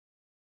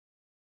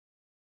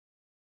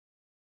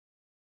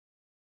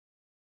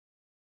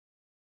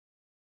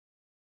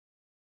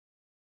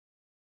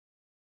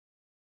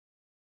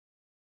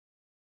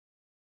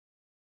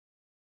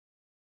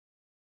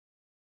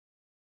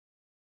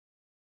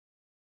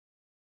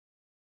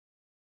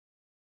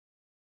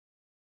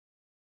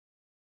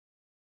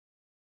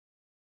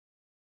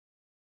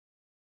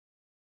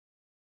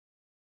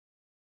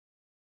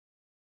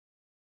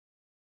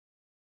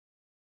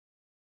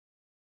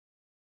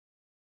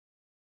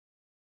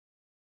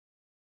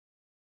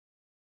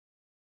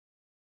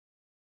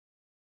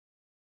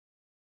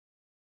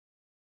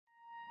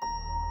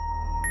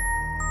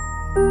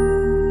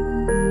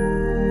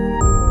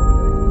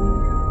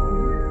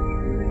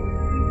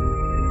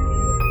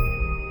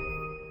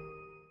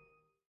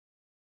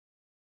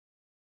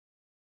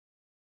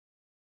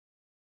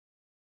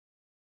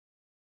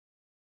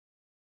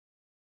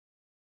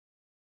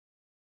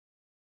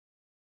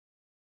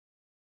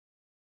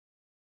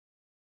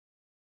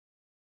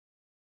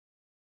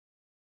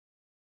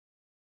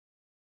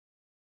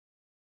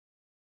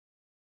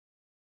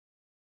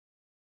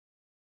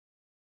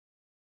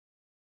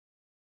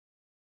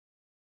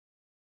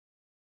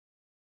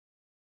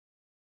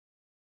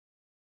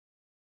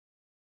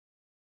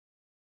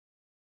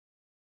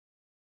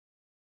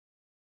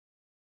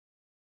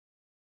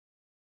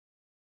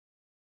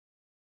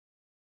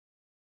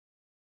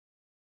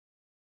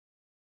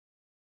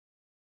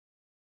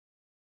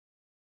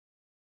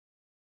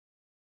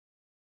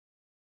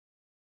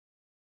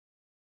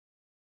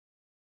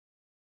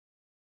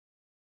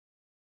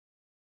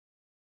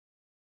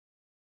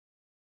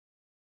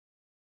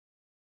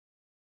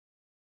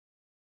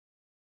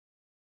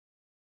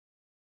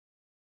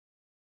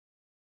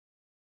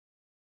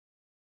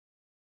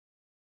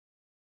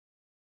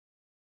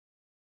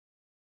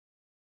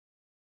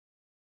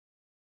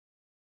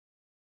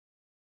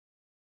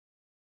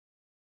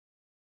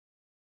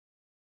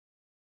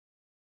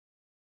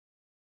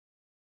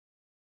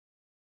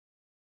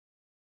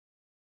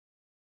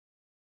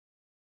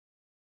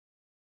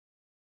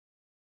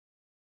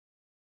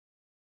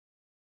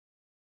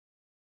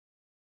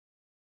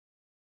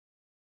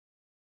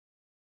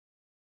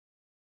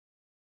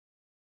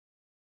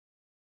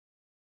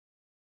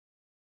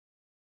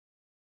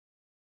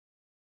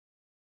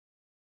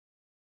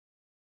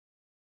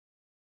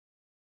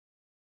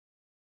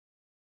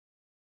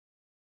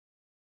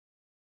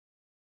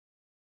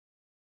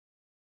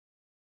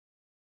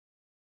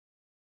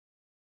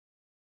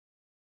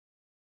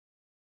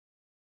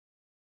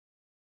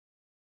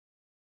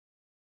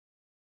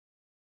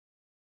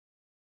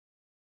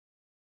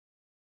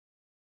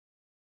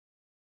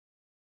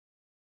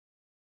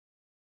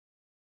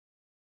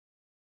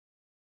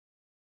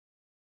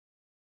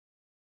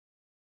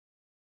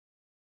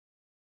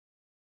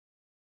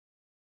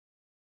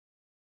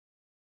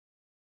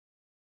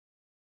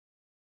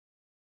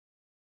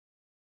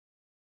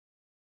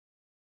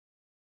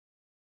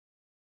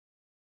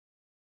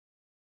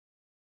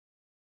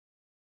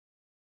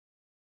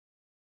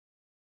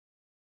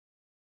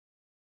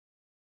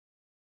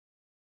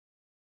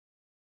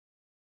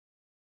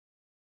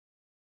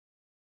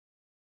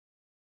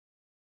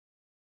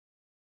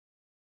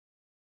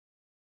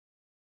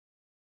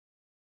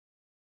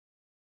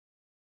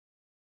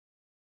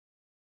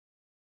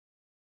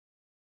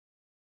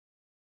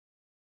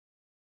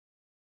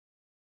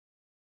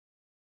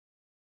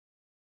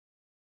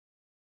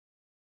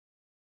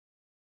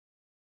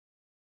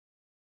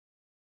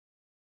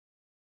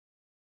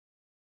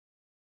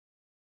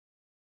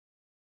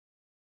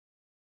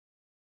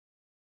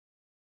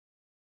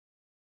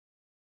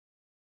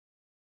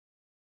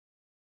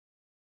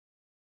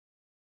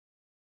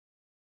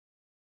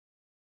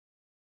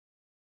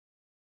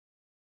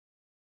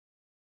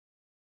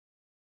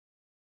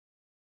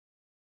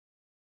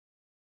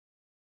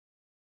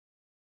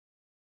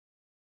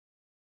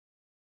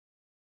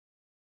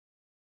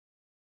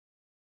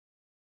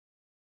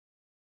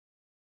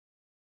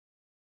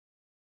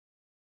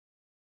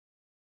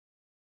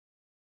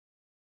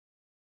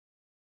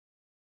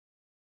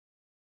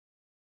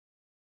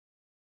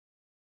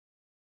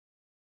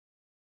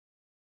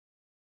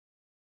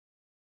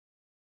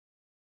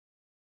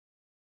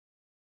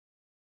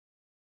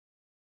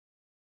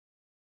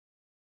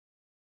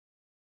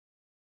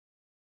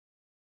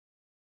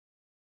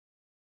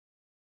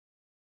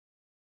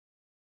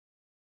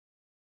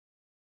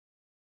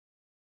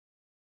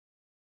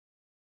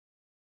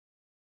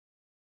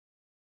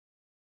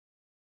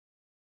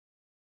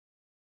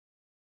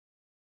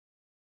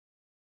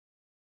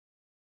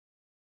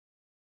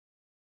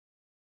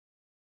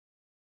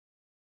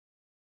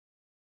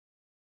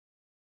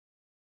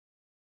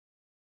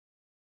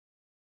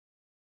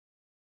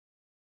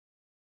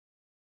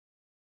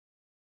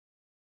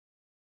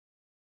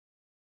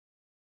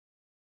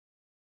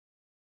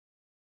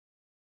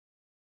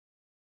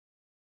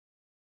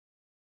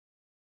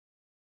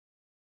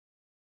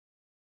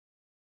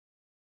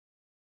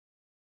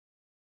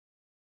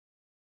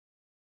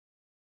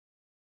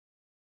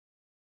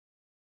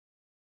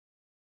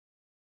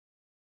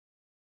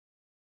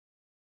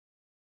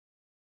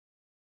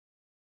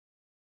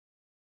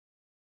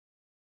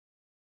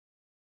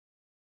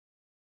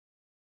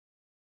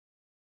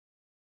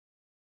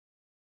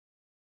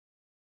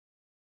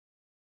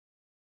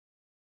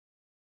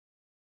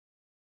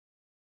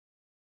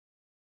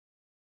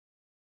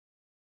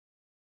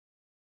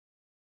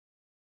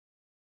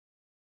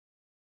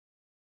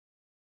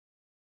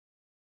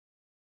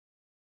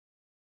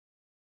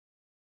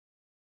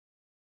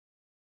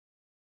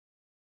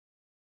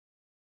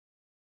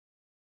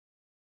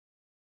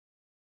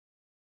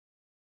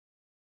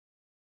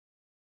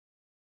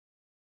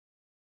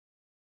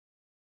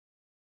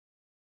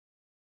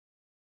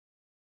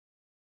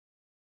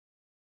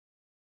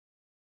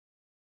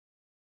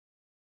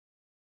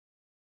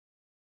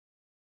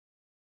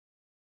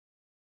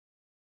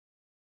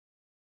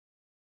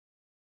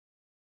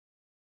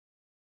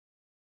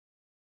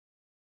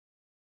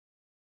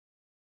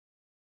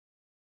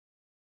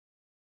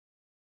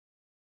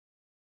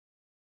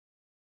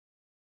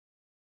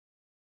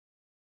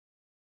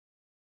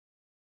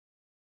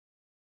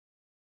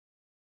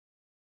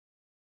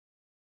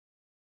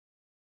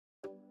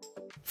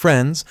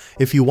Friends,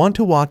 if you want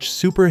to watch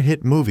super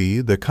hit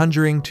movie The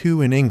Conjuring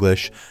 2 in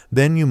English,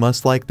 then you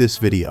must like this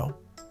video.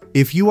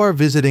 If you are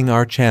visiting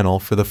our channel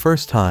for the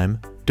first time,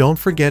 don't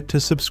forget to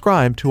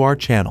subscribe to our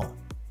channel.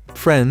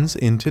 Friends,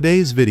 in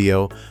today's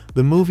video,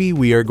 the movie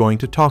we are going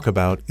to talk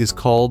about is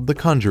called The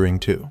Conjuring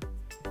 2.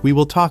 We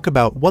will talk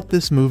about what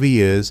this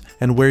movie is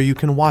and where you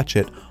can watch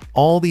it.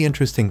 All the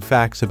interesting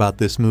facts about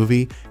this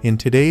movie in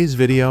today's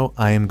video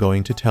I am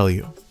going to tell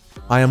you.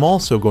 I am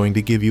also going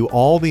to give you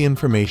all the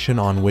information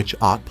on which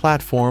OTT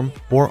platform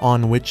or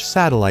on which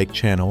satellite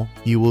channel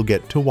you will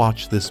get to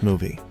watch this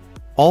movie.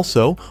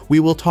 Also, we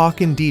will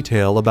talk in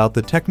detail about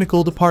the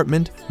technical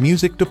department,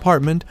 music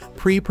department,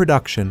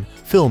 pre-production,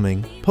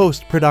 filming,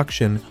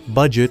 post-production,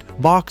 budget,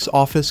 box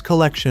office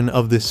collection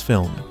of this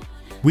film.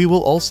 We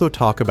will also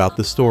talk about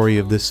the story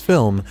of this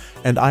film,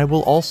 and I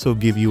will also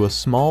give you a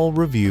small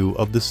review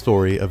of the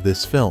story of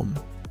this film.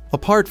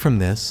 Apart from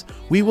this,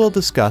 we will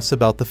discuss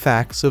about the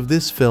facts of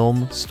this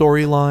film,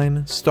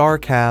 storyline, star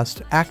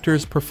cast,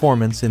 actors'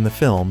 performance in the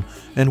film,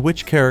 and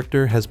which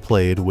character has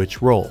played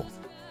which role.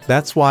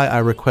 That's why I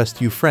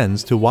request you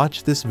friends to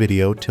watch this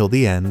video till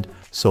the end,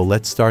 so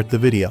let's start the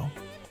video.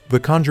 The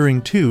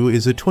Conjuring 2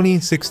 is a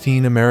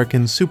 2016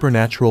 American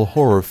supernatural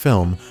horror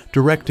film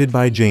directed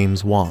by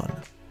James Wan.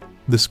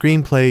 The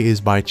screenplay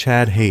is by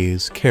Chad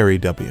Hayes, Carey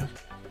W.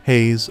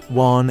 Hayes,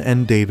 Wan,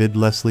 and David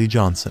Leslie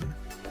Johnson.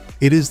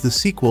 It is the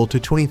sequel to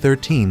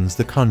 2013's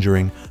The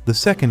Conjuring, the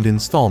second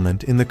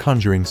installment in the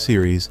Conjuring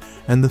series,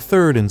 and the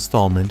third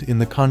installment in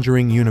the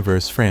Conjuring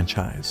universe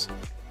franchise.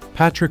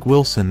 Patrick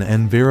Wilson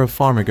and Vera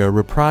Farmiga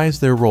reprise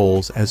their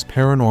roles as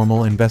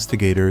paranormal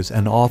investigators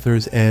and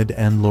authors Ed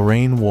and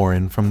Lorraine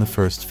Warren from the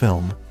first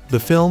film. The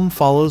film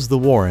follows the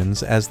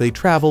Warrens as they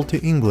travel to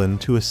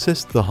England to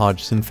assist the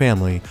Hodgson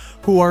family,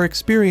 who are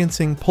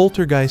experiencing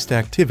poltergeist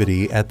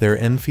activity at their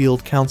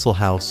Enfield council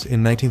house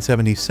in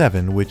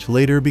 1977, which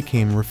later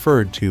became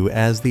referred to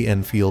as the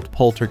Enfield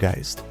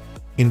poltergeist.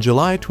 In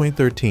July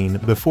 2013,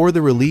 before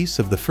the release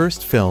of the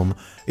first film,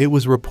 it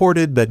was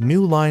reported that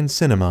New Line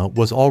Cinema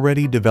was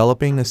already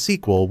developing a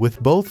sequel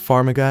with both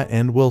Farmiga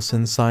and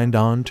Wilson signed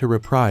on to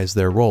reprise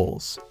their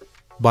roles.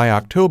 By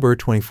October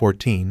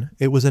 2014,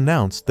 it was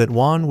announced that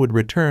Wan would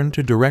return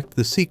to direct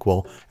the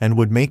sequel and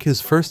would make his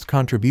first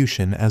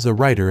contribution as a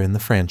writer in the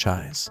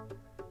franchise.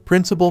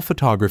 Principal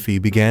photography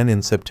began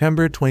in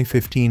September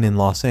 2015 in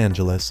Los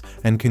Angeles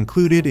and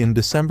concluded in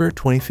December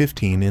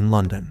 2015 in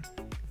London.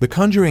 The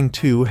Conjuring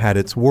 2 had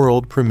its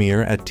world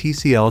premiere at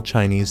TCL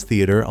Chinese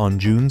Theatre on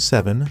June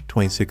 7,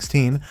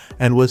 2016,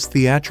 and was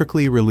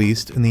theatrically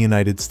released in the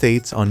United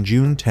States on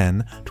June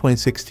 10,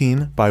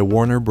 2016 by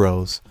Warner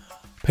Bros.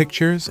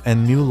 Pictures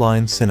and New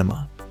Line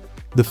Cinema.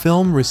 The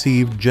film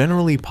received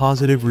generally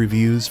positive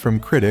reviews from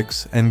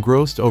critics and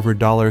grossed over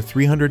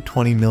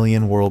 $320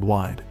 million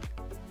worldwide.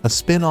 A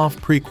spin-off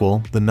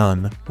prequel, The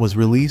Nun, was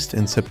released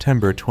in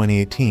September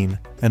 2018,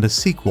 and a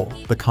sequel,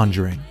 The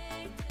Conjuring,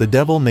 The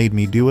Devil Made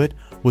Me Do It,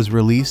 was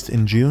released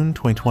in June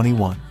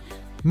 2021.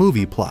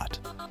 Movie plot.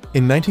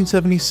 In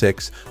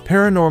 1976,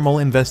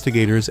 paranormal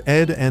investigators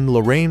Ed and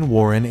Lorraine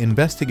Warren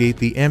investigate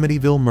the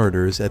Amityville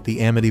murders at the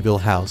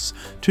Amityville house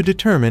to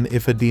determine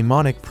if a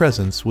demonic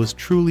presence was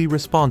truly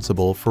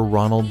responsible for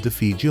Ronald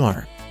DeFee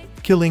Jr.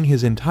 killing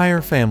his entire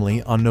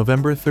family on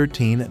November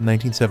 13,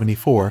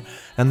 1974,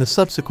 and the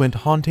subsequent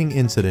haunting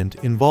incident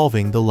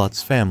involving the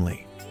Lutz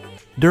family.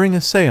 During a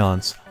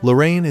séance,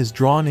 Lorraine is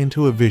drawn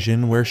into a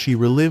vision where she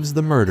relives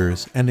the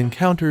murders and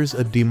encounters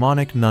a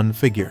demonic nun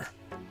figure.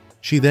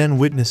 She then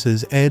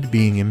witnesses Ed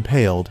being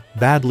impaled,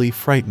 badly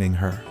frightening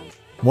her.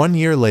 1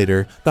 year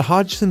later, the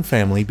Hodgson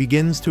family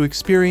begins to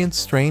experience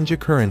strange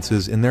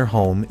occurrences in their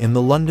home in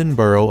the London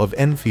borough of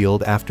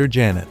Enfield after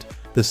Janet,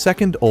 the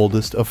second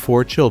oldest of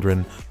 4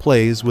 children,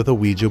 plays with a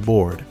Ouija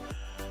board.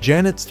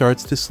 Janet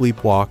starts to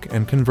sleepwalk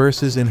and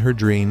converses in her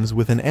dreams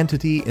with an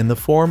entity in the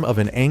form of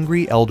an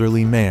angry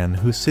elderly man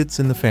who sits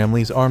in the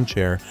family's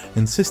armchair,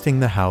 insisting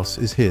the house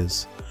is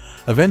his.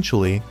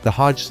 Eventually, the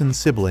Hodgson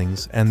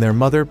siblings and their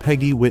mother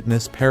Peggy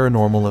witness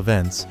paranormal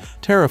events,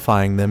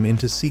 terrifying them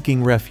into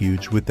seeking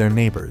refuge with their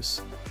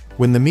neighbors.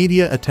 When the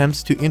media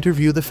attempts to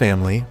interview the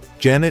family,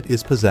 Janet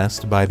is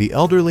possessed by the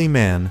elderly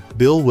man,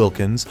 Bill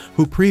Wilkins,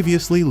 who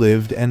previously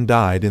lived and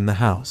died in the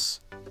house.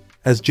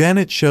 As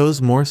Janet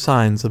shows more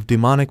signs of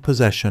demonic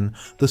possession,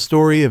 the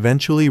story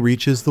eventually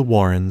reaches the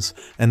Warrens,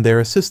 and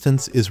their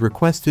assistance is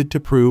requested to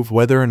prove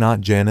whether or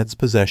not Janet's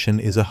possession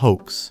is a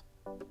hoax.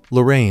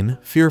 Lorraine,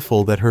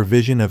 fearful that her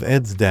vision of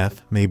Ed's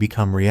death may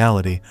become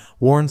reality,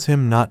 warns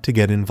him not to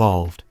get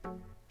involved.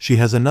 She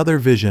has another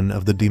vision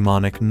of the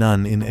demonic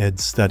nun in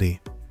Ed's study.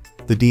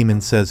 The demon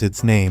says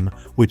its name,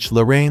 which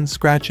Lorraine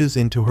scratches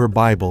into her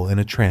Bible in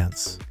a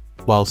trance.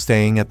 While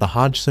staying at the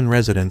Hodgson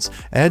residence,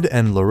 Ed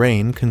and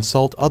Lorraine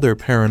consult other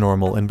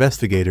paranormal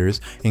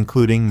investigators,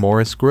 including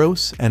Morris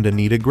Gross and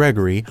Anita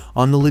Gregory,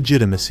 on the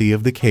legitimacy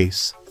of the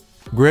case.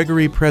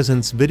 Gregory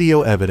presents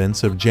video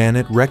evidence of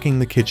Janet wrecking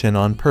the kitchen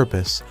on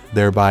purpose,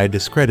 thereby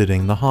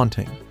discrediting the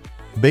haunting.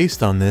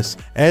 Based on this,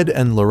 Ed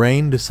and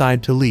Lorraine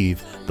decide to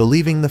leave,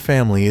 believing the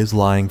family is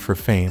lying for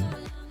fame.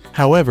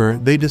 However,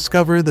 they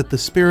discover that the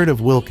spirit of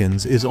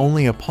Wilkins is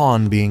only a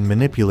pawn being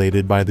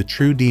manipulated by the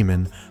true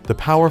demon, the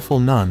powerful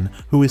nun,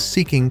 who is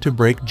seeking to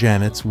break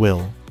Janet's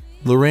will.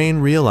 Lorraine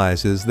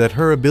realizes that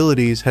her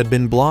abilities had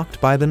been blocked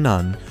by the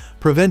nun,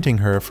 preventing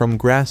her from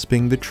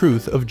grasping the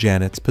truth of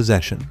Janet's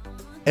possession.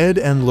 Ed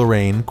and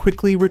Lorraine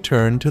quickly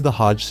return to the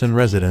Hodgson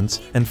residence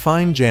and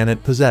find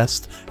Janet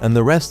possessed and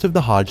the rest of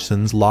the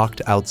Hodgsons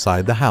locked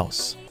outside the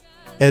house.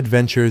 Ed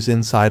ventures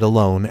inside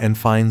alone and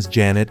finds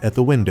Janet at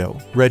the window,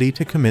 ready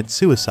to commit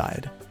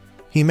suicide.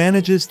 He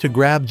manages to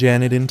grab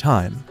Janet in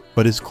time,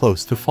 but is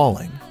close to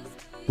falling.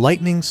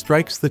 Lightning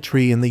strikes the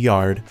tree in the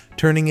yard,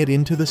 turning it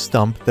into the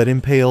stump that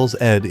impales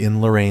Ed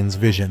in Lorraine's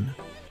vision.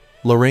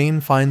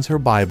 Lorraine finds her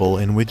Bible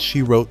in which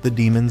she wrote the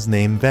demon's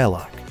name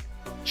Valak.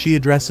 She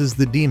addresses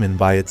the demon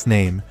by its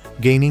name,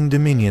 gaining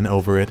dominion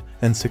over it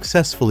and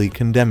successfully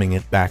condemning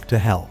it back to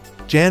hell.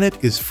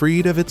 Janet is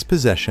freed of its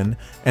possession,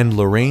 and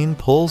Lorraine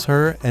pulls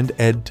her and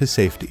Ed to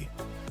safety.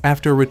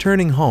 After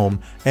returning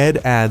home, Ed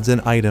adds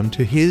an item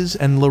to his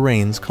and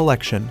Lorraine's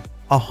collection,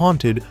 a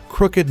haunted,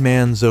 crooked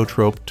man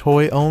zoetrope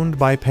toy owned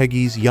by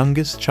Peggy's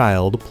youngest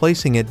child,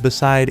 placing it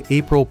beside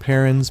April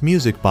Perrin's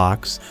music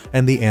box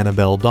and the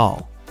Annabelle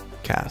doll.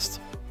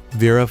 Cast: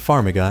 Vera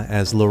Farmiga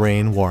as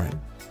Lorraine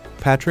Warren,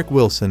 Patrick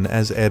Wilson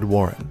as Ed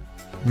Warren,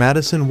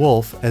 Madison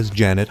Wolfe as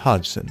Janet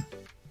Hodgson,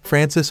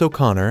 Frances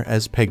O'Connor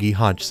as Peggy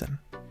Hodgson,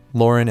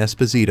 Lauren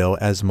Esposito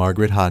as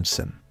Margaret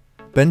Hodgson,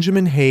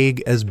 Benjamin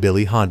Haig as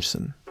Billy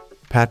Hodgson,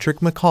 Patrick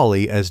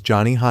McCauley as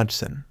Johnny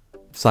Hodgson,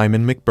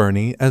 Simon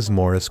McBurney as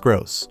Morris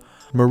Gross,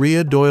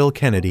 Maria Doyle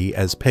Kennedy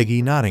as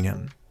Peggy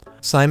Nottingham,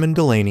 Simon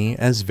Delaney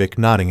as Vic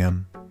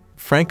Nottingham,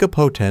 Franca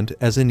Potent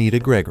as Anita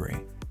Gregory,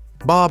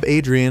 Bob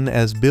Adrian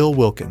as Bill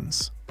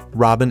Wilkins,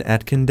 Robin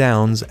Atkin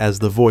Downs as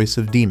the voice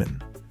of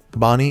Demon,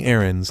 Bonnie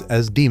Aarons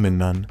as Demon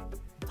Nun,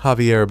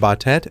 Javier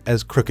Batet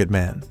as Crooked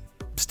Man,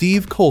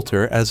 Steve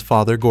Coulter as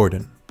Father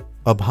Gordon,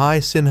 Abhay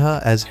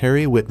Sinha as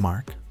Harry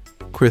Whitmark,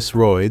 Chris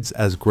Royds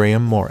as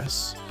Graham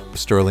Morris,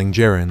 Sterling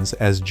Gerrans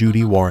as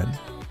Judy Warren,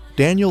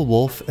 Daniel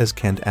Wolfe as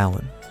Kent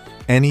Allen,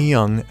 Annie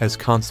Young as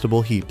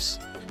Constable Heaps,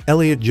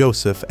 Elliot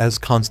Joseph as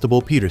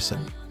Constable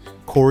Peterson,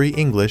 Corey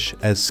English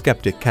as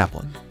Skeptic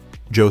Kaplan,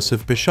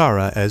 Joseph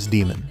Bishara as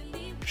Demon,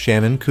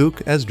 Shannon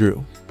Kook as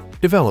Drew.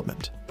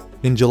 Development.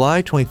 In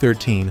July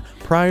 2013,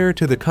 prior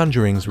to The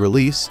Conjuring's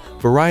release,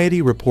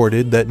 Variety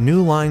reported that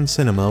New Line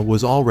Cinema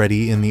was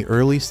already in the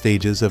early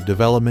stages of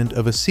development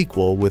of a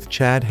sequel with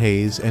Chad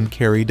Hayes and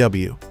Carey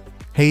W.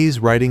 Hayes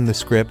writing the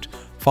script,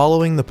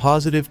 following the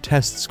positive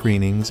test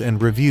screenings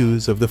and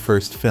reviews of the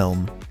first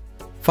film.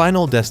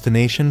 Final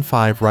Destination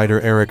 5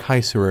 writer Eric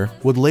Heiserer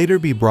would later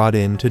be brought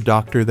in to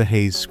doctor the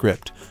Hayes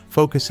script,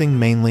 focusing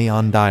mainly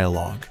on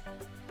dialogue.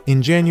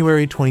 In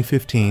January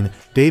 2015,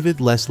 David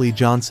Leslie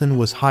Johnson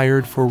was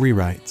hired for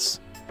rewrites.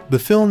 The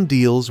film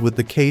deals with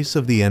the case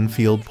of the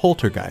Enfield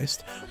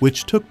poltergeist,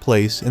 which took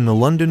place in the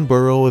London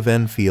borough of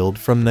Enfield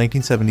from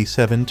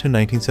 1977 to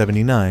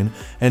 1979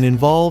 and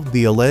involved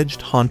the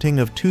alleged haunting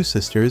of two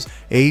sisters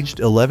aged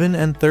 11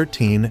 and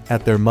 13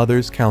 at their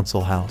mother's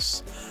council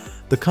house.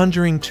 The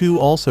Conjuring 2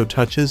 also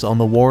touches on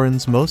the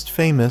Warrens' most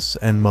famous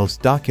and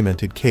most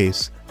documented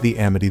case, the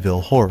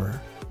Amityville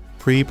Horror.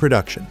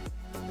 Pre-production.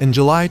 In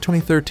July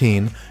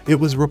 2013, it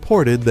was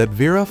reported that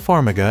Vera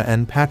Farmiga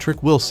and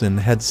Patrick Wilson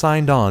had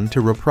signed on to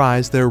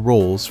reprise their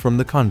roles from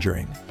The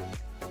Conjuring.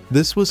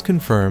 This was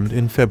confirmed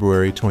in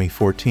February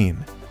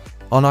 2014.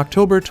 On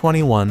October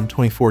 21,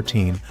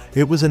 2014,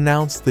 it was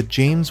announced that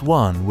James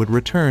Wan would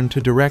return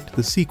to direct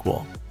the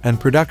sequel, and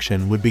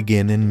production would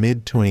begin in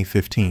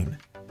mid-2015.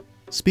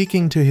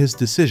 Speaking to his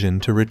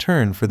decision to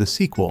return for the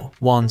sequel,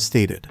 Wan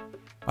stated,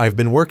 "I've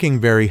been working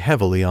very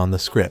heavily on the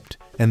script,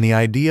 and the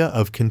idea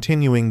of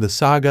continuing the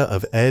saga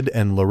of Ed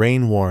and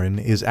Lorraine Warren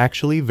is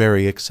actually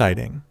very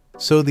exciting.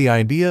 So the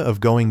idea of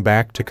going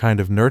back to kind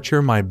of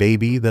nurture my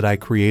baby that I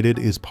created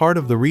is part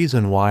of the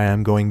reason why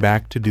I'm going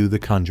back to do The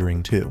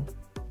Conjuring 2.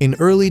 In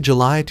early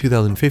July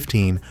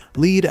 2015,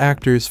 lead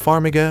actors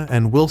Farmiga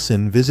and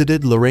Wilson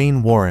visited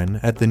Lorraine Warren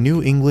at the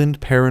New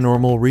England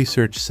Paranormal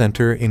Research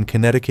Center in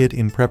Connecticut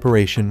in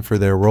preparation for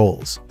their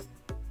roles.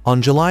 On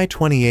July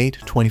 28,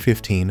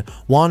 2015,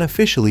 Wan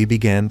officially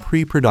began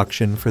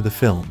pre-production for the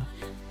film.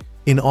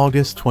 In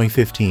August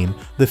 2015,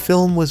 the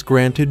film was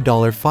granted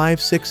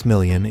 $56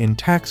 million in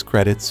tax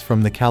credits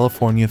from the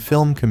California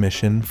Film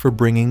Commission for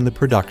bringing the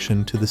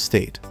production to the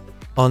state.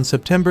 On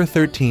September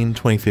 13,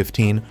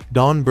 2015,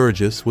 Dawn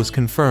Burgess was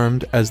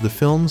confirmed as the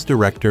film's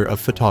director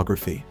of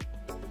photography.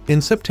 In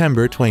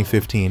September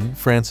 2015,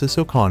 Frances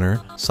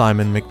O'Connor,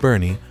 Simon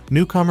McBurney,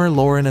 newcomer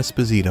Lauren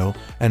Esposito,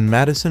 and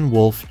Madison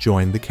Wolfe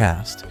joined the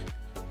cast.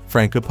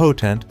 Franca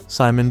Potent,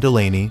 Simon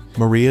Delaney,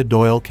 Maria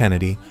Doyle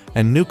Kennedy,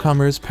 and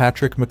newcomers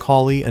Patrick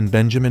McCauley and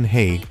Benjamin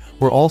Haig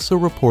were also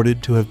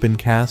reported to have been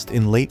cast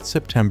in late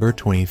September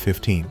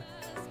 2015.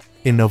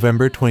 In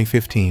November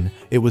 2015,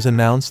 it was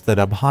announced that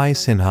Abhay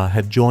Sinha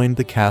had joined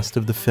the cast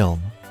of the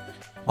film.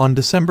 On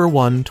December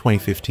 1,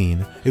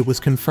 2015, it was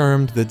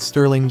confirmed that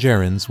Sterling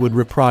Gerrans would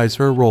reprise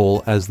her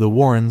role as the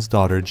Warrens'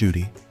 daughter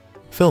Judy.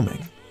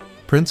 Filming.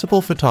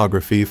 Principal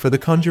photography for The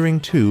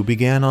Conjuring 2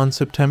 began on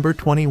September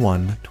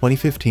 21,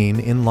 2015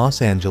 in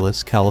Los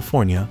Angeles,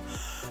 California,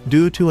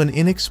 due to an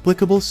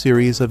inexplicable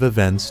series of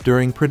events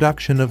during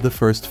production of the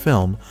first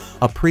film.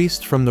 A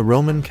priest from the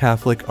Roman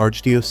Catholic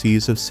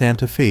Archdiocese of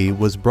Santa Fe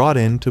was brought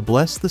in to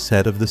bless the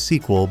set of the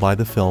sequel by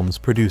the film's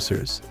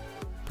producers.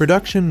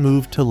 Production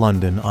moved to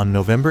London on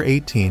November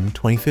 18,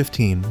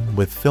 2015,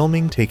 with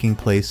filming taking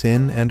place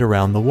in and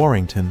around the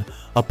Warrington,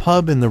 a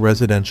pub in the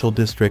residential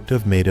district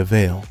of Maida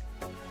Vale.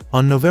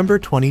 On November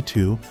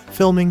 22,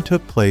 filming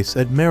took place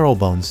at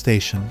Marylebone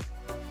Station.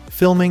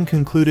 Filming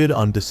concluded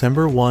on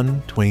December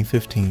 1,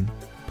 2015.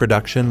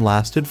 Production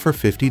lasted for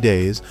 50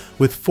 days,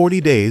 with 40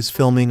 days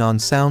filming on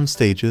sound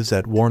stages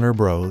at Warner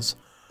Bros.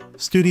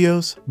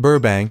 Studios,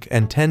 Burbank,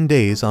 and 10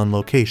 days on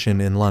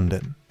location in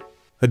London.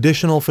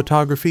 Additional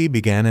photography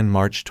began in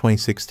March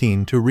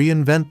 2016 to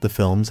reinvent the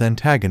film's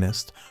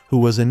antagonist, who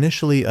was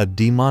initially a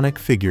demonic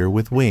figure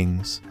with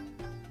wings.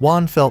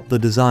 Wan felt the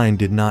design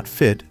did not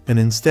fit and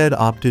instead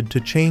opted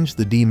to change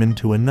the demon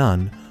to a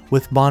nun,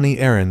 with Bonnie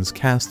Aarons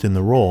cast in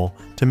the role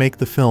to make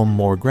the film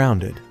more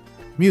grounded.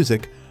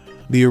 Music.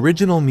 The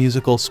original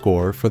musical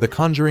score for The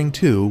Conjuring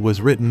 2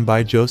 was written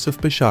by Joseph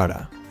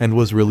Bishara and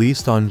was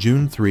released on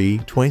June 3,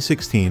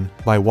 2016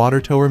 by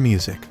Watertower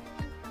Music.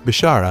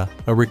 Bishara,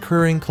 a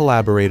recurring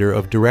collaborator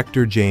of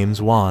director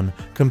James Wan,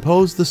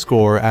 composed the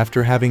score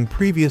after having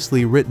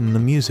previously written the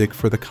music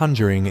for The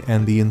Conjuring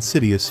and the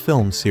Insidious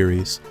film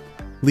series.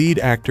 Lead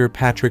actor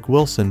Patrick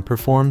Wilson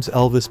performs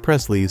Elvis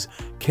Presley's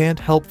 "Can't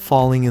Help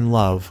Falling in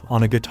Love"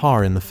 on a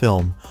guitar in the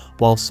film,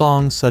 while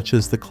songs such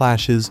as The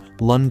Clash's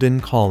 "London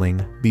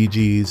Calling", Bee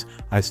Gees'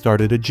 "I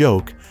Started a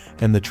Joke",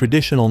 and the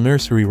traditional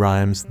nursery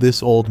rhymes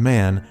 "This Old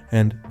Man"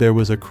 and "There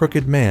Was a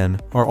Crooked Man"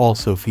 are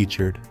also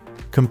featured.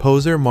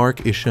 Composer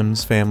Mark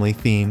Isham's family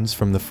themes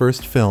from the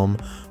first film,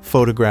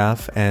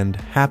 Photograph and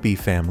Happy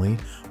Family,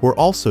 were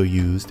also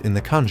used in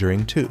The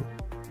Conjuring 2.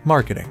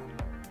 Marketing.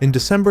 In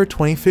December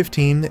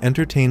 2015,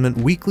 Entertainment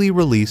Weekly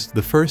released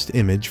the first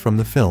image from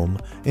the film,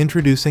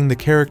 introducing the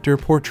character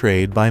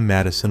portrayed by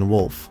Madison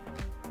Wolfe.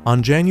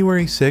 On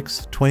January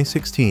 6,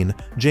 2016,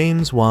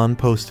 James Wan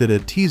posted a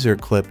teaser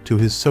clip to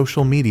his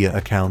social media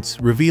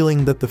accounts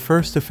revealing that the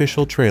first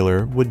official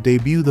trailer would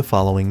debut the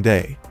following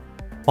day.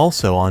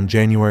 Also on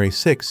January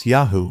 6,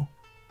 Yahoo!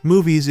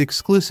 Movies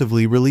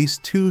exclusively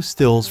released 2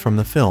 stills from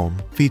the film,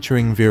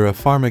 featuring Vera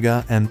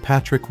Farmiga and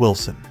Patrick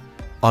Wilson.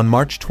 On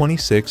March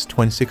 26,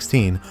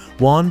 2016,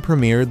 Wan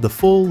premiered the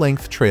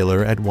full-length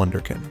trailer at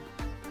WonderCon.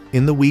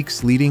 In the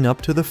weeks leading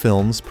up to the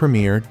film's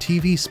premiere,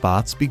 TV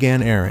spots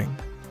began airing.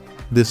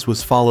 This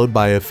was followed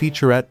by a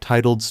featurette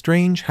titled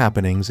Strange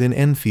Happenings in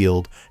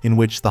Enfield, in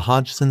which the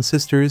Hodgson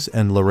sisters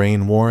and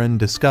Lorraine Warren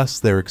discuss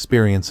their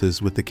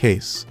experiences with the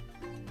case.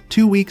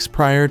 2 weeks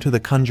prior to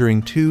The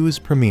Conjuring 2's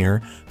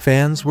premiere,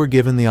 fans were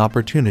given the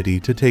opportunity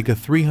to take a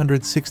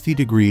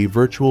 360-degree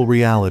virtual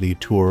reality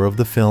tour of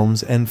the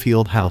film's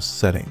Enfield house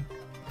setting.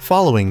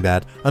 Following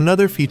that,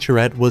 another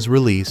featurette was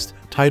released,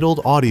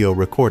 titled Audio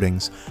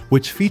Recordings,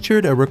 which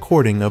featured a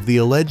recording of the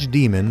alleged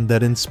demon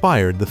that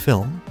inspired the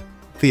film.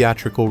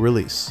 Theatrical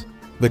release.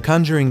 The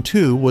Conjuring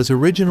 2 was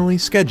originally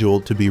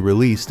scheduled to be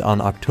released on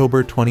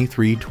October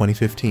 23,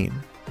 2015,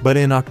 but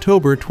in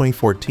October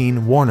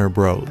 2014, Warner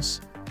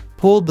Bros.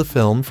 Pulled the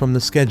film from the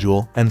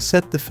schedule and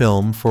set the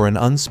film for an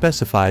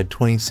unspecified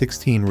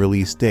 2016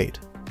 release date.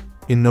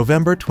 In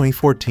November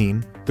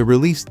 2014, the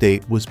release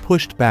date was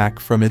pushed back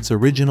from its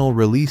original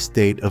release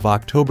date of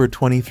October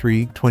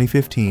 23,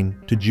 2015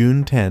 to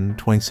June 10,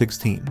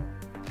 2016.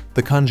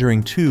 The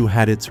Conjuring 2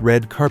 had its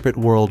red carpet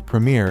world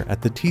premiere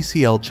at the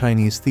TCL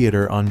Chinese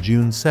Theater on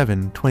June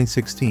 7,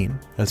 2016,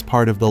 as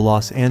part of the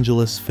Los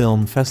Angeles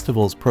Film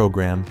Festival's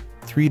program,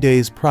 3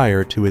 days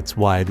prior to its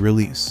wide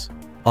release.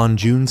 On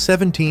June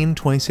 17,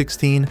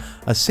 2016,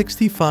 a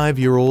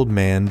 65-year-old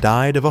man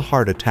died of a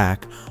heart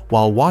attack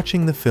while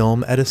watching the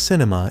film at a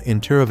cinema in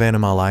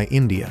Tiruvannamalai,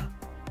 India.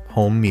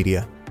 Home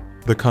media.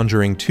 The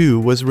Conjuring 2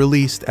 was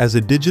released as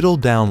a digital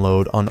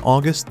download on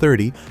August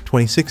 30,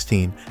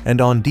 2016,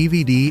 and on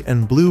DVD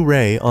and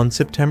Blu-ray on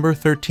September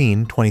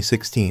 13,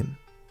 2016.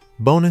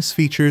 Bonus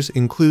features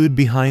include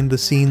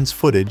behind-the-scenes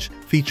footage,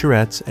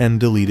 featurettes, and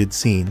deleted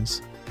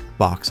scenes.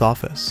 Box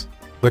office.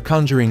 The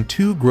Conjuring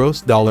 2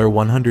 grossed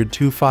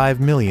 $125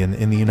 million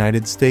in the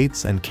United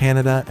States and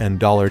Canada and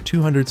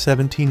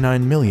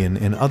 $279 million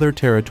in other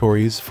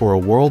territories for a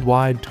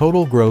worldwide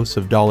total gross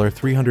of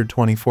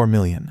 $324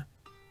 million.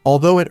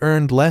 Although it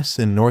earned less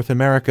in North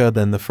America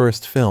than the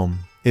first film,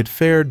 it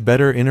fared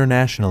better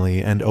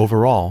internationally and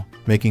overall,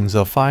 making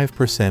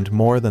 5%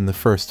 more than the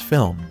first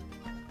film.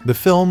 The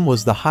film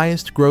was the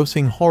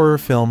highest-grossing horror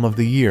film of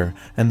the year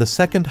and the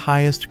second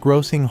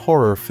highest-grossing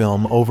horror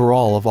film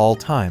overall of all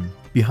time,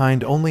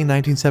 behind only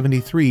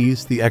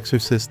 1973's The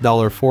Exorcist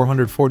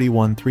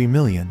 $441.3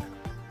 million.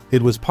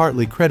 It was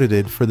partly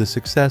credited for the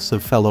success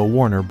of fellow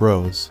Warner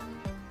Bros.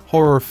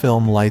 horror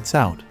film Lights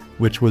Out,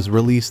 which was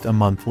released a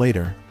month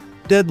later.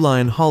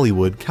 Deadline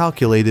Hollywood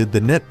calculated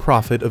the net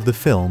profit of the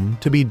film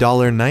to be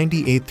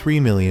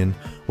 $98.3 million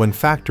when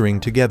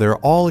factoring together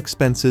all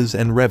expenses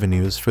and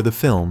revenues for the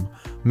film,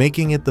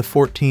 making it the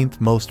 14th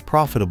most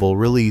profitable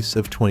release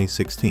of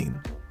 2016.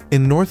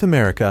 In North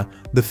America,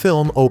 the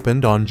film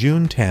opened on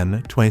June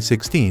 10,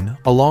 2016,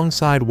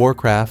 alongside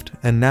Warcraft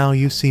and Now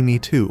You See Me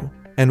Too,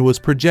 and was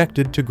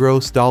projected to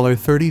gross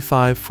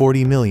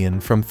 $35.40 million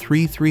from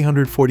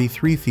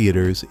 343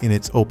 theaters in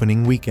its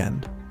opening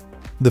weekend.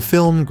 The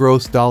film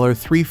grossed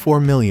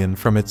 $34 million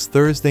from its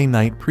Thursday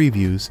night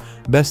previews,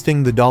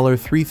 besting the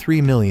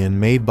 $33 million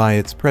made by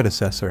its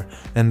predecessor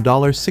and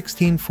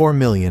 $16.4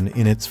 million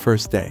in its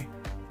first day.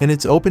 In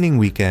its opening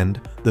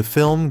weekend, the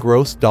film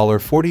grossed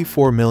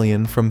 $44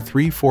 million from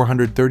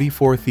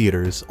 434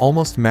 theaters,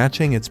 almost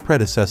matching its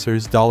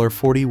predecessor's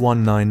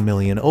 $41.9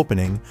 million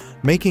opening,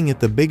 making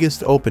it the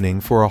biggest opening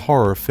for a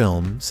horror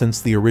film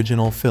since the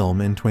original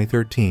film in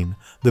 2013,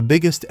 the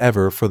biggest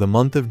ever for the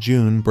month of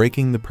June,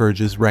 breaking The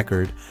Purge's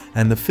record,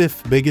 and the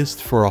fifth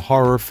biggest for a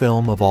horror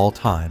film of all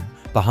time,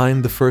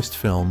 behind the first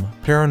film,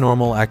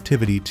 Paranormal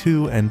Activity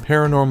 2 and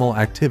Paranormal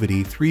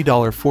Activity 3,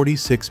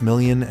 $46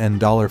 million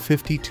and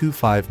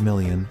 $52.5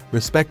 million,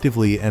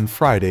 respectively, and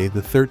Friday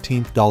the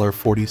 13th,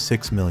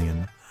 $46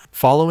 million.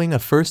 Following a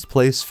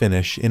first-place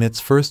finish in its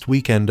first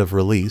weekend of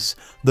release,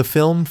 the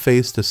film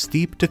faced a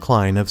steep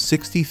decline of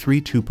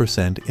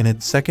 63.2% in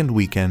its second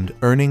weekend,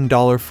 earning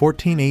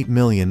 $14.8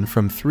 million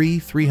from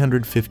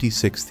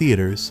 356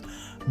 theaters.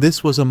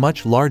 This was a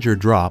much larger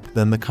drop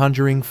than The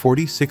Conjuring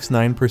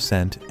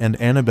 46.9%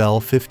 and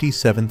Annabelle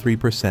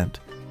 57.3%.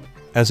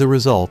 As a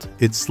result,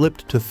 it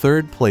slipped to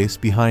third place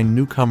behind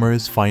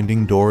newcomers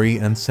Finding Dory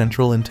and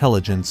Central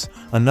Intelligence,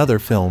 another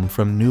film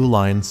from New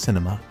Line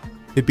Cinema.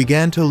 It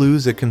began to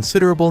lose a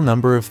considerable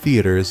number of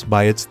theaters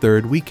by its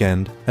third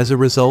weekend as a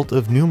result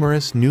of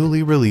numerous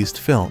newly released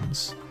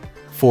films.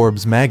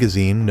 Forbes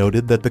magazine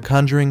noted that The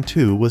Conjuring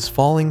 2 was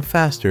falling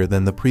faster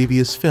than the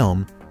previous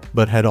film,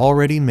 but had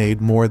already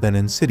made more than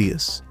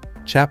Insidious,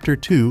 Chapter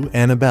 2,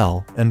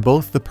 Annabelle, and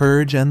both The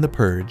Purge and The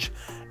Purge,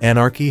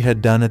 Anarchy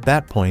had done at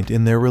that point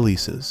in their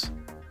releases.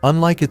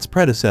 Unlike its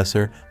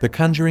predecessor, The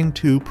Conjuring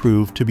 2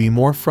 proved to be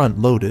more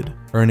front-loaded,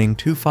 earning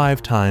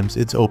 2.5 times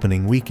its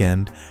opening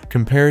weekend,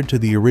 compared to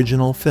the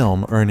original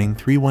film earning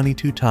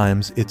 3.12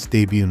 times its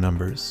debut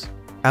numbers.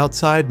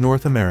 Outside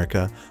North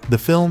America, the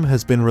film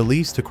has been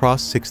released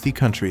across 60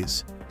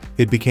 countries.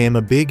 It became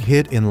a big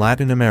hit in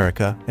Latin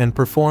America and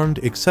performed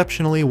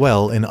exceptionally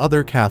well in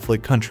other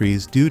Catholic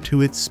countries due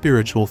to its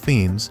spiritual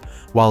themes,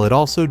 while it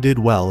also did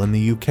well in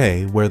the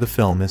UK where the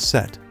film is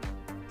set.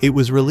 It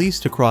was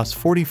released across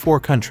 44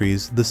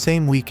 countries the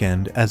same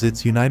weekend as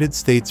its United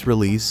States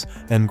release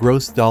and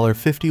grossed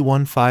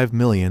 $51.5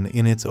 million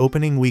in its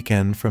opening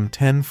weekend from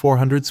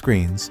 10,400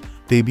 screens,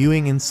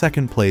 debuting in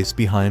second place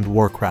behind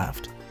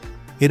Warcraft.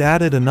 It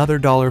added another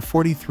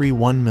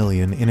 $43.1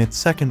 million in its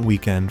second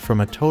weekend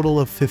from a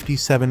total of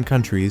 57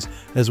 countries,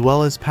 as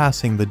well as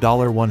passing the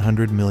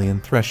 $100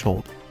 million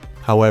threshold.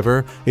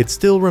 However, it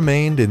still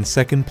remained in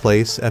second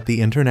place at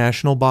the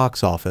international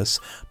box office,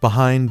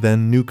 behind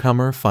then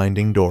newcomer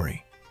Finding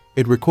Dory.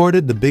 It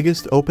recorded the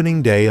biggest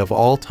opening day of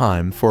all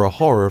time for a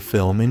horror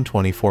film in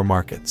 24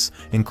 markets,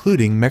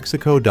 including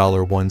Mexico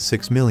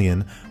 $16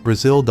 million,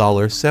 Brazil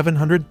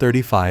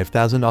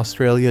 $735,000,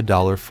 Australia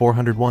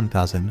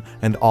 $401,000,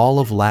 and all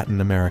of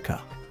Latin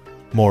America.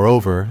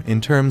 Moreover,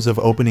 in terms of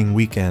opening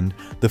weekend,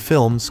 the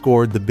film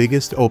scored the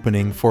biggest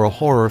opening for a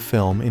horror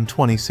film in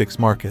 26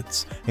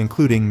 markets,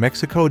 including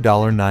Mexico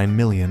 $9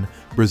 million,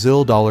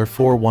 Brazil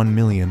 $41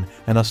 million,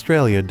 and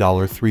Australia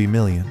 $3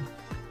 million.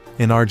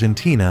 In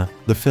Argentina,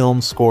 the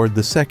film scored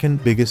the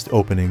second biggest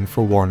opening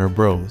for Warner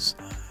Bros.,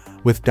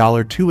 with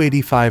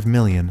 $285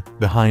 million,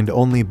 behind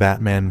only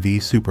Batman v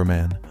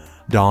Superman: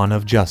 Dawn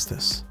of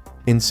Justice.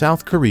 In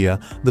South Korea,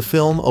 the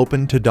film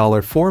opened to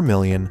 $4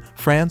 million,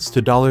 France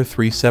to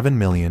 $37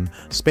 million,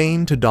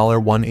 Spain to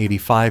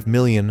 $185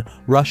 million,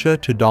 Russia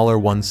to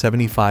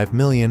 $175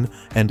 million,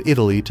 and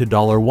Italy to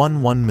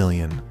 $11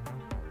 million.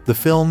 The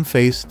film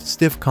faced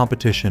stiff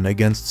competition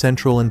against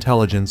Central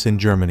Intelligence in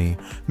Germany,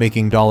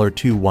 making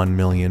 $21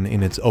 million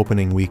in its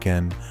opening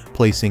weekend,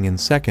 placing in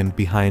second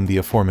behind the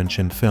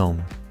aforementioned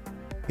film.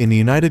 In the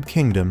United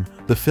Kingdom,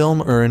 the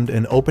film earned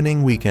an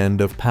opening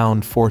weekend of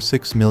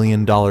 £46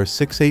 million,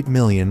 $68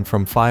 million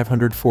from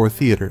 504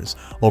 theaters,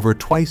 over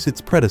twice its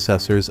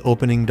predecessor's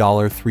opening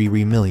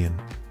 $3 million.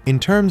 In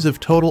terms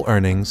of total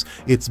earnings,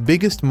 its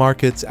biggest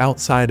markets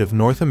outside of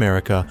North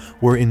America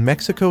were in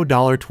Mexico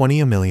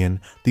 $20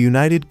 million, the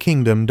United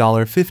Kingdom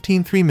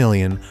 $15.3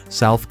 million,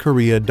 South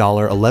Korea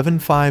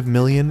 $11.5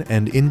 million,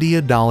 and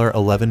India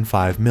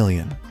 $11.5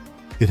 million.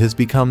 It has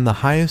become the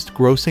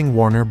highest-grossing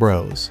Warner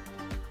Bros.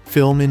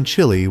 film in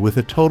Chile with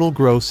a total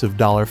gross of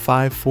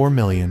 $5.4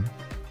 million.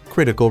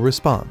 Critical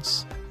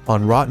response.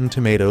 On Rotten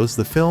Tomatoes,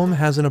 the film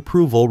has an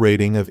approval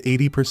rating of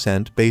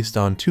 80% based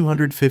on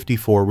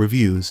 254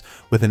 reviews,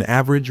 with an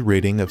average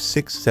rating of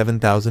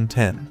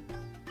 7,010.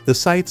 The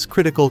site's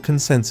critical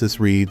consensus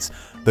reads,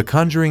 "The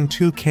Conjuring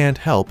 2 can't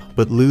help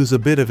but lose a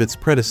bit of its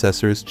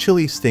predecessor's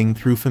chilly sting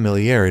through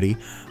familiarity,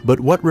 but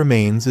what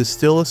remains is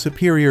still a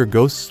superior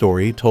ghost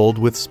story told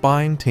with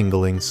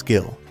spine-tingling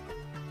skill."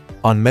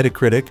 On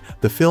Metacritic,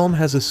 the film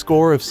has a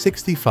score of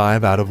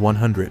 65 out of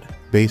 100,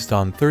 based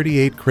on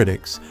 38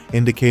 critics,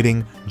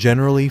 indicating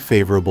generally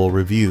favorable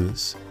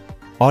reviews.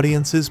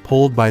 Audiences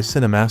polled by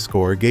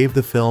CinemaScore gave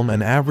the film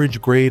an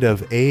average grade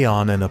of A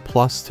on an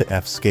A+ to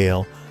F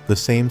scale, the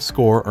same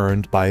score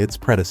earned by its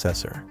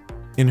predecessor.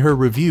 In her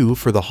review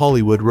for The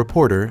Hollywood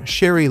Reporter,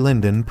 Sherry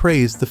Linden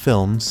praised the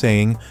film,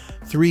 saying,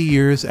 "3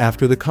 years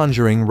after The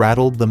Conjuring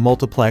rattled the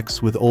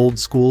multiplex with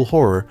old-school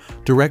horror,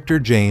 director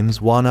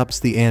James Wan ups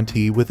the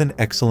ante with an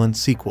excellent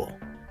sequel."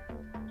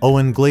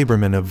 Owen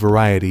Glaberman of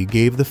Variety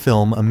gave the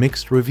film a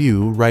mixed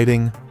review,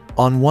 writing,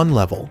 "On one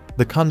level,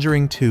 The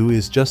Conjuring 2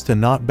 is just a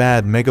not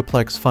bad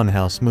megaplex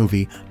funhouse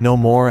movie, no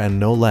more and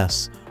no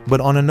less.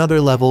 But on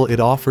another level, it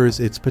offers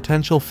its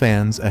potential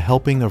fans a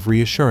helping of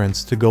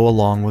reassurance to go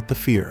along with the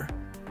fear.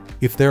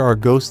 If there are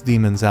ghost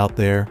demons out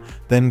there,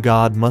 then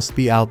God must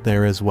be out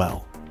there as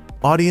well.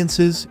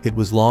 Audiences, it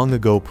was long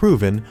ago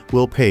proven,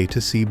 will pay to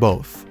see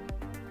both."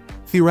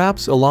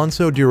 Thirap's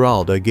Alonso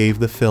Duralda gave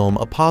the film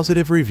a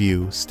positive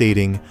review,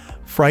 stating,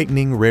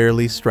 "Frightening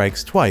rarely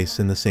strikes twice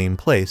in the same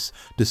place,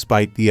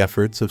 despite the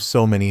efforts of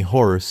so many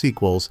horror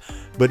sequels,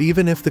 but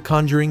even if The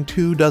Conjuring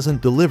 2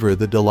 doesn't deliver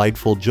the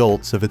delightful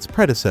jolts of its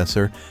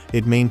predecessor,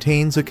 it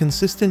maintains a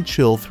consistent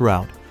chill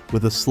throughout,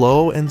 with a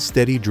slow and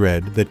steady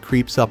dread that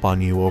creeps up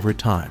on you over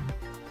time."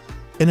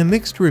 In a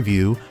mixed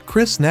review,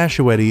 Chris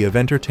Nashuetti of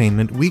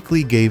Entertainment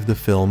Weekly gave the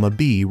film a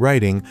B,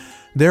 writing,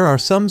 "There are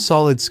some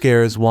solid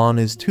scares. Wan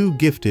is too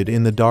gifted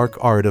in the dark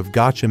art of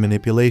gotcha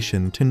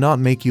manipulation to not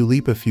make you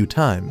leap a few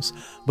times,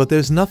 but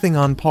there's nothing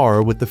on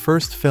par with the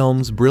first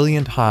film's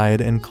brilliant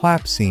hide and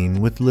clap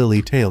scene with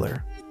Lily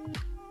Taylor."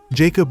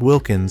 Jacob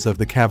Wilkins of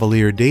the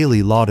Cavalier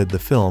Daily lauded the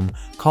film,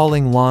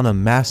 calling Wan a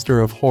master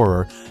of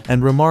horror,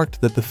 and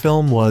remarked that the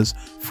film was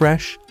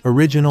fresh,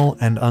 original,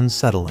 and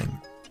unsettling.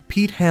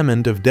 Pete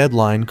Hammond of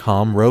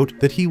Deadline.com wrote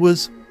that he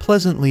was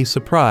pleasantly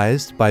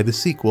surprised by the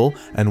sequel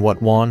and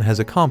what Wan has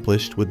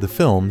accomplished with the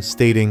film,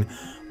 stating,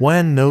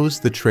 "Wan knows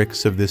the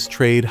tricks of this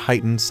trade: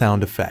 heightened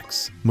sound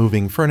effects,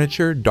 moving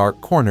furniture,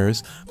 dark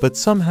corners, but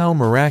somehow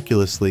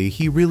miraculously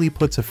he really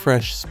puts a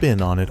fresh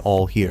spin on it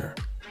all here.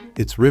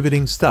 It's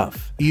riveting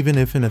stuff, even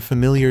if in a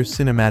familiar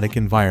cinematic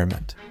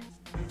environment."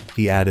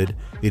 He added,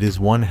 "It is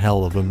one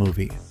hell of a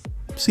movie."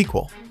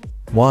 Sequel.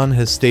 Wan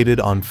has stated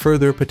on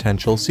further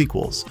potential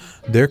sequels,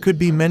 "There could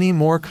be many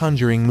more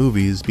Conjuring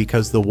movies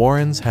because the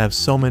Warrens have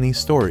so many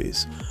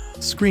stories."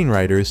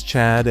 Screenwriters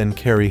Chad and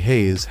Carey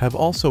Hayes have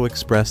also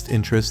expressed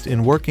interest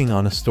in working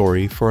on a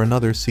story for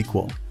another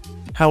sequel.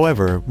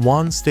 However,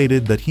 Wan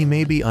stated that he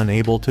may be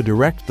unable to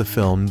direct the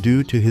film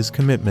due to his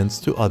commitments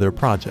to other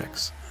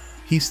projects.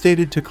 He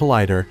stated to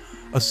Collider,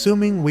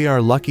 "Assuming we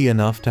are lucky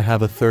enough to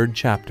have a third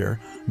chapter,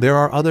 there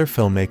are other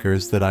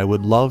filmmakers that I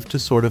would love to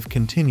sort of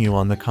continue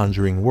on the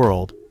Conjuring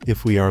world,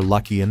 if we are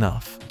lucky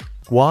enough."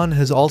 Wan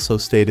has also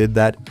stated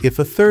that if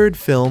a third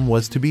film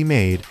was to be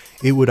made,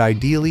 it would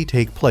ideally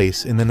take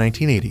place in the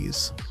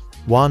 1980s.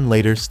 Wan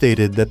later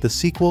stated that the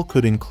sequel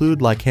could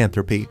include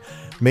lycanthropy.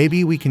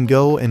 "Maybe we can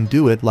go and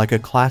do it like a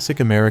classic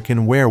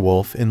American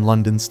werewolf in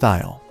London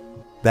style.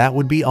 That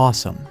would be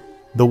awesome."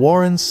 The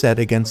Warrens set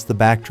against the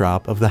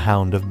backdrop of The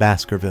Hound of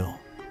Baskerville.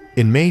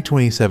 In May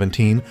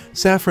 2017,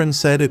 Safran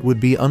said it would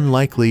be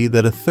unlikely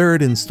that a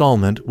third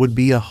installment would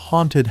be a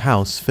haunted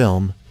house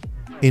film.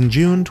 In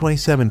June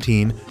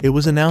 2017, it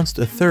was announced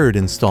a third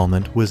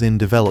installment was in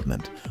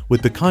development,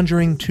 with The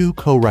Conjuring 2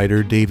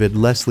 co-writer David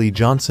Leslie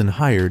Johnson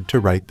hired to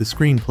write the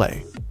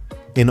screenplay.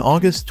 In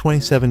August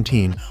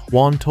 2017,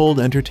 Wan told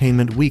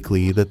Entertainment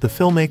Weekly that the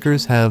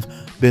filmmakers have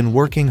been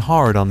working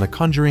hard on The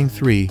Conjuring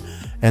 3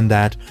 and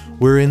that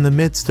we're in the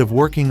midst of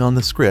working on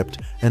the script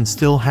and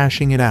still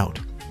hashing it out.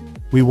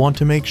 We want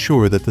to make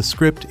sure that the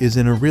script is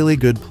in a really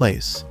good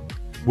place.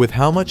 With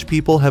how much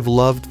people have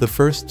loved the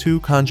first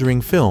 2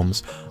 Conjuring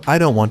films, I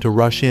don't want to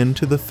rush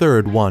into the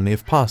third one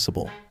if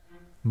possible.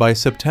 By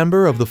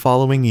September of the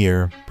following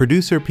year,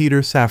 producer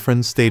Peter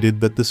Safran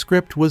stated that the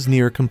script was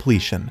near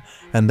completion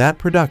and that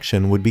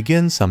production would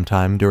begin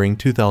sometime during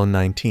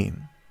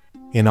 2019.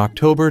 In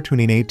October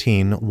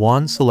 2018,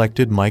 Wan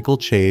selected Michael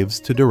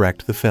Chaves to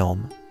direct the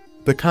film.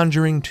 The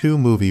Conjuring 2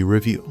 movie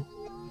review.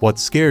 What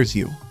scares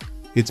you?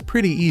 It's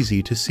pretty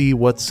easy to see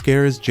what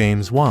scares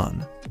James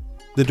Wan.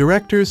 The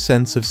director's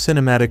sense of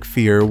cinematic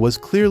fear was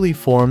clearly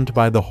formed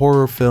by the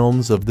horror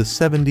films of the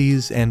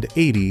 70s and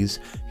 80s,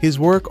 his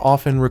work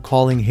often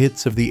recalling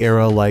hits of the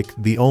era like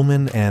The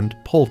Omen and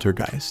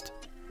Poltergeist.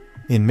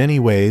 In many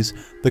ways,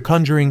 The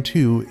Conjuring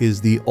 2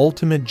 is the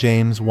ultimate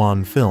James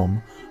Wan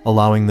film,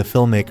 allowing the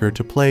filmmaker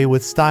to play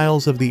with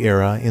styles of the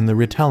era in the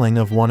retelling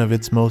of one of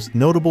its most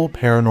notable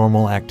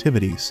paranormal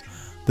activities,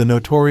 the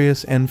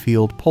notorious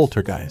Enfield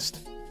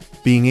poltergeist.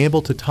 Being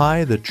able to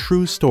tie the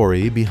true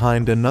story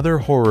behind another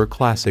horror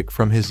classic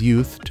from his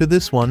youth to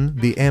this one,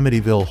 the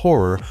Amityville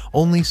Horror,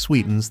 only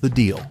sweetens the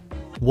deal.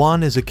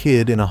 Juan is a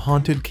kid in a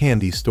haunted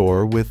candy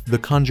store with The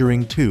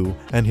Conjuring 2,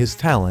 and his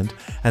talent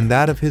and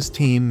that of his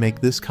team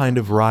make this kind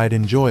of ride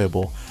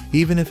enjoyable,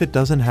 even if it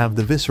doesn't have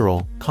the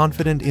visceral,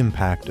 confident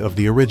impact of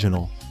the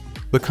original.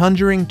 The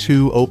Conjuring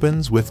 2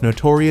 opens with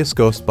notorious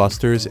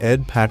Ghostbusters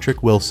Ed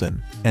Patrick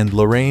Wilson and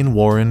Lorraine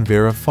Warren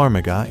Vera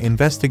Farmiga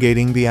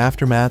investigating the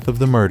aftermath of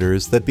the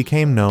murders that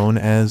became known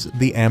as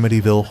the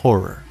Amityville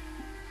Horror.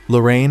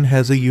 Lorraine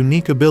has a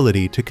unique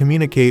ability to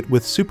communicate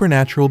with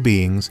supernatural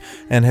beings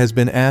and has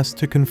been asked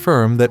to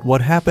confirm that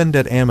what happened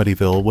at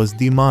Amityville was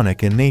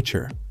demonic in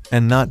nature,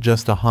 and not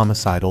just a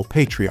homicidal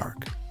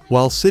patriarch.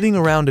 While sitting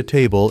around a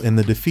table in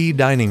the DeFee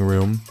dining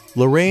room,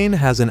 Lorraine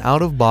has an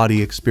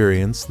out-of-body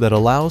experience that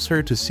allows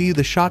her to see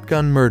the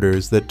shotgun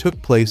murders that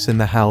took place in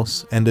the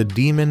house and a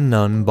demon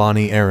nun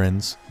Bonnie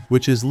Aarons,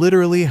 which is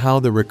literally how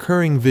the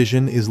recurring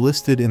vision is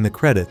listed in the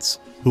credits,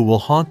 who will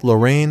haunt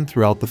Lorraine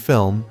throughout the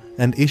film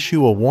and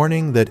issue a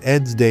warning that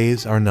Ed's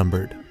days are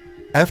numbered.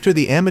 After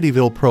the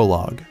Amityville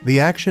prologue, the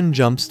action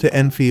jumps to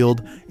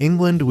Enfield,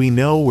 England. We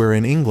know we're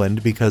in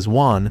England because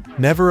Juan,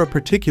 never a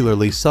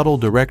particularly subtle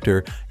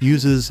director,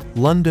 uses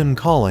London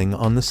Calling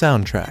on the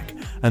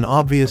soundtrack, an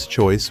obvious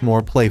choice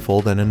more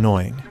playful than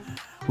annoying.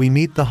 We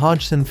meet the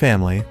Hodgson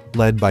family,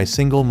 led by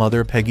single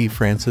mother Peggy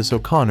Frances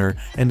O'Connor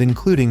and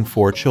including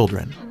 4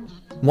 children.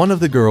 One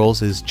of the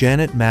girls is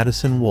Janet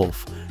Madison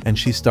Wolfe, and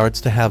she starts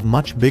to have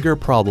much bigger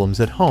problems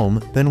at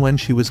home than when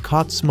she was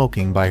caught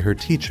smoking by her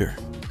teacher.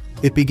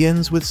 It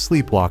begins with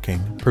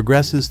sleepwalking,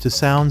 progresses to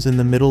sounds in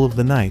the middle of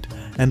the night,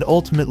 and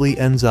ultimately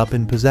ends up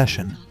in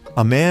possession.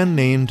 A man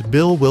named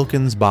Bill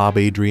Wilkins Bob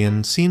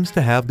Adrian seems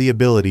to have the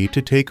ability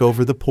to take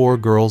over the poor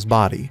girl's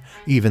body,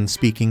 even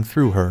speaking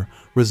through her,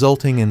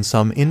 resulting in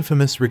some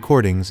infamous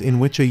recordings in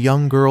which a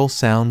young girl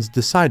sounds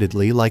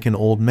decidedly like an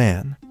old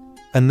man.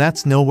 And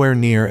that's nowhere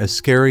near as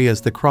scary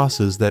as the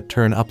crosses that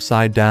turn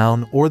upside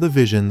down or the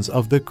visions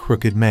of the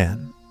crooked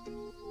man.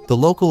 The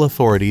local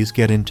authorities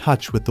get in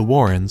touch with the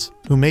Warrens,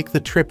 who make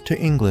the trip to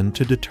England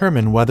to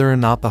determine whether or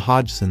not the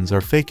Hodgsons are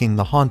faking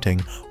the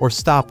haunting or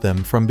stop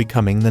them from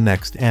becoming the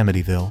next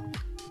Amityville.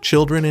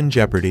 Children in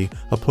jeopardy,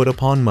 a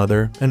put-upon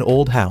mother, an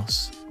old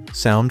house.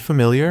 Sound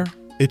familiar?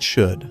 It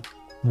should.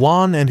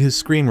 Juan and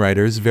his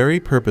screenwriters very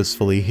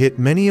purposefully hit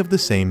many of the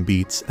same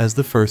beats as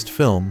the first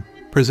film,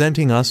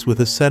 presenting us with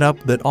a setup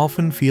that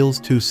often feels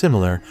too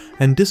similar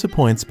and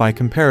disappoints by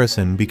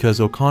comparison because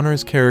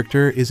O'Connor's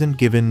character isn't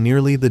given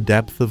nearly the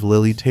depth of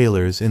Lily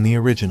Taylor's in the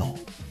original.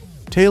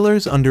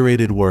 Taylor's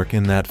underrated work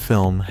in that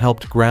film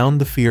helped ground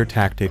the fear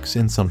tactics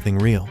in something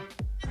real.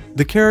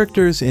 The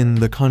characters in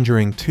The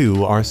Conjuring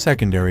 2 are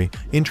secondary,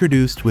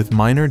 introduced with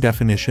minor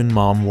definition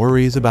mom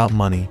worries about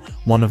money,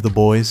 one of the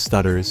boys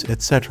stutters,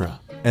 etc.,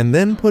 and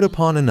then put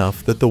upon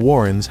enough that the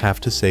Warrens have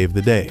to save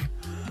the day.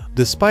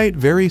 Despite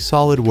very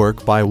solid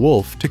work by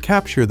Wolfe to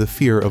capture the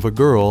fear of a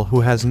girl who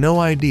has no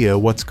idea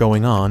what's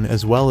going on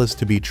as well as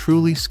to be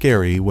truly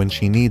scary when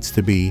she needs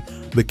to be,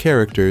 the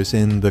characters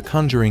in The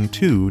Conjuring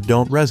 2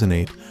 don't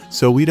resonate,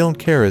 so we don't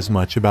care as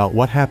much about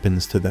what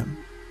happens to them.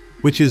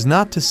 Which is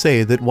not to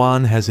say that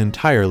Juan has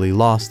entirely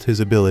lost his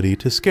ability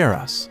to scare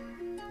us.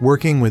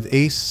 Working with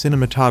ace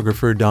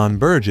cinematographer Don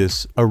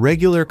Burgess, a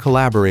regular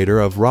collaborator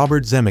of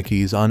Robert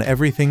Zemeckis on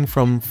everything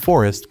from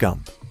Forrest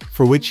Gump,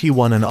 for which he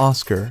won an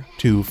Oscar,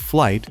 to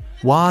Flight,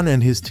 Juan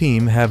and his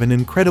team have an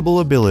incredible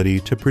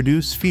ability to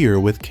produce fear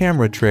with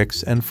camera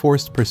tricks and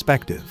forced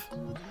perspective.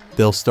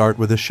 They'll start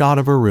with a shot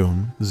of a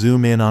room,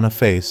 zoom in on a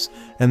face,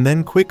 and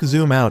then quick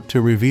zoom out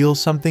to reveal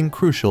something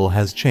crucial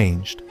has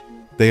changed.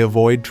 They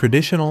avoid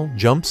traditional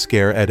jump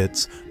scare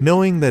edits,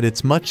 knowing that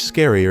it's much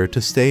scarier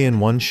to stay in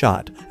one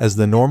shot as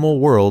the normal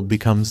world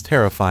becomes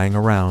terrifying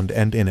around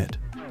and in it.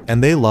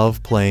 And they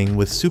love playing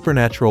with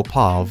supernatural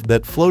POV,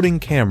 that floating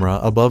camera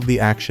above the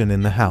action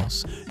in the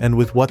house, and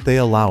with what they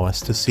allow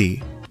us to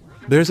see.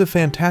 There's a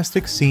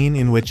fantastic scene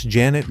in which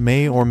Janet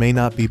may or may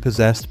not be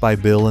possessed by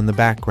Bill in the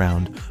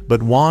background,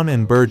 but Juan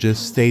and Burgess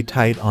stay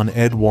tight on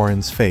Ed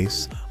Warren's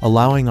face,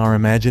 allowing our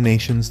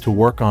imaginations to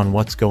work on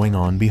what's going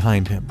on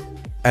behind him.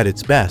 At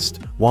its best,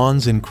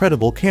 Juan's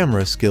incredible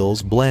camera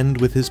skills blend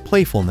with his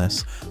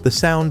playfulness, the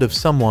sound of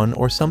someone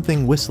or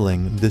something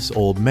whistling "This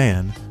Old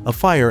Man," a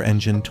fire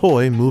engine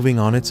toy moving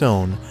on its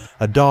own,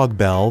 a dog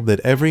bell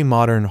that every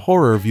modern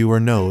horror viewer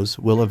knows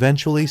will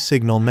eventually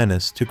signal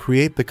menace to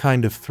create the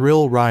kind of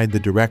thrill ride the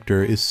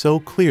director is so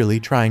clearly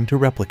trying to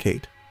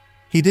replicate.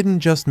 He didn't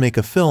just make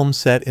a film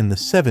set in the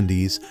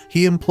 70s,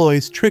 he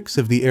employs tricks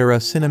of the era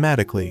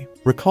cinematically,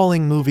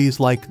 recalling movies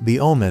like The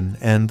Omen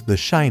and The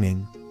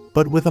Shining,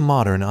 but with a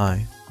modern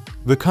eye.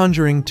 The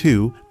Conjuring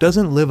 2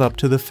 doesn't live up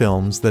to the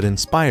films that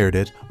inspired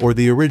it or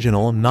the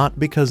original, not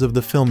because of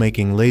the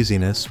filmmaking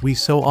laziness we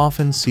so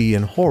often see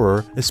in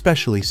horror,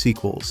 especially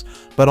sequels,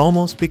 but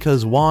almost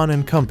because Juan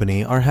and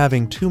company are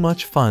having too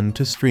much fun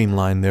to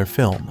streamline their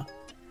film.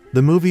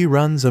 The movie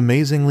runs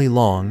amazingly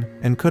long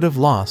and could have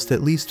lost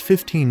at least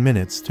 15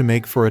 minutes to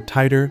make for a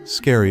tighter,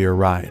 scarier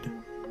ride.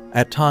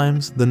 At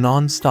times, the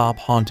non-stop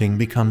haunting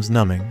becomes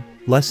numbing,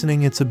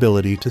 lessening its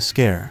ability to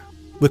scare.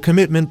 The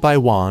commitment by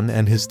Wan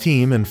and his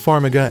team and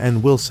Farmiga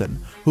and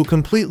Wilson, who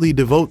completely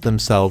devote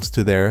themselves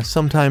to their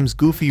sometimes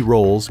goofy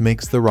roles,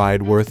 makes the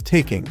ride worth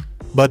taking.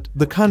 But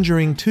The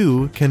Conjuring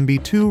 2 can be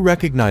too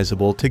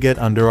recognizable to get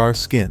under our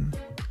skin.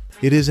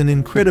 It is an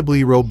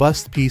incredibly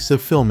robust piece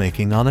of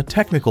filmmaking on a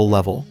technical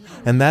level,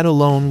 and that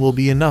alone will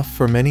be enough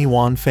for many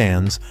Wan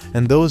fans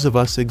and those of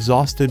us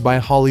exhausted by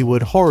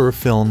Hollywood horror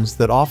films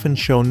that often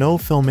show no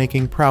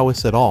filmmaking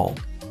prowess at all.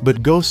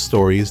 But ghost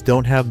stories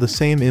don't have the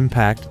same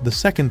impact the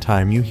second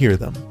time you hear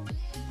them.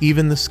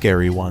 Even the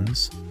scary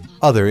ones.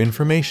 Other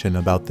information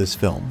about this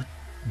film.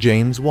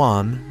 James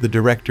Wan, the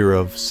director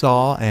of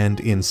Saw and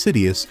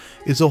Insidious,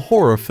 is a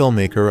horror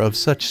filmmaker of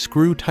such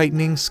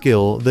screw-tightening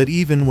skill that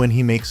even when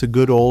he makes a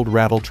good old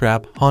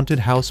rattletrap haunted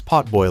house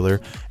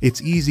potboiler,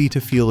 it's easy to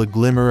feel a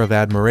glimmer of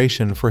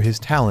admiration for his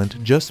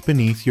talent just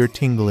beneath your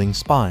tingling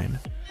spine.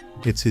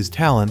 It's his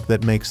talent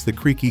that makes the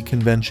creaky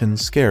conventions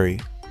scary.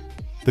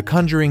 The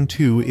Conjuring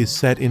 2 is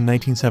set in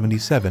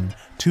 1977,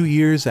 2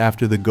 years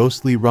after the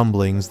ghostly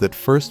rumblings that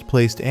first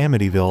placed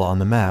Amityville on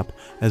the map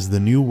as the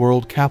new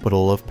world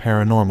capital of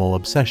paranormal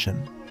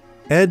obsession.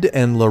 Ed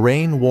and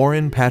Lorraine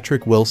Warren,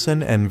 Patrick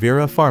Wilson, and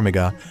Vera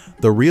Farmiga,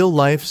 the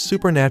real-life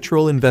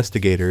supernatural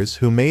investigators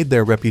who made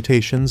their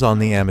reputations on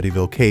the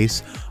Amityville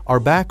case, are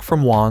back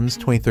from Wan's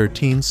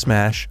 2013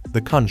 smash,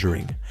 The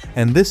Conjuring,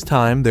 and this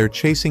time they're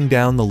chasing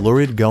down the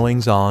lurid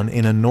goings-on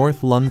in a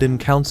North London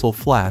council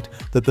flat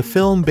that the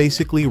film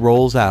basically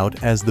rolls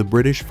out as the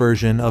British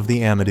version of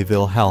the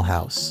Amityville Hell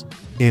House.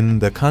 In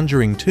The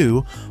Conjuring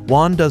 2,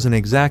 Wan doesn't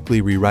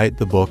exactly rewrite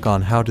the book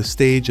on how to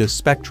stage a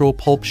spectral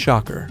pulp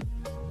shocker.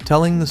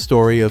 Telling the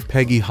story of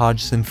Peggy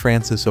Hodgson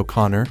Francis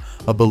O'Connor,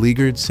 a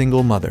beleaguered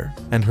single mother,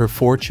 and her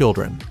 4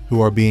 children, who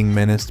are being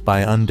menaced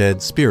by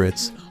undead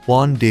spirits,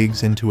 Wan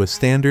digs into a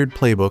standard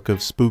playbook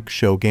of spook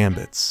show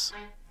gambits.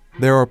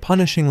 There are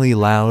punishingly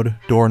loud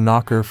door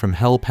knocker from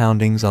hell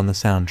poundings on the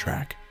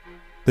soundtrack.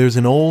 There's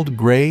an old,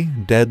 gray,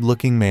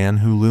 dead-looking man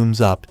who looms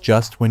up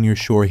just when you're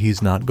sure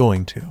he's not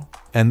going to.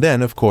 And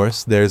then, of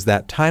course, there's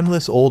that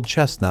timeless old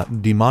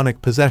chestnut, demonic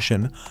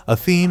possession, a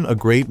theme a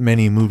great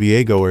many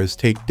moviegoers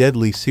take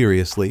deadly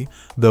seriously,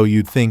 though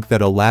you'd think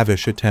that a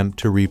lavish attempt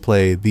to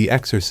replay The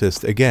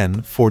Exorcist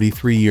again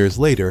 43 years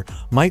later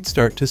might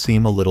start to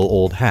seem a little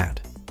old hat.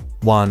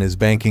 Wan is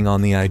banking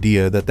on the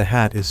idea that the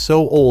hat is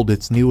so old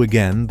it's new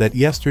again that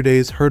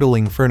yesterday's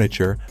hurtling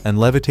furniture and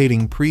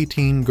levitating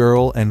preteen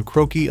girl and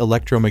croaky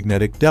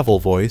electromagnetic devil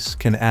voice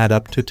can add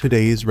up to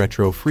today's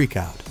retro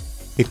freakout.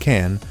 It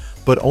can,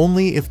 but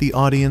only if the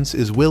audience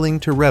is willing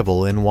to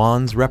revel in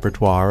Wan's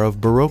repertoire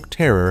of Baroque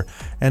terror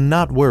and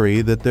not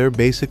worry that they're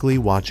basically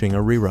watching a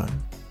rerun.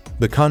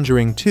 The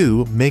Conjuring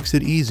 2 makes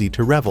it easy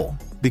to revel,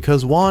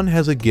 because Wan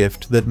has a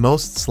gift that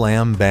most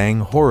slam-bang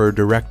horror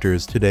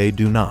directors today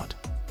do not.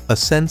 A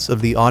sense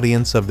of the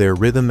audience, of their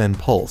rhythm and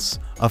pulse,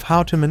 of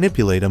how to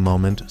manipulate a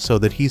moment so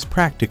that he's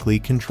practically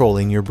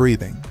controlling your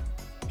breathing.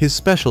 His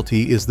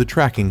specialty is the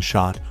tracking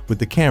shot, with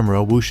the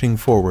camera whooshing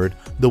forward,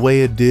 the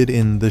way it did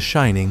in The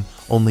Shining,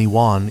 only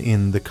Wan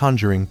in The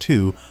Conjuring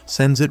 2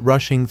 sends it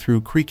rushing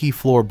through creaky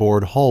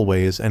floorboard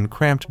hallways and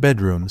cramped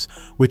bedrooms,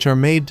 which are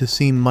made to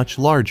seem much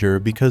larger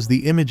because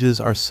the images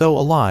are so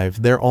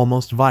alive they're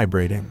almost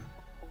vibrating.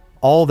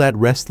 All that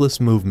restless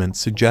movement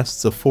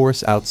suggests a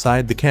force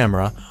outside the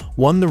camera,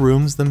 one the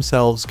rooms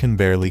themselves can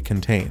barely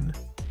contain.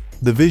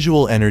 The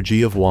visual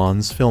energy of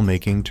Wan's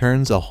filmmaking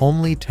turns a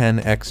homely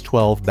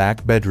 10x12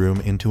 back bedroom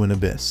into an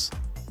abyss.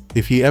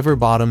 If he ever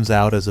bottoms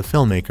out as a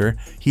filmmaker,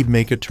 he'd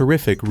make a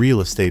terrific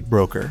real estate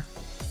broker.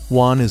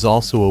 Wan is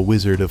also a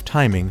wizard of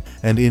timing,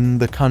 and in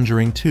The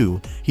Conjuring 2,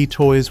 he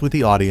toys with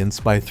the audience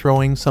by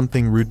throwing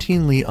something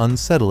routinely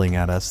unsettling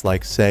at us,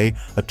 like, say,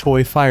 a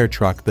toy fire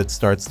truck that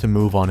starts to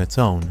move on its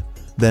own,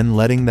 then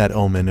letting that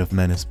omen of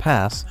menace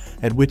pass,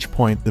 at which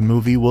point the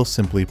movie will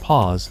simply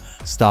pause,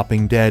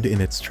 stopping dead in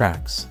its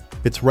tracks.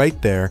 It's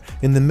right there,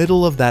 in the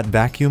middle of that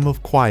vacuum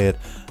of quiet,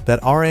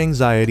 that our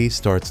anxiety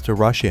starts to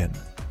rush in.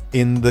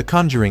 In The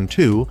Conjuring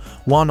 2,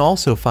 Wan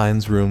also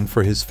finds room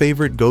for his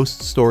favorite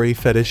ghost story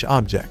fetish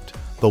object,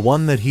 the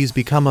one that he's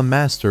become a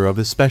master of,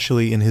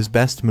 especially in his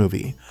best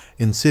movie,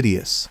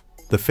 Insidious.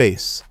 The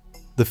face.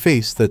 The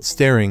face that's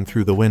staring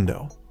through the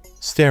window.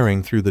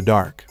 Staring through the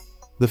dark.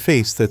 The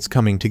face that's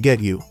coming to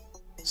get you.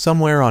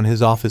 Somewhere on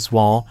his office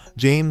wall,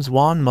 James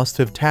Wan must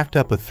have tacked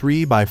up a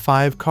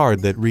 3x5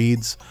 card that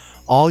reads,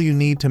 "All you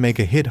need to make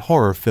a hit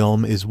horror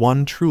film is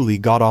one truly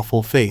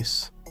god-awful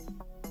face."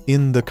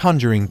 In The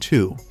Conjuring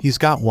 2, he's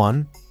got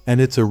one,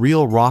 and it's a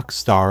real rock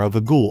star of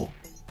a ghoul.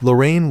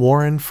 Lorraine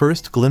Warren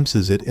first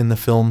glimpses it in the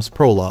film's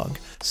prologue,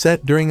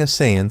 set during a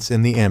seance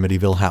in the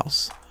Amityville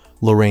house.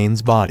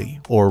 Lorraine's body,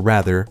 or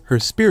rather, her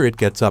spirit,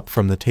 gets up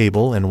from the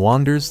table and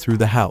wanders through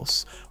the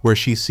house, where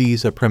she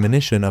sees a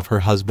premonition of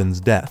her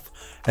husband's death,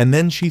 and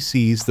then she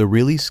sees the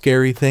really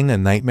scary thing, a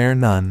nightmare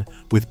nun,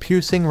 with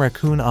piercing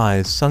raccoon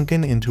eyes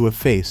sunken into a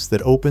face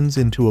that opens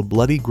into a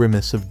bloody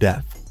grimace of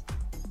death.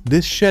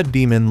 This shed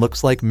demon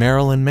looks like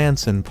Marilyn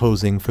Manson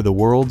posing for the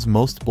world's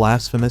most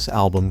blasphemous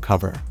album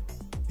cover.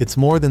 It's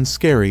more than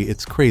scary,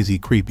 it's crazy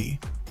creepy.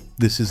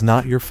 this is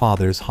not your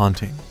father's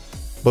haunting.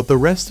 But the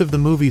rest of the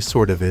movie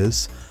sort of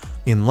is.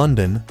 In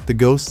London, the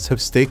ghosts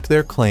have staked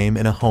their claim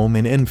in a home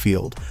in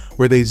Enfield,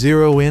 where they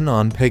zero in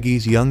on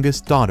Peggy's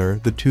youngest daughter,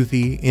 the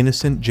toothy,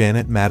 innocent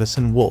Janet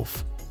Madison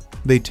Wolfe.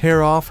 They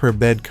tear off her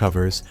bed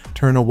covers,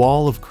 turn a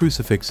wall of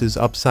crucifixes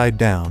upside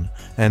down,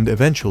 and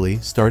eventually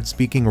start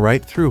speaking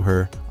right through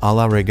her, a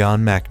la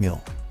Regan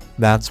MacNeil.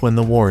 That's when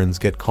the Warrens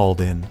get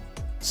called in.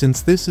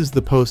 Since this is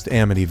the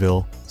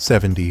post-Amityville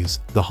 70s,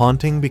 the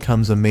haunting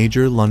becomes a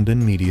major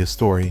London media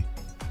story.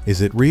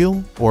 Is it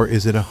real, or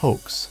is it a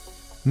hoax?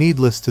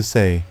 Needless to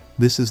say,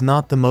 this is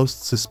not the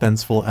most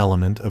suspenseful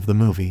element of the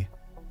movie.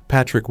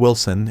 Patrick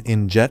Wilson,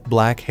 in jet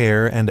black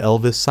hair and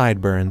Elvis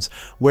sideburns,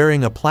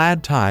 wearing a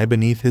plaid tie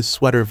beneath his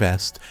sweater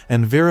vest,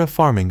 and Vera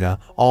Farmiga,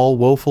 all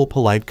woeful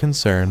polite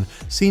concern,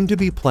 seem to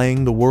be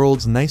playing the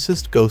world's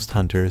nicest ghost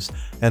hunters,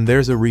 and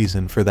there's a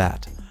reason for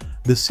that.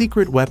 The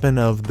secret weapon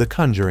of The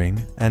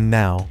Conjuring, and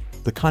now,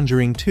 The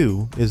Conjuring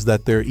 2, is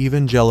that they're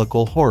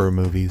evangelical horror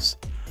movies.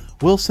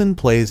 Wilson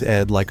plays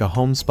Ed like a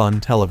homespun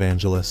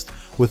televangelist,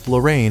 with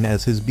Lorraine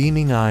as his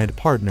beaming-eyed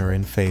partner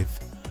in faith.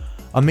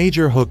 A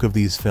major hook of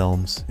these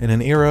films, in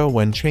an era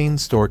when chain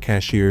store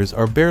cashiers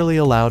are barely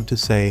allowed to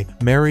say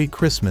Merry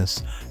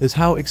Christmas, is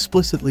how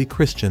explicitly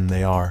Christian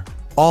they are.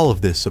 All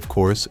of this, of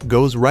course,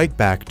 goes right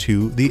back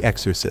to The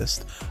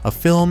Exorcist, a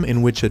film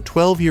in which a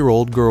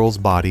 12-year-old girl's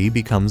body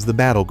becomes the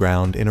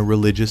battleground in a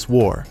religious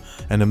war,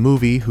 and a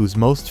movie whose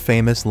most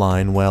famous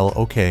line, well,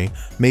 okay,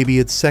 maybe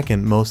its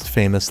second most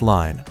famous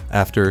line,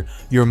 after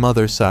 "Your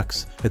mother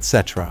sucks,"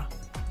 etc.,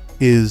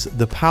 is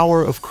 "The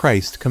power of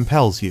Christ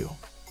compels you."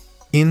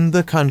 In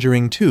The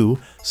Conjuring 2,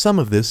 some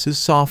of this is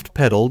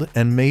soft-pedaled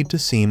and made to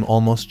seem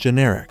almost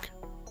generic.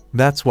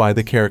 That's why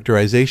the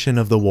characterization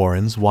of the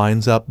Warrens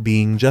winds up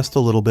being just a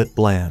little bit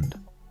bland.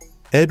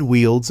 Ed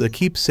wields a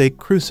keepsake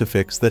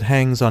crucifix that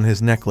hangs on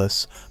his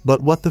necklace,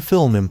 but what the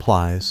film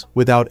implies,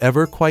 without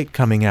ever quite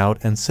coming out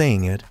and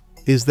saying it,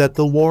 is that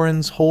the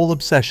Warrens' whole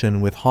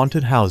obsession with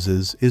haunted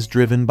houses is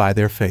driven by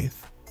their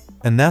faith.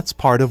 And that's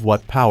part of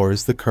what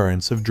powers the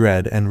currents of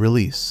dread and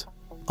release.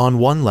 On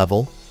one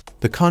level,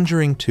 The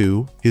Conjuring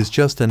 2 is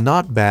just a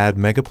not bad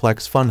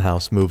megaplex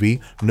funhouse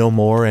movie, no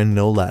more and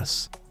no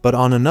less. But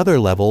on another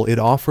level, it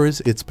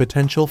offers its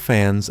potential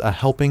fans a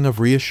helping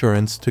of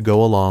reassurance to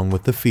go along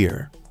with the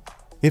fear.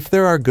 If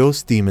there are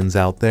ghost demons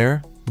out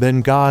there,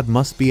 then God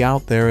must be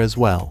out there as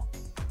well.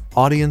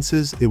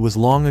 Audiences, it was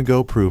long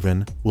ago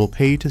proven, will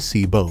pay to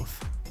see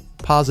both.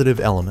 Positive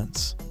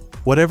elements.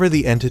 Whatever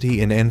the entity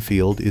in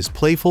Enfield is,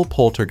 playful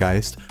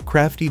poltergeist,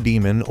 crafty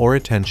demon, or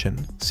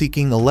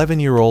attention-seeking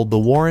 11-year-old, the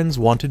Warrens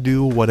want to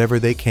do whatever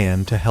they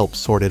can to help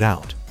sort it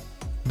out.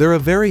 They're a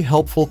very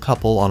helpful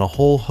couple on a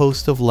whole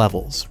host of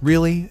levels,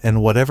 really,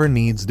 and whatever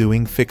needs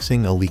doing,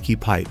 fixing a leaky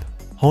pipe,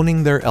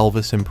 honing their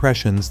Elvis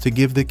impressions to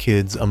give the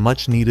kids a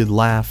much-needed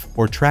laugh,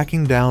 or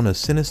tracking down a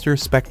sinister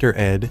specter,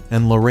 Ed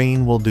and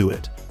Lorraine will do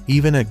it,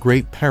 even at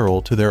great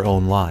peril to their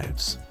own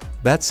lives.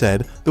 That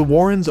said, the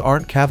Warrens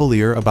aren't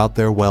cavalier about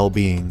their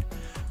well-being.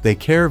 They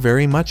care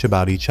very much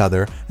about each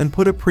other and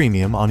put a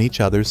premium on each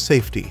other's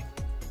safety.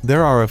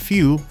 There are a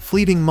few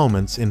fleeting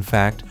moments, in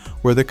fact,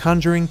 where The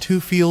Conjuring 2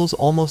 feels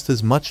almost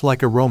as much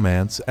like a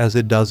romance as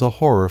it does a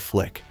horror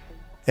flick.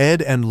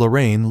 Ed and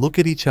Lorraine look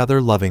at each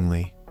other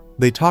lovingly.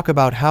 They talk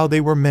about how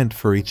they were meant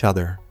for each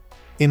other.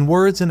 In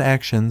words and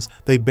actions,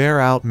 they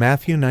bear out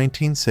Matthew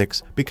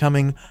 19:6,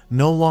 becoming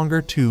no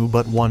longer two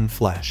but one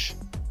flesh.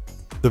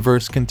 The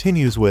verse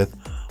continues with,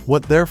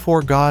 "What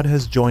therefore God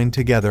has joined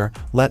together,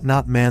 let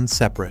not man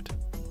separate."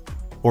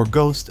 Or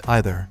ghost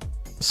either.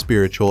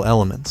 Spiritual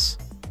elements.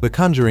 The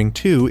Conjuring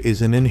 2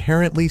 is an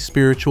inherently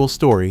spiritual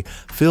story,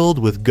 filled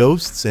with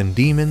ghosts and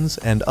demons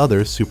and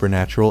other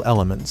supernatural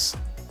elements.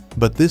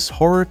 But this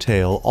horror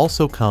tale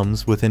also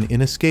comes with an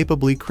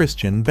inescapably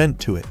Christian bent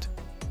to it.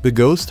 The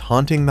ghost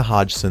haunting the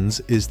Hodgsons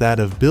is that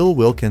of Bill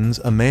Wilkins,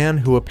 a man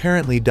who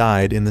apparently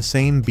died in the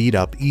same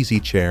beat-up easy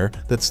chair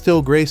that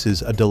still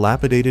graces a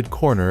dilapidated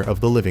corner of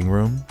the living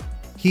room.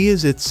 He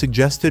is, it's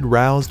suggested,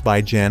 roused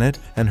by Janet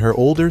and her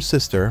older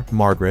sister,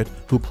 Margaret,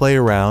 who play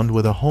around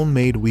with a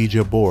homemade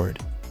Ouija board.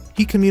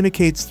 He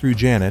communicates through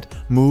Janet,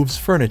 moves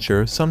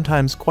furniture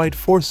sometimes quite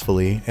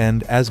forcefully,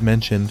 and, as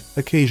mentioned,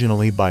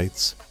 occasionally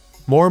bites.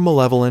 More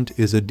malevolent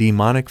is a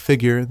demonic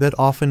figure that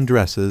often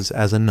dresses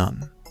as a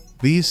nun.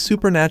 These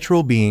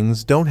supernatural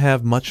beings don't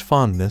have much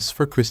fondness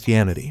for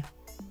Christianity.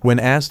 When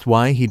asked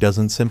why he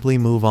doesn't simply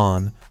move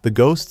on, the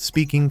ghost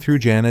speaking through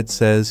Janet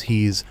says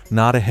he's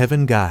not a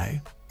heaven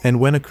guy. And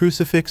when a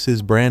crucifix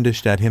is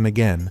brandished at him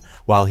again,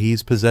 while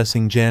he's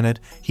possessing Janet,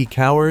 he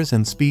cowers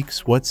and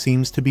speaks what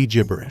seems to be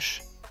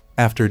gibberish.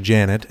 After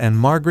Janet and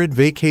Margaret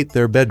vacate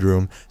their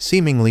bedroom,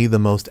 seemingly the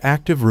most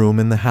active room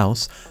in the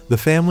house, the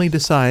family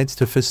decides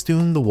to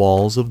festoon the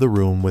walls of the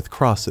room with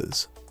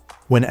crosses.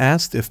 When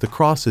asked if the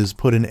crosses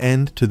put an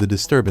end to the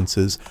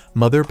disturbances,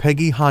 Mother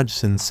Peggy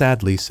Hodgson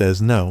sadly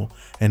says no,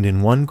 and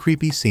in one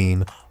creepy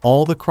scene,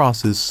 all the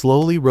crosses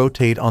slowly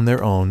rotate on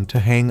their own to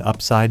hang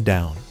upside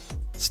down.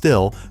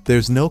 Still,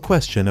 there's no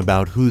question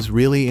about who's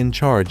really in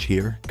charge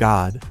here,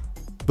 God.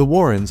 The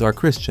Warrens are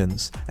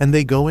Christians, and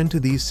they go into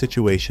these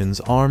situations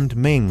armed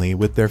mainly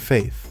with their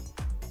faith.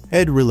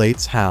 Ed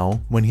relates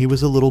how, when he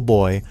was a little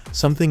boy,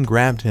 something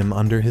grabbed him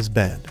under his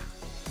bed.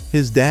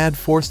 His dad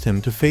forced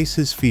him to face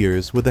his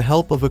fears with the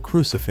help of a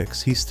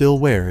crucifix he still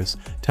wears,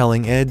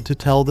 telling Ed to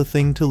tell the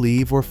thing to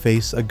leave or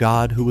face a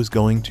god who was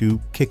going to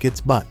kick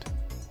its butt.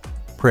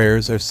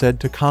 Prayers are said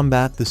to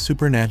combat the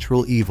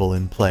supernatural evil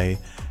in play,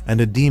 and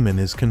a demon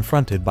is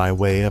confronted by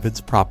way of its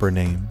proper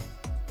name.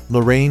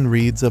 Lorraine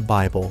reads a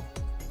Bible.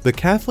 The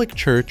Catholic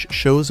Church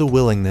shows a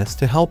willingness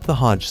to help the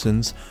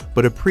Hodgsons,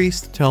 but a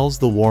priest tells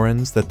the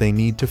Warrens that they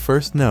need to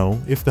first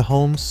know if the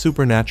home's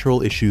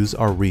supernatural issues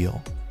are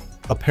real.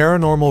 A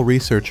paranormal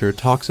researcher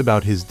talks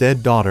about his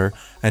dead daughter,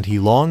 and he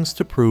longs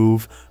to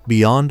prove,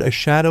 beyond a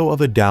shadow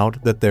of a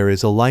doubt, that there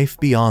is a life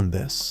beyond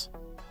this.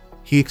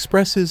 He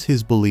expresses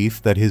his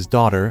belief that his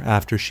daughter,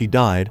 after she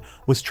died,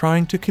 was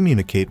trying to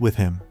communicate with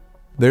him.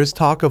 There's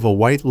talk of a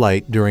white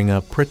light during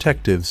a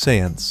protective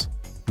seance.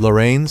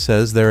 Lorraine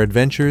says their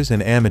adventures in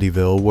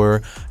Amityville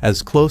were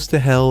as close to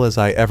hell as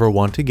I ever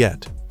want to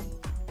get.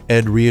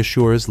 Ed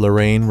reassures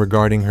Lorraine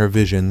regarding her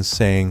visions,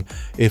 saying,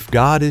 "If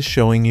God is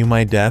showing you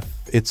my death,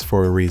 it's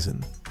for a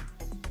reason."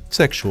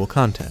 Sexual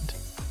content.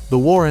 The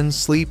Warrens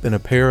sleep in a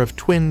pair of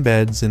twin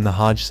beds in the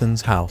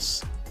Hodgsons'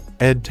 house.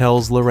 Ed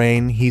tells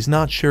Lorraine he's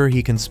not sure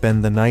he can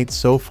spend the night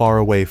so far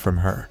away from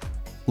her.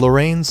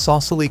 Lorraine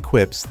saucily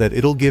quips that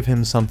it'll give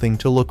him something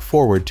to look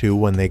forward to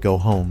when they go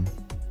home.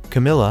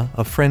 Camilla,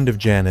 a friend of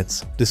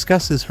Janet's,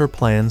 discusses her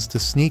plans to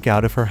sneak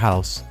out of her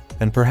house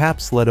and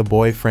perhaps let a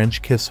boy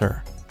French kiss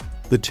her.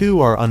 The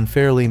two are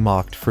unfairly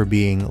mocked for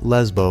being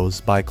lesbos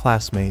by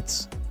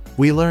classmates.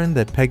 We learn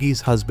that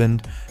Peggy's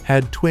husband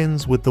had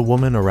twins with the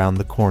woman around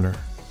the corner.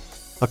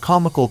 A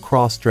comical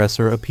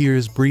cross-dresser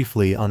appears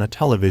briefly on a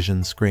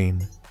television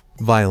screen.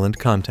 Violent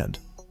content.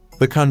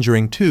 The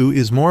Conjuring 2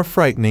 is more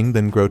frightening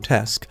than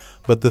grotesque,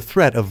 but the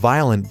threat of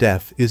violent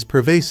death is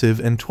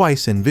pervasive, and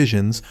twice in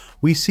visions,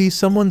 we see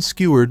someone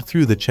skewered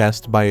through the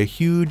chest by a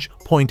huge,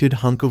 pointed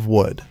hunk of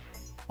wood.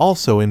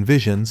 Also in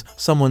visions,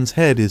 someone's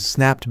head is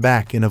snapped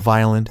back in a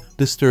violent,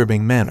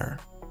 disturbing manner.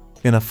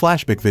 In a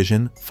flashback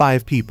vision,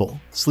 5 people,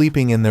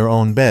 sleeping in their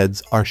own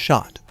beds, are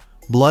shot.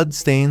 Blood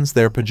stains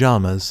their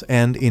pajamas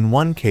and, in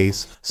one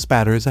case,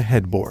 spatters a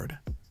headboard.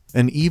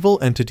 An evil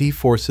entity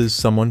forces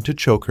someone to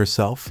choke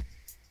herself.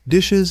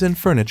 Dishes and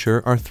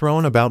furniture are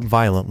thrown about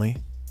violently.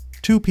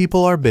 2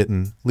 people are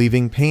bitten,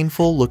 leaving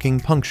painful-looking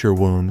puncture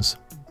wounds.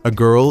 A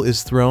girl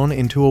is thrown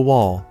into a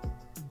wall.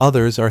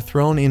 Others are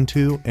thrown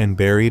into and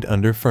buried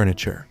under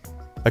furniture.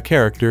 A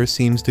character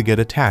seems to get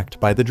attacked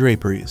by the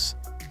draperies.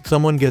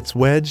 Someone gets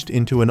wedged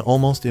into an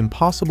almost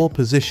impossible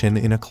position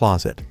in a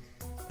closet.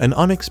 An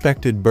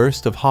unexpected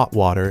burst of hot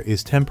water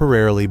is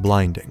temporarily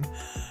blinding.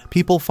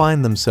 People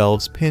find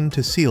themselves pinned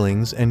to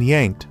ceilings and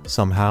yanked,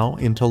 somehow,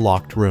 into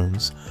locked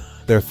rooms.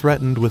 They're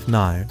threatened with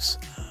knives.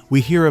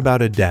 We hear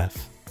about a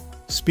death.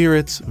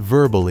 Spirits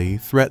verbally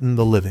threaten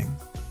the living.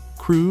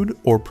 Crude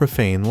or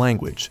profane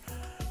language.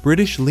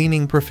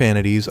 British-leaning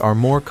profanities are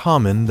more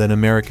common than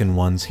American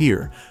ones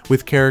here,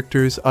 with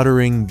characters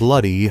uttering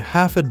bloody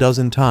half a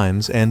dozen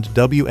times and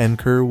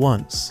WNker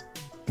once.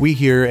 We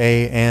hear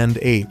A and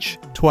H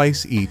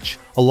twice each,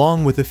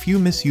 along with a few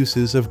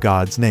misuses of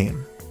God's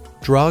name.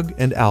 Drug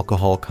and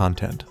alcohol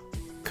content.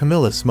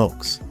 Camilla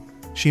smokes.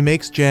 She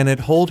makes Janet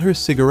hold her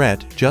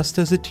cigarette just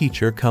as a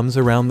teacher comes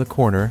around the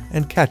corner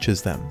and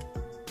catches them.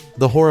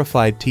 The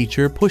horrified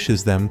teacher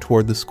pushes them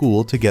toward the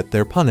school to get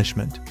their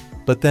punishment,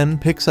 but then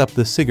picks up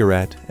the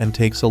cigarette and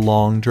takes a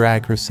long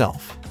drag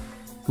herself.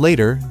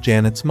 Later,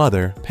 Janet's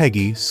mother,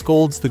 Peggy,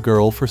 scolds the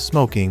girl for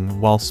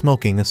smoking while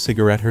smoking a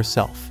cigarette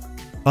herself.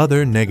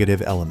 Other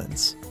negative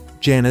elements.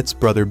 Janet's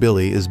brother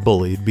Billy is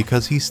bullied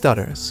because he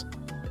stutters.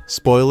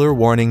 Spoiler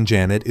warning: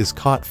 Janet is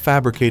caught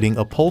fabricating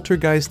a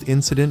poltergeist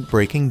incident,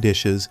 breaking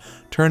dishes,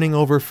 turning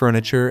over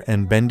furniture,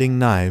 and bending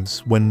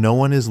knives when no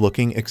one is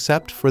looking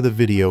except for the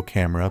video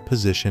camera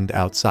positioned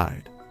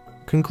outside.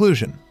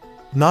 Conclusion: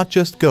 not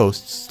just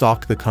ghosts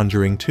stalk The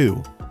Conjuring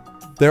 2.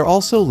 There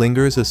also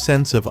lingers a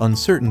sense of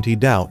uncertainty,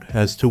 doubt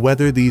as to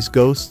whether these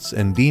ghosts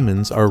and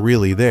demons are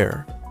really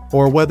there,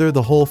 or whether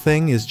the whole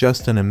thing is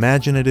just an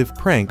imaginative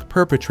prank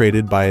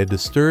perpetrated by a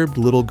disturbed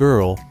little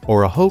girl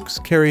or a hoax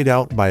carried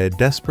out by a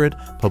desperate,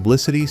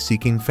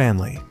 publicity-seeking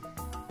family.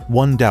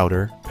 One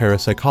doubter,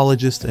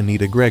 parapsychologist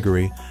Anita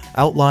Gregory,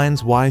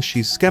 outlines why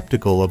she's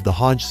skeptical of the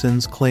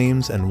Hodgsons'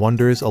 claims and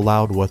wonders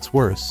aloud what's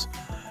worse: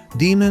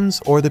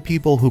 demons or the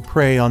people who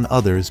prey on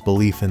others'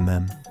 belief in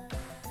them.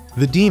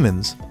 The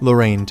demons,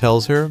 Lorraine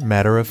tells her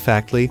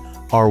matter-of-factly,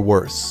 are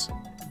worse.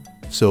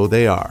 So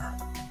they are.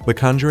 The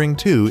Conjuring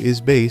 2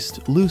 is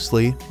based,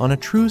 loosely, on a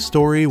true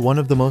story, one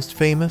of the most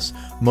famous,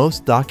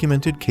 most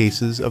documented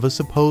cases of a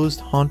supposed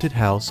haunted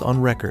house on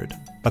record,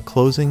 a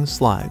closing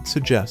slide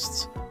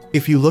suggests.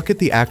 If you look at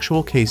the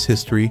actual case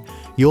history,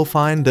 you'll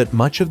find that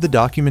much of the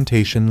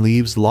documentation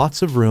leaves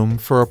lots of room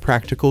for a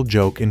practical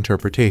joke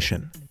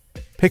interpretation.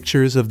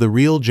 Pictures of the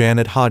real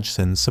Janet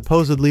Hodgson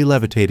supposedly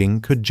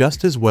levitating could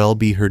just as well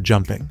be her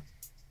jumping.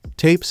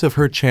 Tapes of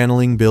her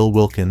channeling Bill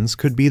Wilkins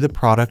could be the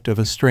product of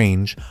a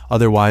strange,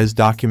 otherwise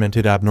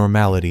documented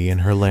abnormality in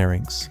her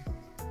larynx.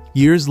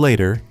 Years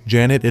later,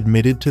 Janet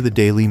admitted to the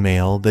Daily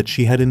Mail that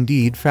she had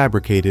indeed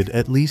fabricated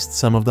at least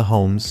some of the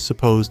home's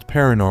supposed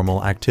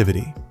paranormal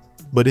activity.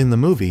 But in the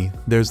movie,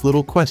 there's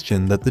little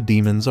question that the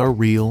demons are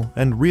real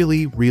and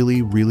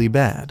really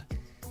bad.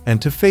 And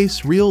to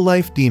face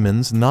real-life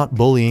demons, not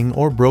bullying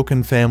or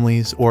broken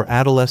families or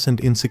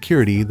adolescent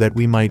insecurity that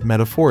we might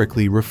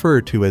metaphorically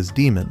refer to as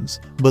demons,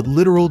 but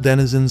literal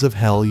denizens of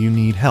hell, you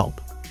need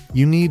help.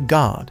 You need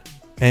God.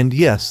 And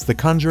yes, The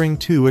Conjuring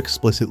 2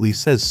 explicitly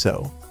says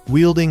so,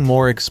 wielding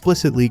more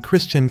explicitly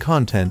Christian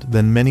content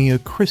than many a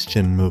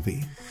Christian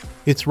movie.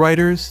 Its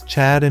writers,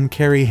 Chad and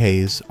Carey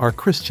Hayes, are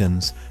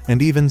Christians,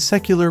 and even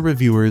secular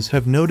reviewers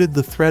have noted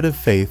the thread of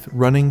faith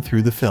running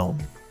through the film.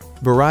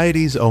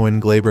 Variety's Owen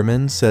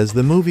Glaberman says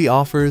the movie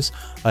offers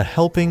a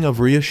helping of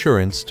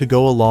reassurance to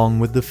go along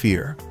with the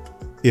fear.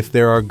 If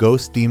there are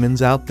ghost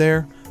demons out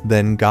there,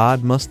 then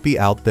God must be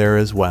out there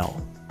as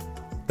well.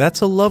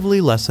 That's a lovely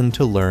lesson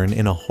to learn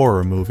in a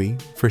horror movie,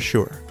 for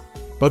sure.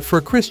 But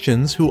for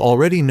Christians who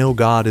already know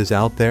God is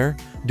out there,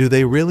 do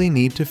they really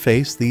need to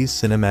face these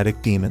cinematic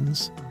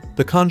demons?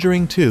 The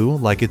Conjuring 2,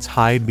 like its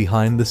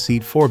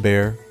hide-behind-the-seat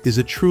forebear, is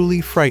a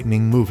truly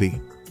frightening movie.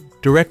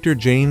 Director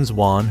James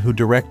Wan, who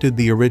directed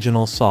the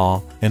original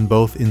Saw and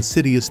both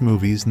Insidious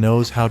movies,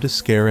 knows how to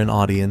scare an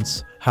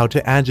audience, how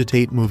to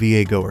agitate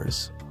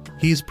moviegoers.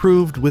 He's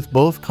proved with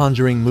both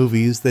Conjuring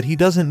movies that he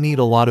doesn't need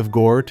a lot of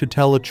gore to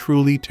tell a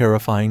truly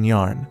terrifying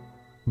yarn.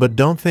 But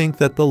don't think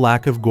that the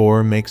lack of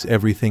gore makes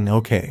everything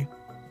okay.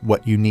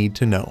 What you need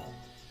to know.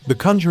 The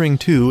Conjuring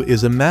 2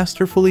 is a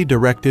masterfully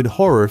directed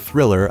horror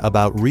thriller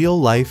about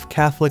real-life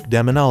Catholic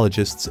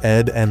demonologists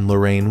Ed and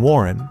Lorraine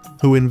Warren,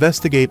 who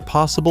investigate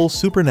possible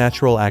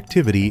supernatural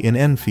activity in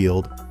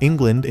Enfield,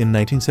 England in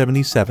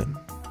 1977.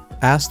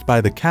 Asked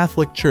by the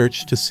Catholic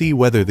Church to see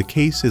whether the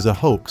case is a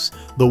hoax,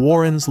 the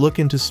Warrens look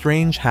into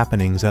strange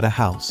happenings at a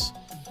house.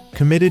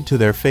 Committed to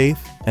their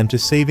faith and to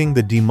saving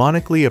the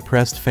demonically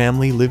oppressed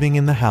family living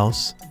in the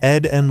house,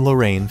 Ed and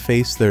Lorraine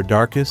face their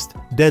darkest,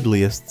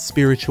 deadliest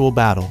spiritual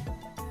battle.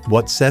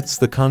 What sets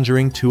The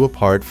Conjuring 2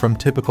 apart from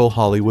typical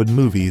Hollywood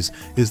movies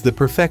is the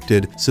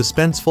perfected,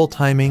 suspenseful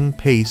timing,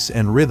 pace,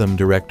 and rhythm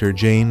director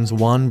James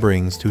Wan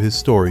brings to his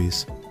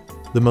stories.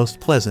 The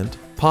most pleasant,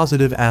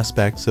 positive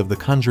aspects of the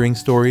Conjuring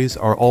stories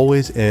are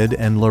always Ed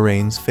and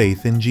Lorraine's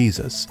faith in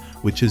Jesus,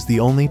 which is the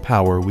only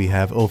power we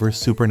have over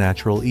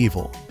supernatural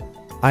evil.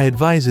 I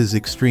advise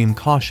extreme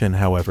caution,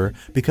 however,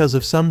 because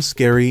of some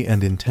scary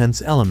and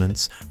intense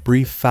elements,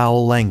 brief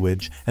foul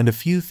language, and a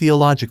few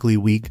theologically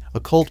weak,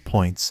 occult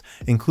points,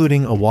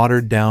 including a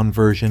watered-down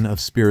version of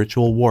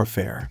spiritual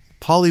warfare.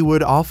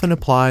 Hollywood often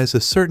applies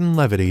a certain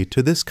levity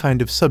to this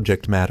kind of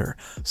subject matter,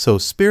 so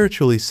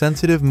spiritually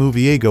sensitive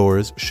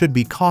moviegoers should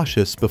be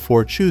cautious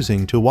before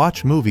choosing to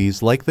watch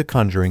movies like The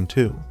Conjuring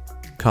 2.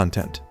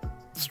 Content: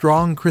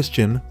 strong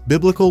Christian,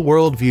 biblical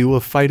worldview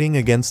of fighting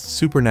against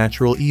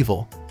supernatural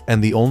evil.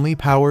 And the only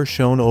power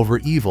shown over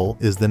evil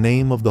is the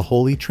name of the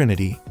Holy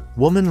Trinity.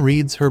 Woman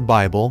reads her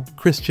Bible,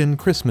 Christian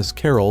Christmas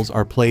carols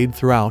are played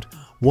throughout,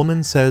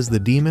 woman says the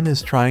demon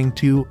is trying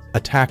to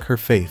attack her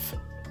faith.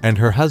 And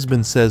her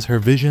husband says her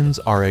visions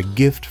are a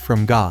gift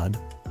from God.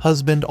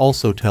 Husband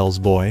also tells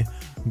boy,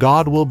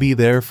 God will be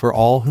there for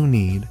all who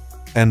need.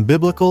 And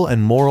biblical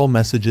and moral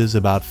messages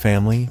about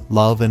family,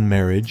 love, and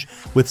marriage,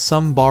 with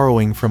some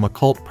borrowing from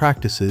occult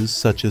practices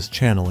such as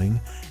channeling,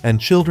 and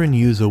children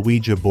use a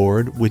Ouija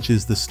board, which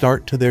is the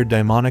start to their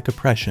demonic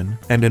oppression,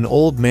 and an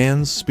old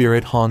man's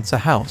spirit haunts a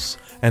house,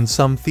 and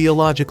some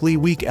theologically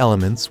weak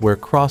elements where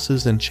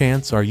crosses and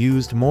chants are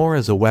used more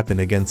as a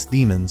weapon against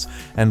demons,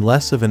 and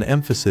less of an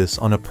emphasis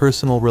on a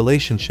personal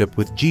relationship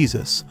with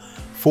Jesus.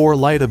 4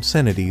 light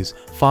obscenities,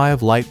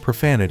 5 light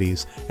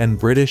profanities, and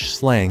British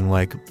slang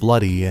like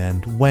bloody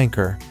and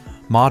wanker.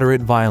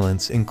 Moderate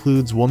violence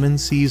includes woman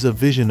sees a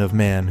vision of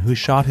man who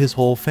shot his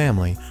whole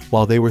family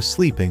while they were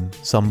sleeping,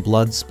 some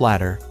blood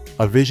splatter.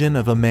 A vision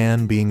of a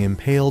man being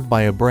impaled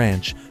by a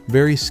branch,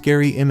 very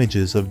scary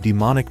images of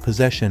demonic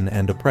possession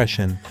and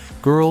oppression.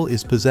 Girl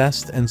is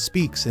possessed and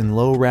speaks in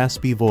low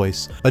raspy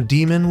voice. A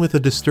demon with a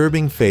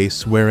disturbing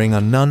face wearing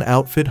a nun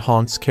outfit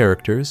haunts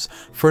characters.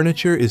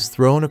 Furniture is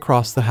thrown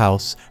across the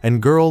house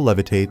and girl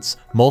levitates.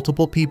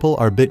 Multiple people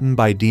are bitten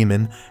by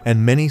demon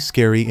and many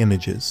scary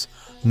images.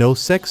 No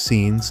sex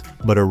scenes,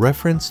 but a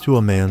reference to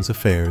a man's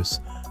affairs.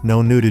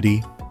 No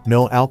nudity,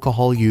 no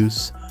alcohol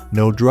use,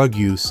 no drug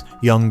use.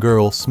 Young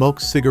girl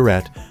smokes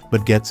cigarette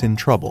but gets in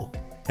trouble.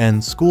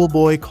 And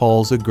schoolboy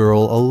calls a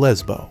girl a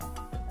lesbo.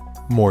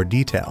 More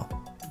detail.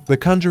 The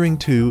Conjuring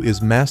 2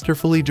 is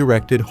masterfully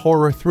directed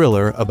horror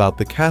thriller about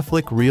the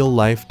Catholic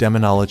real-life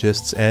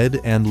demonologists Ed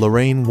and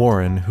Lorraine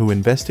Warren who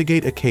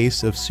investigate a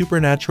case of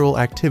supernatural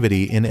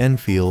activity in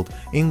Enfield,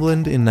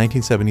 England in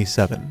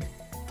 1977.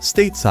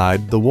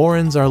 Stateside, the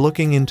Warrens are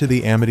looking into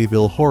the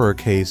Amityville horror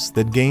case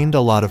that gained a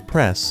lot of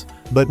press,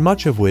 but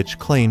much of which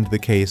claimed the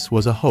case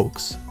was a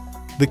hoax.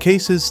 The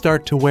cases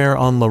start to wear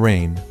on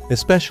Lorraine,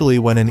 especially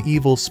when an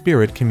evil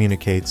spirit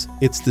communicates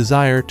its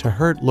desire to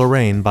hurt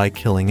Lorraine by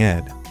killing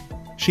Ed.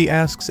 She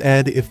asks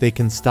Ed if they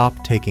can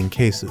stop taking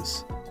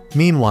cases.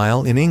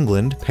 Meanwhile, in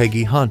England,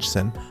 Peggy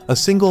Hodgson, a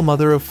single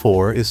mother of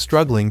 4, is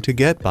struggling to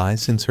get by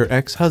since her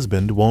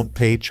ex-husband won't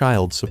pay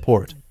child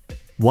support.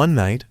 One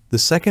night, the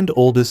second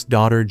oldest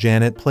daughter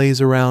Janet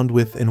plays around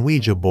with an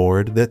Ouija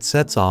board that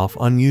sets off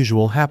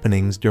unusual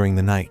happenings during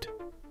the night.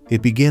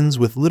 It begins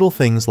with little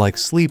things like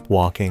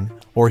sleepwalking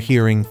or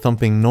hearing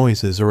thumping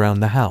noises around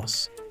the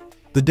house.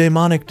 The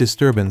demonic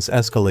disturbance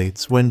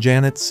escalates when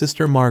Janet's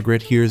sister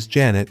Margaret hears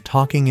Janet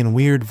talking in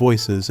weird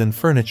voices and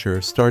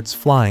furniture starts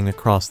flying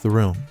across the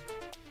room.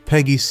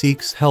 Peggy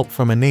seeks help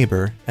from a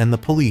neighbor and the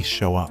police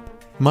show up.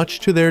 Much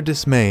to their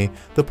dismay,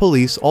 the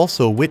police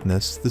also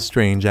witness the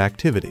strange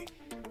activity.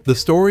 The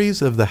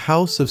stories of the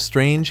House of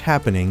Strange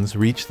Happenings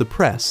reach the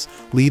press,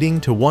 leading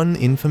to one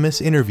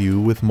infamous interview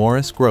with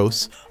Maurice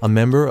Grosse, a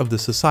member of the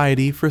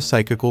Society for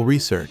Psychical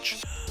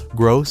Research.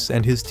 Grosse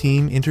and his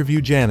team interview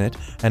Janet,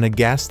 and a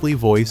ghastly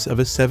voice of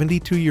a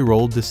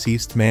 72-year-old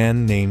deceased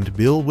man named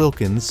Bill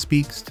Wilkins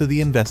speaks to the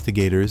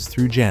investigators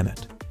through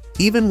Janet.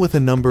 Even with a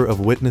number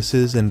of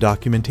witnesses and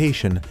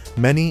documentation,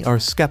 many are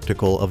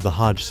skeptical of the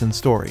Hodgson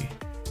story.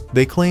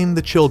 They claim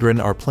the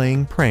children are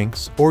playing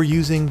pranks or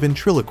using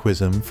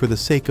ventriloquism for the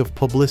sake of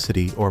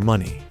publicity or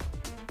money.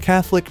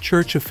 Catholic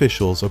Church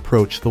officials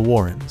approach the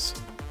Warrens.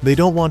 They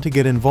don't want to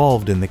get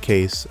involved in the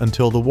case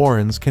until the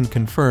Warrens can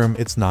confirm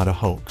it's not a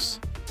hoax.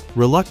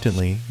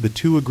 Reluctantly, the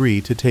two agree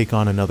to take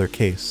on another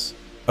case.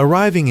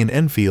 Arriving in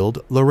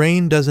Enfield,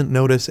 Lorraine doesn't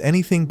notice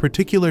anything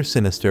particular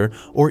sinister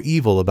or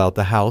evil about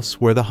the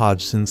house where the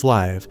Hodgsons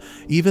live,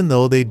 even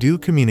though they do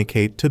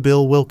communicate to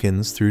Bill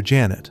Wilkins through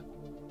Janet.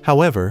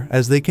 However,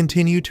 as they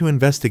continue to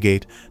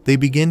investigate, they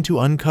begin to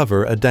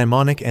uncover a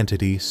demonic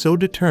entity so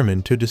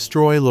determined to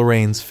destroy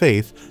Lorraine's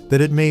faith that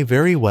it may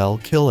very well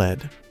kill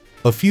Ed.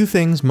 A few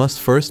things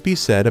must first be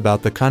said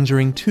about The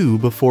Conjuring 2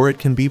 before it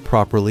can be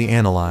properly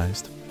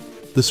analyzed.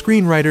 The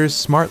screenwriters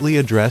smartly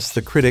address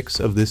the critics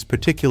of this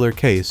particular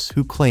case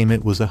who claim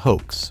it was a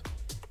hoax.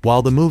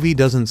 While the movie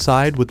doesn't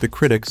side with the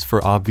critics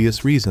for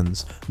obvious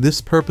reasons, this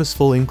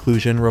purposeful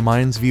inclusion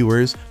reminds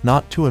viewers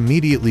not to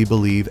immediately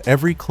believe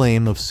every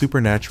claim of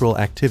supernatural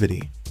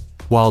activity.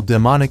 While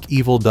demonic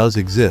evil does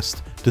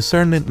exist,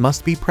 discernment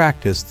must be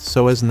practiced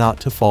so as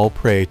not to fall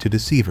prey to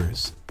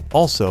deceivers.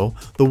 Also,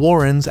 the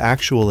Warrens'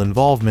 actual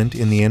involvement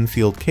in the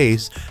Enfield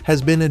case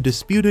has been a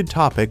disputed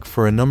topic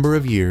for a number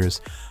of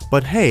years,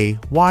 but hey,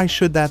 why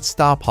should that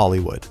stop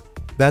Hollywood?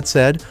 That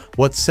said,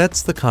 what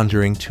sets The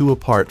Conjuring 2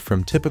 apart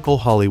from typical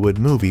Hollywood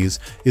movies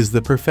is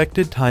the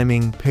perfected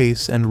timing,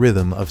 pace, and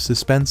rhythm of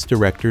suspense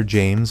director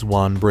James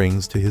Wan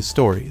brings to his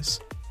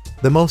stories.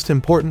 The most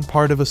important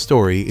part of a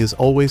story is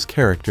always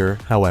character,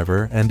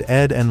 however, and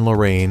Ed and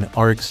Lorraine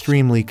are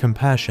extremely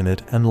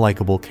compassionate and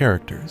likable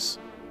characters.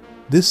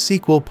 This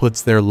sequel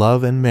puts their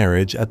love and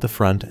marriage at the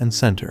front and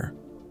center.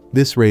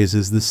 This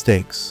raises the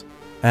stakes.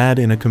 Add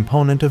in a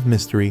component of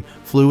mystery,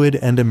 fluid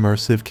and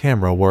immersive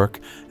camera work,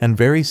 and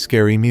very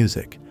scary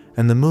music,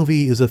 and the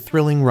movie is a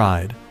thrilling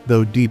ride,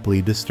 though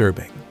deeply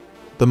disturbing.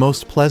 The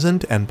most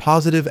pleasant and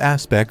positive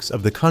aspects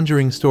of the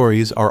Conjuring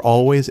stories are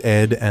always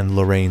Ed and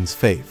Lorraine's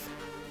faith.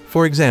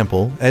 For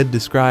example, Ed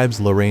describes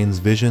Lorraine's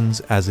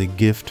visions as a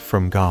gift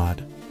from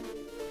God.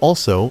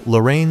 Also,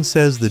 Lorraine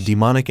says the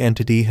demonic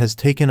entity has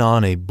taken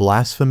on a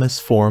blasphemous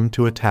form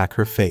to attack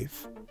her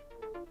faith.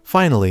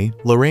 Finally,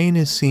 Lorraine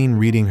is seen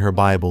reading her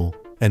Bible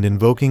and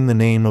invoking the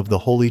name of the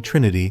Holy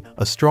Trinity,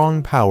 a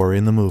strong power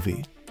in the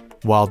movie.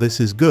 While this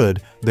is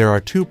good, there are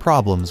two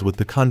problems with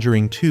The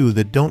Conjuring 2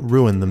 that don't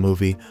ruin the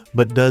movie,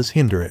 but does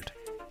hinder it.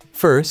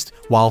 First,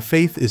 while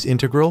faith is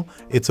integral,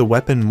 it's a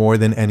weapon more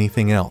than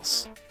anything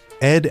else.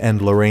 Ed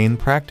and Lorraine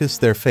practice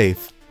their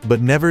faith,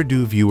 but never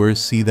do viewers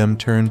see them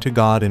turn to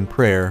God in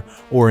prayer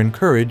or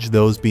encourage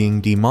those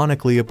being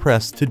demonically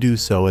oppressed to do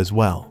so as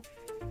well.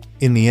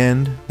 In the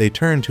end, they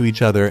turn to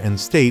each other and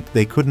state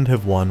they couldn't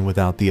have won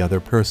without the other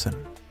person.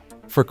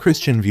 For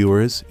Christian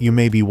viewers, you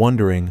may be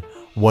wondering,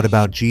 what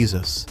about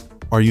Jesus?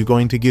 Are you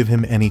going to give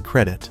him any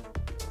credit?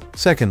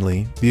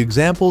 Secondly, the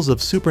examples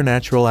of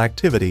supernatural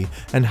activity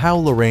and how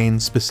Lorraine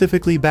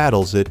specifically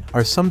battles it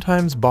are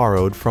sometimes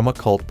borrowed from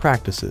occult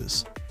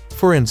practices.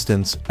 For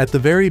instance, at the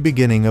very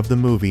beginning of the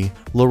movie,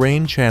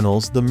 Lorraine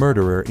channels the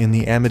murderer in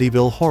the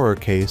Amityville horror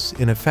case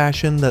in a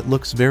fashion that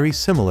looks very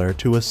similar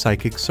to a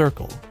psychic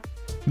circle.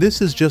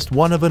 This is just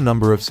one of a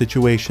number of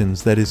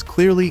situations that is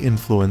clearly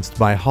influenced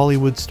by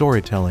Hollywood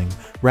storytelling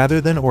rather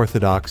than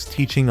orthodox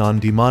teaching on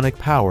demonic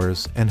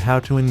powers and how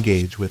to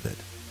engage with it.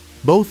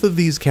 Both of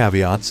these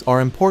caveats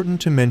are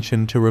important to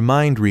mention to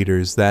remind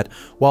readers that,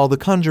 while The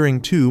Conjuring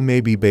 2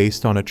 may be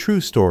based on a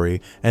true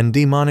story and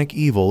demonic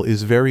evil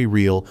is very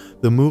real,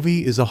 the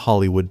movie is a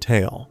Hollywood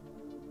tale.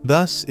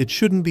 Thus, it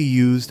shouldn't be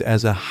used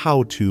as a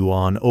how-to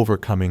on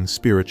overcoming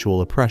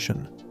spiritual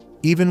oppression.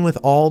 Even with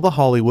all the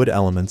Hollywood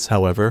elements,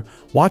 however,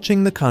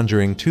 watching The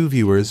Conjuring 2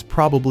 viewers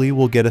probably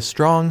will get a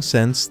strong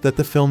sense that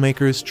the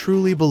filmmakers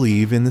truly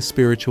believe in the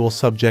spiritual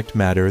subject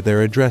matter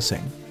they're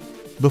addressing.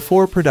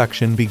 Before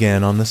production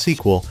began on the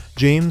sequel,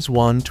 James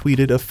Wan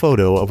tweeted a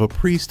photo of a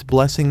priest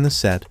blessing the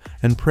set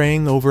and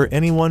praying over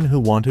anyone who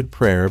wanted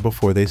prayer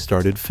before they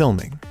started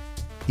filming.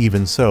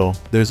 Even so,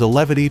 there's a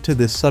levity to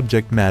this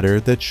subject matter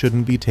that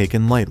shouldn't be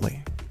taken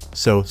lightly.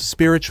 So,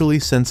 spiritually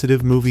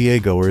sensitive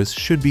moviegoers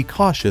should be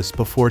cautious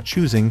before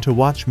choosing to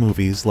watch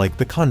movies like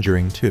The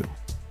Conjuring 2.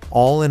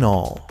 All in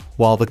all,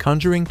 while The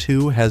Conjuring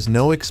 2 has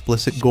no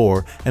explicit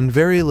gore and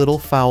very little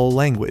foul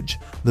language,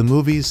 the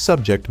movie's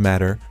subject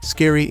matter,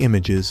 scary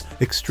images,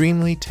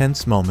 extremely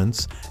tense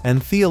moments,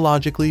 and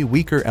theologically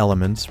weaker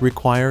elements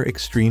require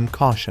extreme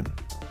caution.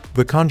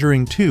 The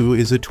Conjuring 2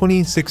 is a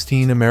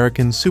 2016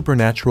 American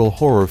supernatural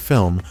horror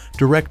film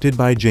directed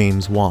by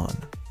James Wan.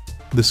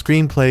 The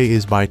screenplay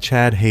is by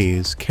Chad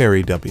Hayes,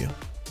 Carey W.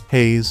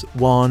 Hayes,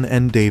 Wan,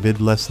 and David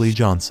Leslie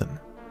Johnson.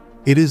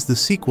 It is the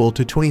sequel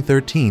to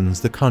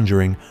 2013's The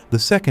Conjuring, the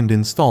second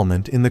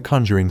installment in the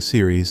Conjuring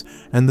series,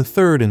 and the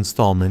third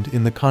installment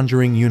in the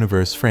Conjuring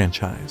universe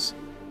franchise.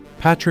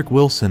 Patrick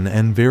Wilson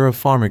and Vera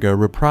Farmiga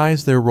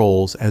reprise their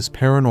roles as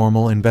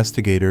paranormal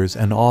investigators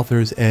and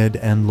authors Ed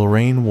and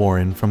Lorraine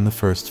Warren from the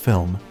first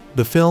film.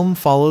 The film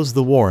follows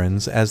the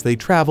Warrens as they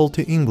travel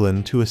to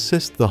England to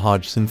assist the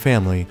Hodgson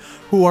family,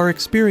 who are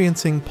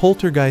experiencing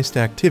poltergeist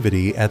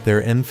activity at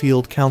their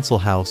Enfield council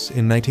house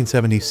in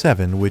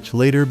 1977, which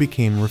later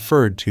became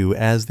referred to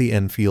as the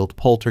Enfield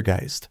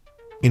poltergeist.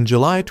 In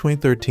July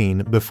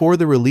 2013, before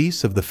the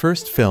release of the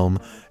first film,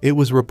 it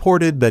was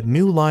reported that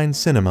New Line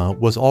Cinema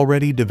was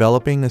already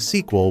developing a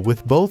sequel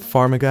with both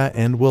Farmiga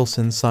and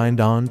Wilson signed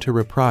on to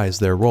reprise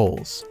their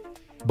roles.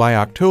 By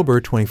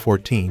October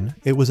 2014,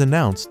 it was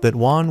announced that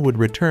Wan would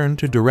return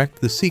to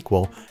direct the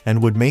sequel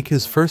and would make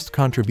his first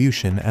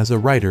contribution as a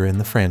writer in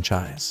the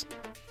franchise.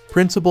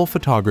 Principal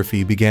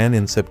photography began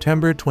in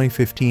September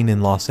 2015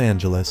 in Los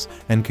Angeles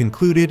and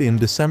concluded in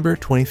December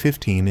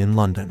 2015 in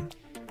London.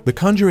 The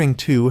Conjuring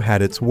 2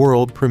 had its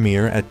world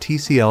premiere at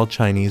TCL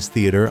Chinese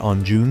Theater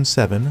on June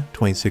 7,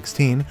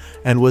 2016,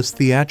 and was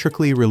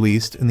theatrically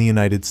released in the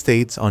United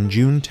States on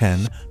June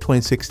 10,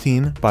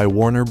 2016 by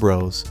Warner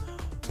Bros.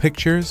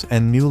 Pictures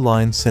and New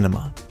Line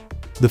Cinema.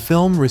 The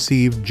film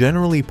received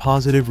generally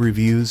positive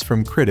reviews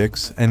from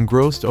critics and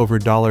grossed over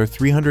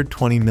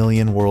 $320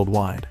 million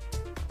worldwide.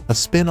 A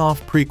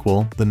spin-off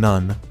prequel, The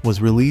Nun, was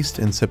released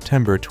in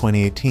September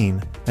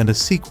 2018, and a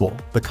sequel,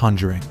 The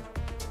Conjuring: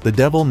 The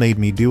Devil Made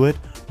Me Do It,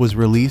 was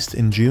released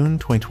in June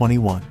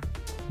 2021.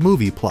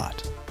 Movie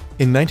plot.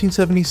 In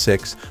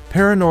 1976,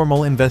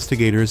 paranormal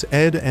investigators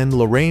Ed and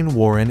Lorraine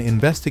Warren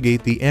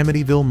investigate the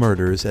Amityville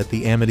murders at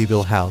the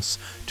Amityville house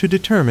to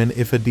determine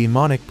if a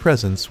demonic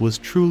presence was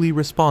truly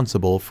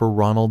responsible for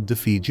Ronald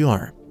DeFee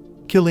Jr.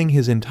 killing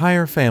his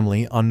entire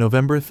family on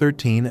November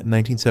 13,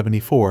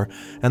 1974,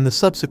 and the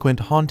subsequent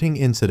haunting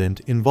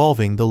incident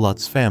involving the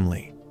Lutz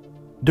family.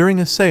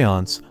 During a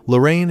seance,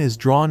 Lorraine is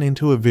drawn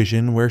into a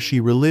vision where she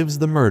relives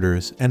the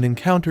murders and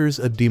encounters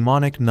a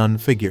demonic nun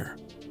figure.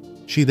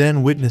 She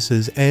then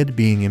witnesses Ed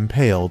being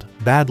impaled,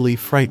 badly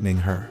frightening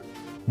her.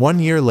 1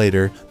 year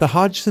later, the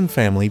Hodgson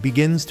family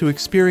begins to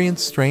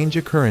experience strange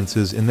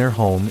occurrences in their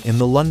home in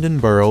the London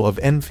borough of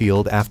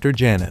Enfield after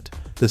Janet,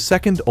 the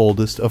second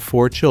oldest of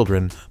 4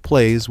 children,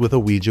 plays with a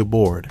Ouija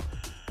board.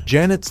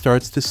 Janet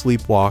starts to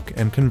sleepwalk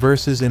and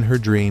converses in her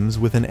dreams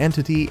with an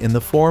entity in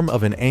the form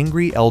of an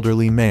angry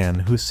elderly man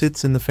who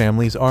sits in the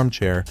family's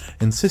armchair,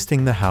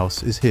 insisting the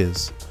house is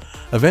his.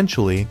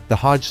 Eventually, the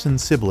Hodgson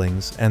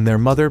siblings and their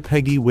mother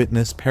Peggy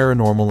witness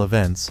paranormal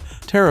events,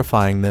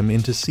 terrifying them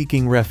into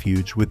seeking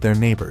refuge with their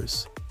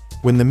neighbors.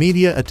 When the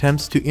media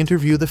attempts to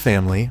interview the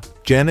family,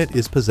 Janet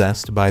is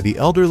possessed by the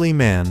elderly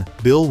man,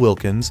 Bill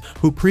Wilkins,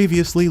 who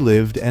previously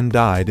lived and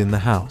died in the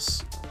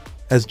house.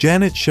 As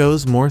Janet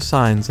shows more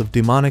signs of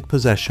demonic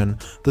possession,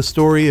 the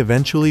story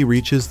eventually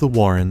reaches the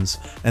Warrens,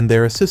 and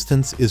their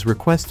assistance is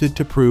requested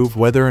to prove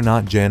whether or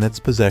not Janet's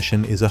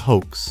possession is a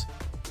hoax.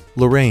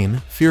 Lorraine,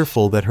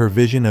 fearful that her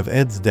vision of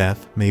Ed's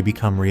death may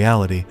become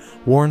reality,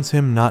 warns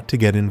him not to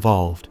get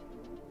involved.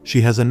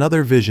 She has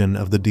another vision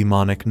of the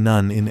demonic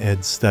nun in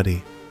Ed's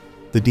study.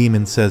 The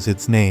demon says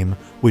its name,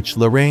 which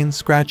Lorraine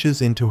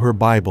scratches into her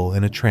Bible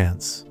in a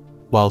trance.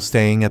 While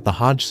staying at the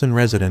Hodgson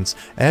residence,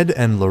 Ed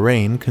and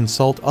Lorraine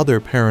consult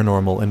other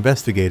paranormal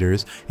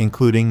investigators,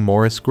 including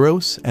Morris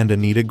Gross and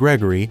Anita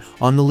Gregory,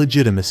 on the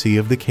legitimacy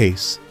of the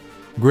case.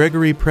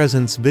 Gregory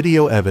presents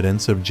video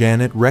evidence of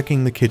Janet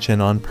wrecking the kitchen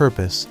on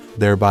purpose,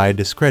 thereby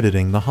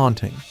discrediting the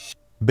haunting.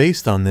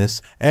 Based on this,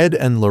 Ed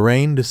and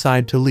Lorraine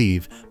decide to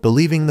leave,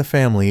 believing the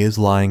family is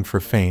lying for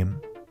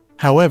fame.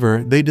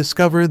 However, they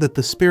discover that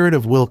the spirit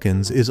of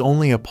Wilkins is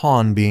only a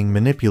pawn being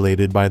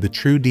manipulated by the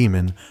true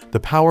demon, the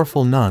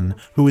powerful nun,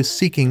 who is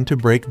seeking to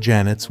break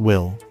Janet's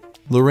will.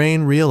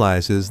 Lorraine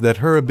realizes that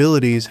her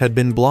abilities had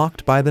been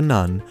blocked by the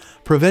nun,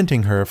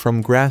 preventing her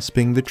from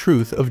grasping the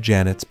truth of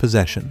Janet's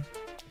possession.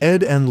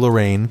 Ed and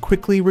Lorraine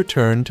quickly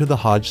return to the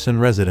Hodgson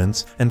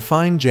residence and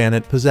find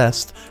Janet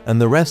possessed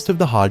and the rest of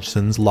the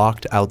Hodgsons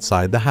locked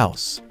outside the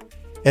house.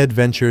 Ed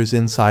ventures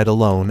inside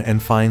alone and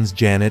finds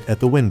Janet at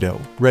the window,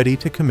 ready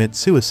to commit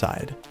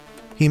suicide.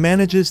 He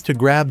manages to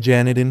grab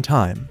Janet in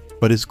time,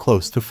 but is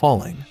close to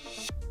falling.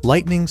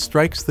 Lightning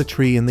strikes the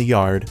tree in the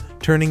yard,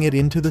 turning it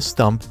into the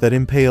stump that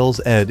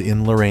impales Ed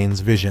in Lorraine's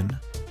vision.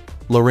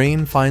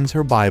 Lorraine finds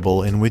her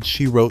Bible in which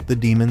she wrote the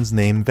demon's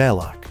name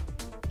Valak.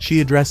 She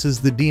addresses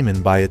the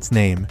demon by its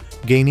name,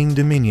 gaining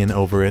dominion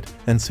over it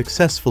and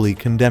successfully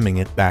condemning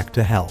it back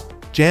to hell.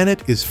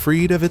 Janet is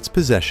freed of its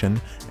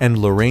possession, and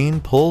Lorraine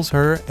pulls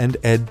her and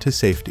Ed to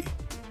safety.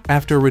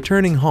 After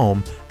returning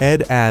home,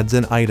 Ed adds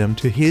an item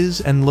to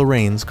his and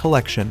Lorraine's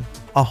collection,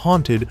 a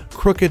haunted,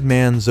 crooked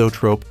man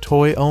zoetrope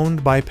toy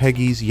owned by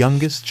Peggy's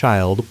youngest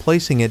child,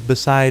 placing it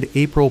beside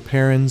April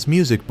Perrin's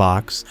music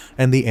box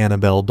and the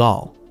Annabelle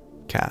doll.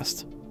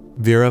 Cast: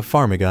 Vera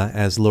Farmiga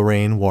as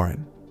Lorraine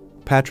Warren,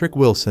 Patrick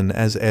Wilson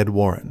as Ed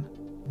Warren,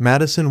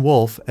 Madison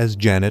Wolfe as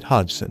Janet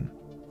Hodgson,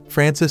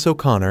 Frances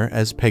O'Connor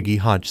as Peggy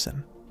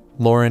Hodgson,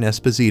 Lauren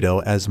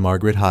Esposito as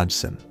Margaret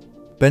Hodgson,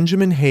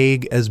 Benjamin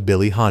Haig as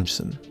Billy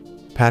Hodgson,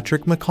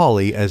 Patrick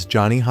McCauley as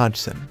Johnny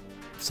Hodgson,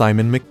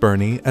 Simon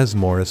McBurney as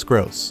Morris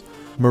Gross,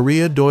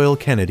 Maria Doyle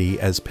Kennedy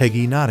as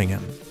Peggy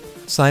Nottingham,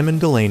 Simon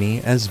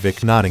Delaney as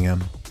Vic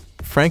Nottingham,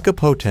 Franca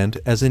Potent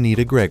as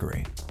Anita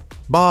Gregory,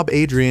 Bob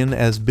Adrian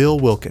as Bill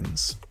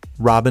Wilkins,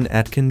 Robin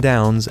Atkin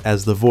Downs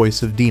as the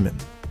voice of Demon,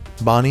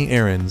 Bonnie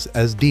Aarons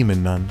as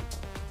Demon Nun,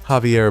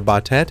 Javier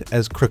Batet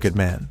as Crooked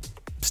Man,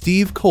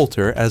 Steve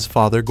Coulter as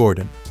Father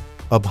Gordon,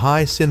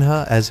 Abhay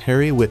Sinha as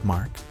Harry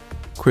Whitmark,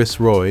 Chris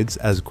Royds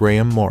as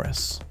Graham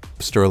Morris,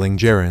 Sterling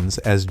Gerrans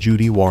as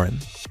Judy Warren,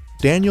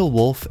 Daniel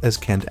Wolfe as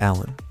Kent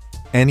Allen,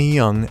 Annie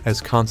Young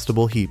as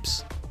Constable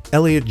Heaps,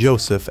 Elliot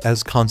Joseph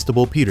as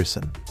Constable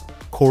Peterson,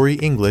 Corey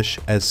English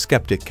as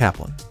Skeptic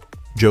Kaplan,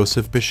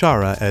 Joseph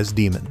Bishara as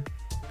Demon,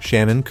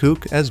 Shannon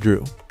Kook as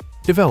Drew.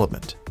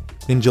 Development.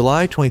 In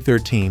July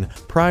 2013,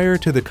 prior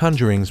to The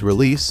Conjuring's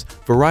release,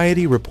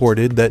 Variety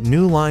reported that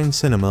New Line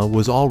Cinema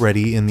was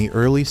already in the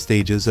early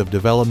stages of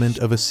development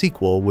of a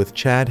sequel with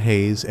Chad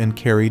Hayes and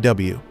Carey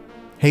W.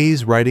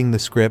 Hayes writing the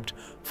script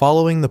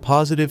following the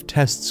positive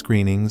test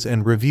screenings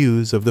and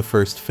reviews of the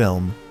first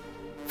film.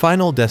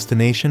 Final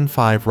Destination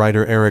 5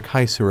 writer Eric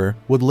Heiserer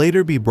would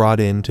later be brought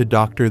in to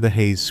doctor the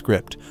Hayes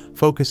script,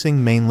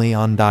 focusing mainly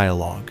on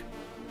dialogue.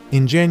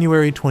 In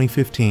January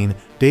 2015,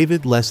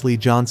 David Leslie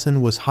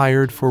Johnson was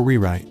hired for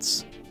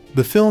rewrites.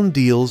 The film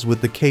deals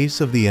with the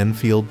case of the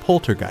Enfield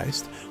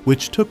poltergeist,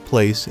 which took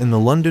place in the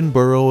London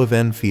borough of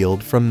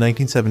Enfield from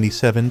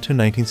 1977 to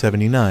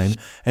 1979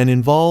 and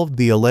involved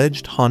the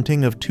alleged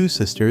haunting of two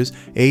sisters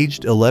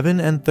aged 11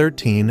 and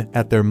 13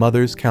 at their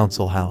mother's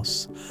council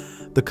house.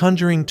 The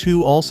Conjuring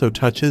 2 also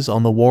touches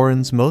on the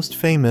Warrens' most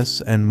famous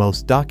and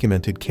most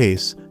documented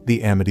case, the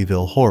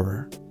Amityville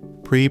Horror.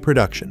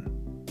 Pre-production.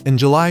 In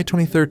July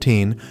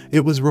 2013, it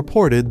was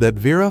reported that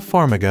Vera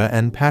Farmiga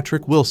and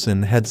Patrick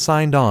Wilson had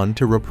signed on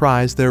to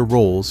reprise their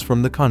roles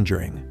from The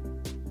Conjuring.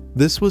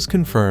 This was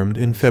confirmed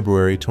in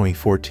February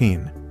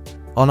 2014.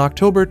 On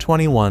October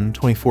 21,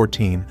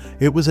 2014,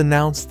 it was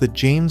announced that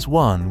James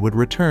Wan would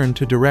return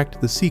to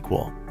direct the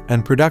sequel,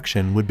 and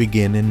production would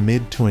begin in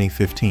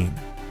mid-2015.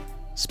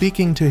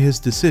 Speaking to his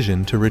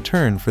decision to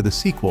return for the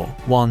sequel,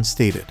 Wan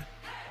stated,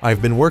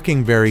 "I've been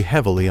working very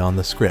heavily on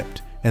the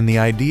script, and the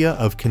idea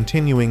of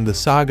continuing the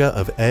saga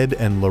of Ed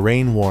and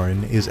Lorraine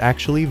Warren is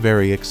actually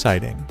very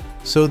exciting.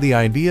 So the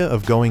idea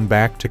of going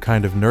back to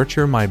kind of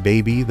nurture my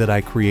baby that I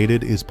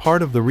created is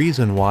part of the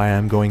reason why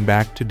I'm going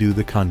back to do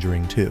The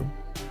Conjuring 2.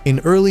 In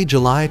early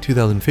July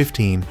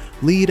 2015,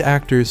 lead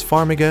actors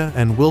Farmiga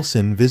and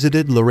Wilson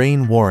visited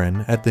Lorraine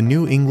Warren at the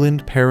New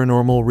England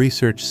Paranormal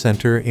Research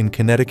Center in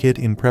Connecticut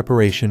in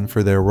preparation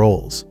for their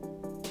roles.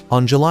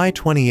 On July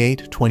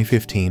 28,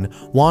 2015,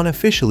 Wan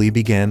officially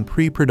began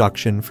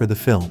pre-production for the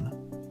film.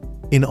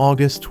 In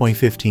August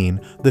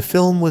 2015, the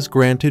film was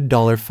granted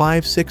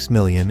 $56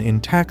 million in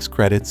tax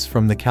credits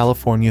from the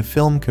California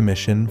Film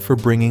Commission for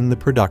bringing the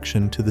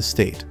production to the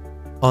state.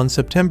 On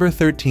September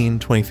 13,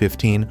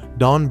 2015,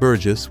 Dawn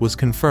Burgess was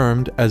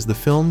confirmed as the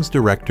film's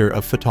director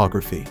of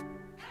photography.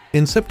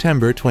 In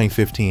September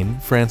 2015,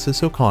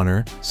 Frances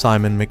O'Connor,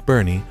 Simon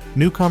McBurney,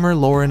 newcomer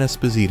Lauren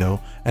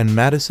Esposito, and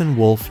Madison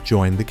Wolfe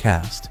joined the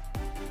cast.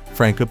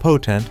 Franca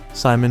Potent,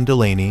 Simon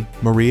Delaney,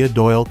 Maria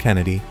Doyle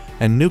Kennedy,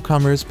 and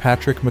newcomers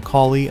Patrick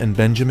McCauley and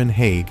Benjamin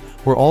Haig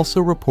were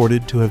also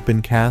reported to have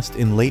been cast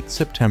in late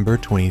September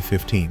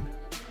 2015.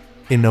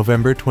 In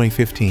November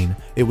 2015,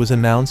 it was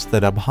announced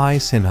that Abhay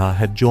Sinha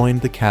had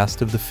joined the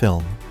cast of the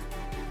film.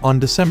 On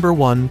December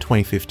 1,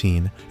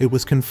 2015, it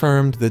was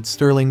confirmed that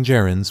Sterling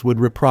Gerrans would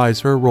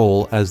reprise her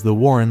role as the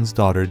Warrens'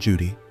 daughter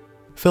Judy.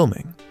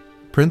 Filming.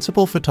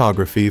 Principal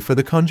photography for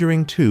The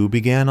Conjuring 2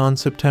 began on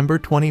September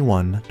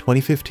 21,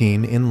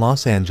 2015 in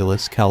Los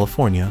Angeles,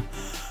 California.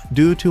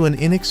 Due to an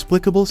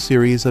inexplicable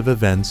series of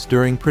events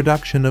during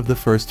production of the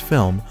first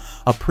film,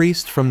 a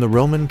priest from the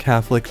Roman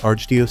Catholic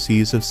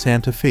Archdiocese of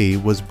Santa Fe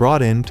was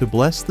brought in to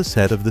bless the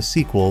set of the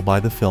sequel by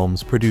the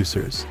film's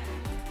producers.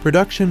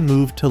 Production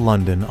moved to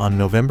London on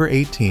November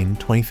 18,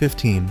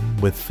 2015,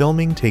 with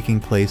filming taking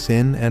place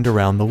in and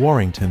around the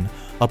Warrington,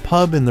 a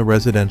pub in the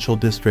residential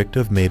district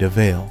of Maida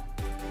Vale.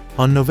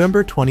 On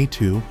November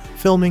 22,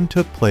 filming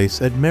took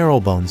place at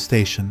Marylebone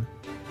Station.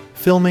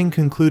 Filming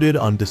concluded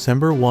on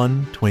December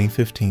 1,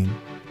 2015.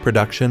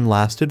 Production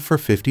lasted for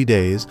 50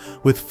 days,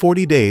 with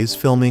 40 days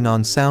filming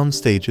on sound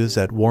stages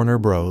at Warner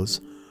Bros.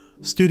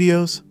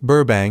 Studios,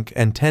 Burbank,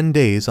 and 10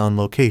 days on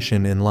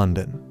location in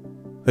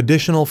London.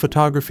 Additional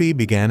photography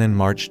began in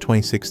March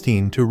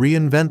 2016 to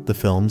reinvent the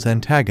film's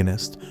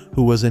antagonist,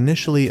 who was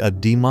initially a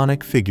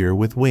demonic figure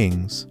with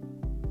wings.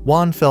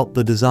 Wan felt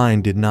the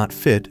design did not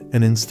fit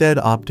and instead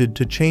opted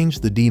to change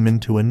the demon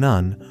to a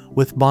nun,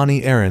 with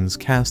Bonnie Aarons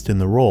cast in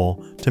the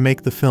role to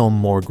make the film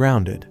more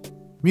grounded.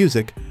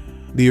 Music.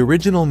 The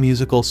original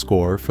musical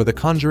score for The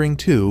Conjuring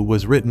 2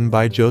 was written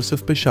by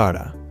Joseph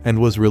Bishara and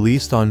was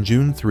released on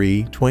June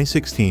 3,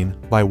 2016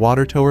 by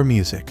Watertower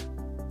Music.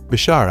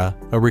 Bishara,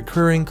 a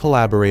recurring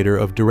collaborator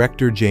of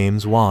director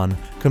James Wan,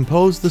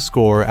 composed the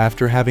score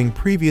after having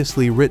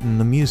previously written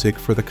the music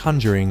for The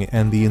Conjuring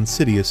and the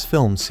Insidious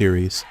film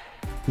series.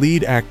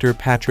 Lead actor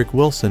Patrick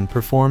Wilson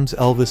performs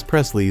Elvis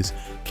Presley's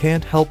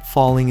 "Can't Help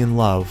Falling in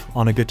Love"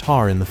 on a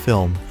guitar in the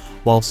film,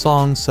 while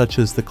songs such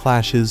as The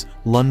Clash's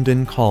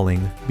 "London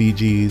Calling", Bee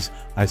Gees'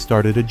 "I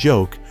Started a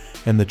Joke",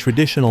 and the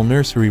traditional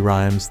nursery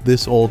rhymes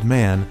 "This Old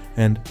Man"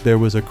 and "There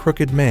Was a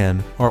Crooked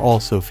Man" are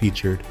also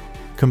featured.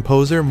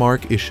 Composer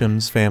Mark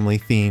Isham's family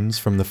themes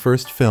from the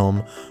first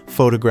film,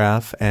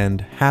 Photograph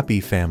and Happy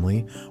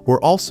Family,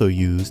 were also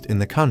used in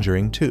The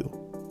Conjuring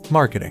 2.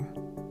 Marketing.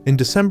 In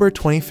December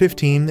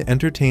 2015,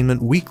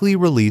 Entertainment Weekly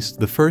released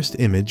the first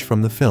image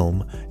from the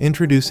film,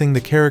 introducing the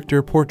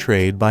character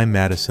portrayed by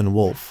Madison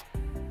Wolfe.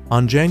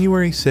 On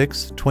January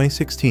 6,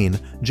 2016,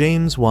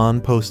 James Wan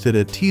posted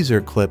a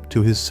teaser clip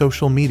to his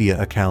social media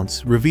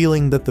accounts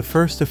revealing that the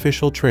first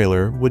official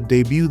trailer would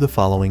debut the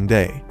following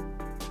day.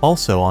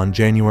 Also on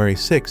January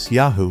 6,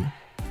 Yahoo!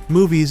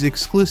 Movies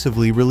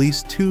exclusively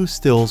released 2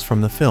 stills from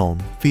the film,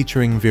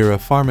 featuring Vera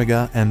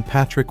Farmiga and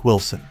Patrick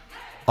Wilson.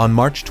 On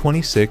March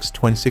 26,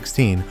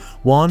 2016,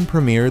 Wan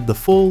premiered the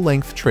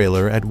full-length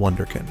trailer at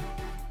Wonderkin.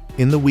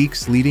 In the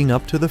weeks leading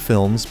up to the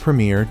film's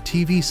premiere,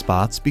 TV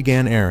spots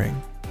began airing.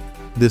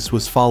 This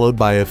was followed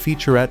by a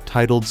featurette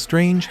titled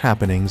Strange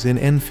Happenings in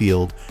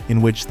Enfield,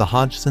 in which the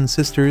Hodgson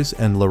sisters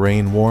and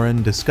Lorraine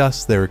Warren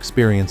discuss their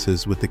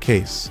experiences with the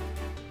case.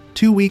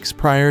 2 weeks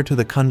prior to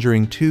The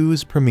Conjuring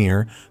 2's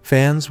premiere,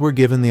 fans were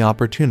given the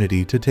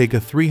opportunity to take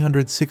a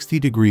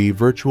 360-degree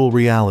virtual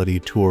reality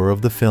tour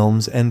of the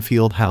film's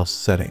Enfield house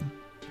setting.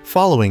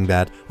 Following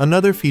that,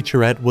 another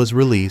featurette was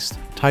released,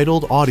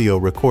 titled Audio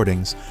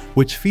Recordings,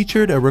 which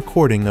featured a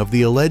recording of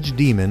the alleged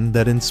demon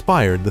that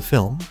inspired the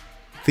film.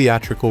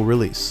 Theatrical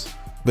release.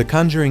 The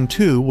Conjuring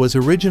 2 was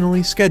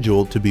originally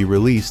scheduled to be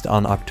released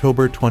on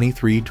October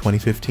 23,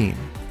 2015,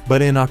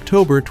 but in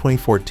October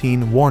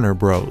 2014, Warner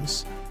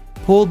Bros.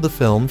 Pulled the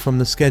film from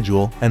the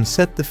schedule and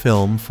set the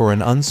film for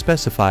an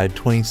unspecified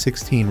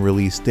 2016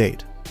 release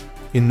date.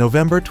 In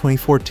November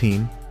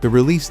 2014, the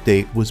release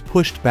date was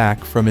pushed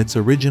back from its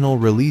original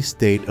release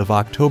date of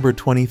October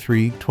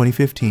 23,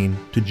 2015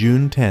 to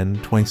June 10,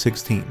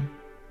 2016.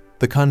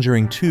 The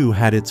Conjuring 2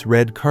 had its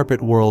red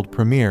carpet world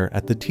premiere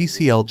at the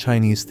TCL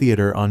Chinese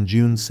Theater on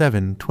June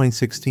 7,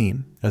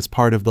 2016, as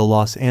part of the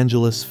Los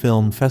Angeles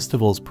Film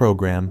Festival's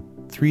program,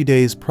 3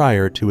 days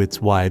prior to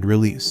its wide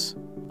release.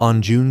 On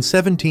June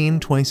 17,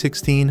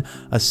 2016,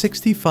 a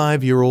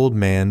 65-year-old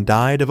man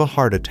died of a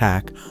heart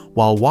attack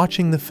while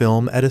watching the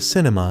film at a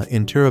cinema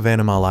in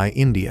Tiruvannamalai,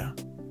 India.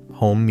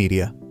 Home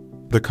media.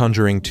 The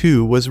Conjuring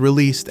 2 was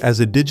released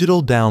as a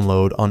digital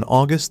download on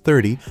August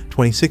 30,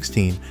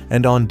 2016,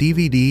 and on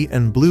DVD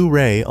and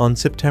Blu-ray on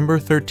September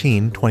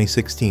 13,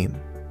 2016.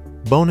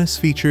 Bonus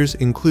features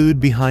include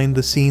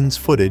behind-the-scenes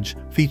footage,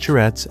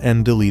 featurettes,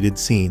 and deleted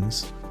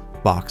scenes.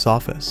 Box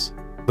office.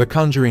 The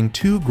Conjuring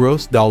 2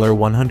 grossed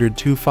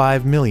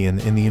 $125 million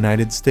in the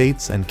United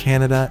States and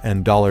Canada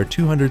and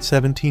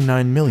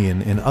 $279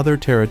 million in other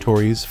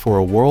territories for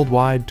a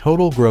worldwide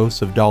total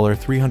gross of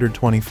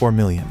 $324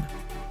 million.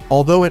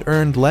 Although it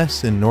earned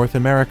less in North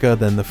America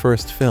than the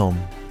first film,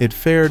 it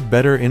fared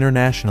better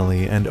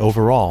internationally and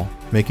overall,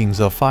 making it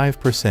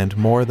 5%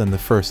 more than the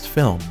first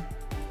film.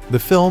 The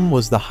film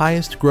was the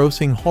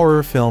highest-grossing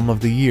horror film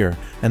of the year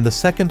and the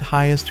second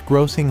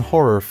highest-grossing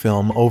horror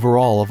film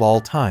overall of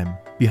all time,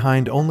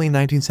 behind only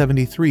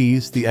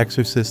 1973's The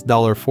Exorcist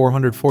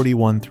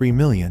 $441.3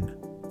 million.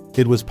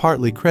 It was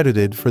partly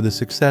credited for the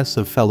success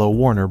of fellow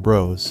Warner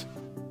Bros.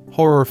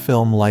 horror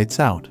film Lights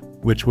Out,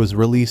 which was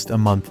released a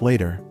month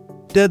later.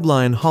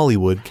 Deadline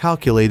Hollywood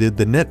calculated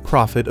the net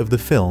profit of the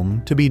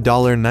film to be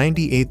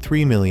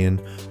 $98.3 million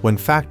when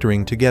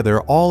factoring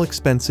together all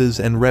expenses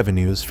and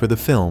revenues for the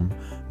film,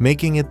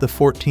 making it the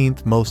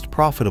 14th most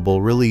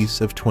profitable release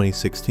of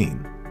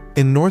 2016.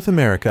 In North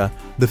America,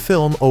 the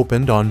film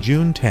opened on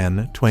June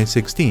 10,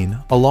 2016,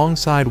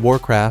 alongside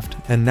Warcraft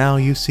and Now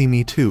You See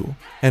Me Too,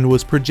 and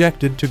was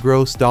projected to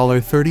gross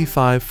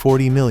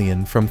 $35.40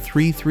 million from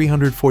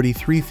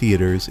 343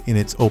 theaters in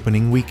its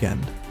opening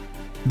weekend.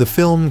 The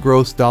film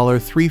grossed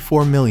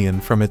 $34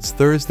 million from its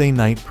Thursday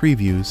night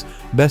previews,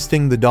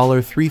 besting the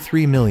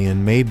 $33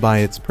 million made by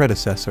its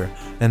predecessor,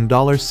 and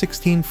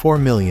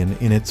 $16.4 million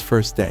in its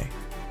first day.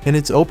 In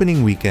its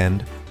opening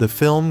weekend, the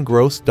film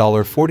grossed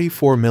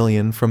 $44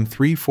 million from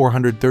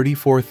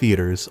 434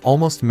 theaters,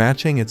 almost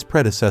matching its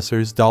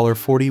predecessor's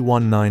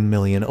 $41.9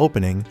 million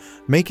opening,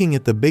 making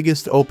it the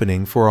biggest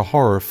opening for a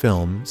horror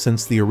film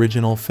since the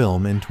original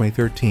film in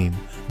 2013,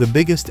 the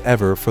biggest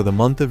ever for the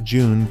month of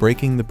June,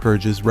 breaking The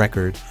Purge's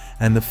record,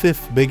 and the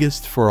fifth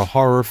biggest for a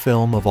horror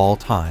film of all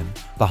time,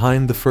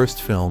 behind the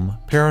first film,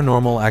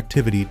 Paranormal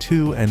Activity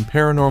 2 and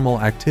Paranormal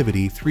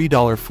Activity 3,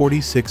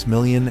 $46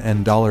 million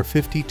and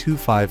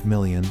 $52.5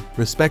 million,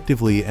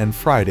 respectively, and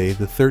Friday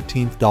the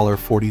 13th,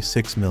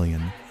 $46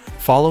 million.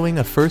 Following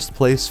a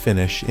first-place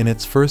finish in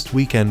its first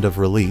weekend of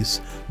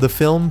release, the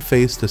film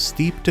faced a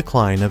steep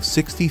decline of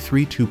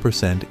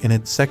 63% in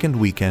its second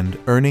weekend,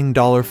 earning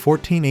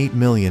 $14.8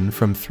 million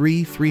from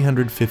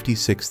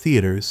 356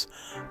 theaters.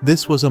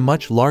 This was a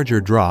much larger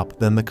drop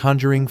than The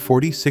Conjuring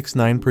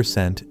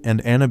 46.9%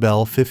 and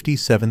Annabelle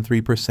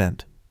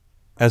 57.3%.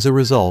 As a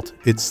result,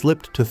 it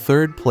slipped to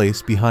third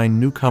place behind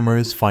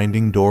newcomers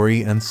Finding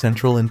Dory and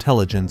Central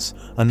Intelligence,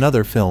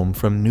 another film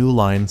from New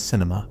Line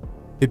Cinema.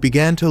 It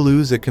began to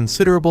lose a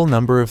considerable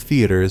number of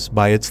theaters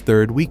by its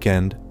third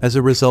weekend as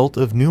a result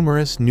of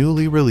numerous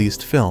newly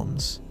released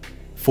films.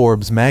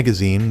 Forbes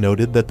magazine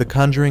noted that The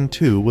Conjuring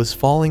 2 was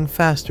falling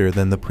faster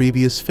than the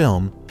previous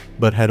film,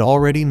 but had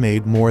already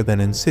made more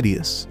than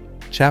Insidious,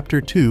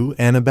 Chapter 2,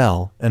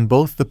 Annabelle, and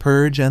both The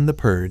Purge and The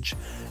Purge,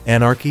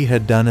 Anarchy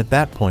had done at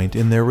that point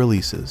in their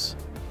releases.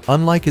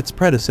 Unlike its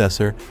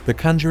predecessor, The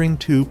Conjuring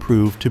 2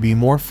 proved to be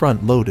more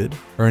front-loaded,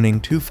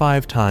 earning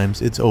 2.5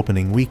 times its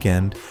opening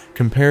weekend,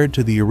 compared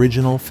to the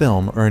original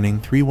film earning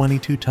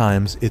 3.12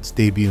 times its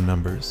debut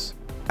numbers.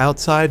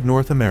 Outside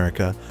North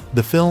America,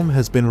 the film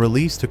has been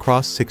released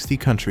across 60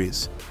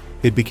 countries.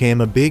 It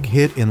became a big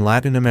hit in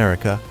Latin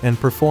America and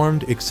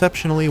performed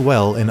exceptionally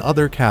well in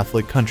other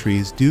Catholic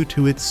countries due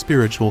to its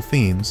spiritual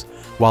themes,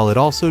 while it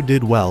also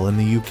did well in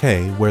the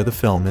UK where the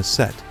film is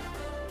set.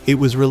 It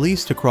was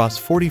released across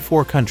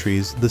 44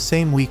 countries the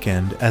same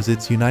weekend as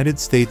its United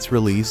States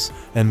release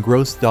and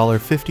grossed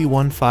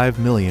 $51.5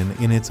 million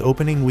in its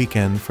opening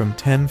weekend from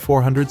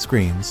 10,400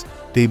 screens,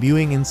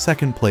 debuting in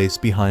second place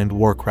behind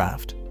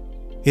Warcraft.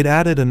 It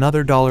added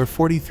another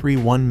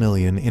 $43.1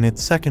 million in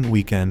its second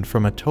weekend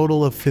from a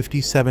total of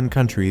 57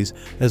 countries,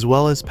 as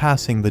well as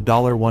passing the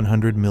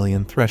 $100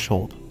 million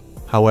threshold.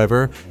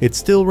 However, it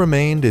still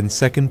remained in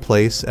second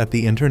place at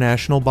the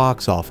international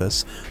box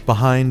office,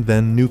 behind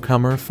then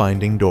newcomer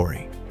Finding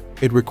Dory.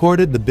 It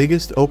recorded the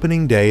biggest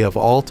opening day of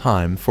all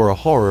time for a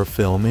horror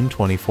film in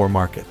 24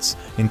 markets,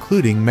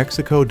 including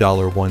Mexico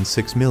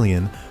 $16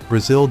 million,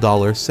 Brazil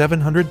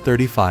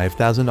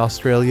 $735,000,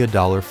 Australia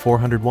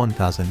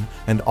 $401,000,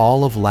 and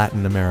all of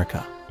Latin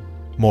America.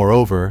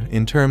 Moreover,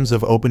 in terms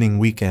of opening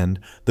weekend,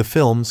 the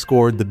film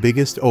scored the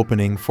biggest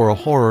opening for a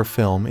horror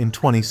film in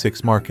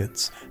 26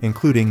 markets,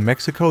 including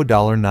Mexico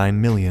 $9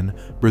 million,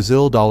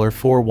 Brazil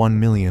 $41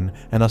 million,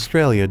 and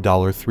Australia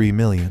 $3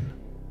 million.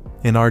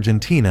 In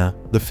Argentina,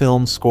 the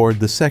film scored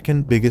the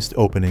second biggest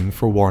opening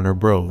for Warner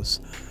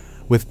Bros.,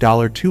 with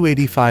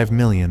 $285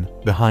 million,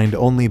 behind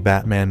only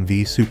Batman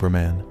v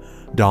Superman: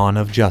 Dawn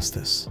of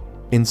Justice.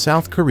 In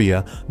South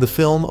Korea, the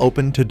film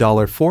opened to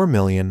 $4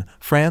 million,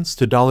 France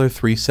to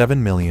 $37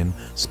 million,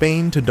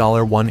 Spain to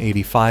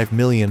 $185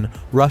 million,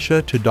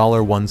 Russia to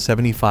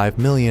 $175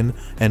 million,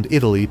 and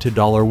Italy to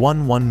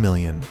 $11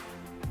 million.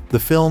 The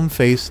film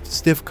faced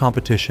stiff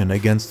competition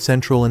against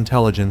Central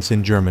Intelligence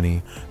in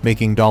Germany,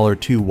 making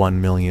 $21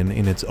 million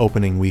in its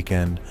opening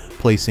weekend,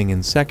 placing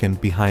in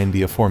second behind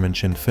the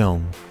aforementioned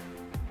film.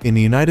 In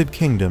the United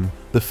Kingdom,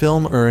 the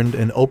film earned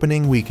an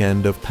opening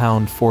weekend of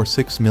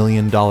 £46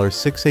 million,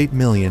 $68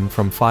 million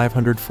from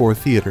 504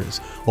 theaters,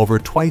 over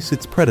twice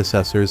its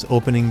predecessor's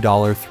opening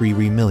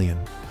 $3 million.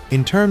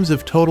 In terms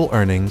of total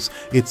earnings,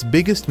 its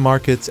biggest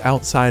markets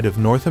outside of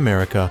North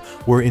America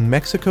were in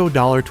Mexico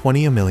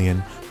 $20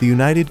 million, the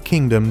United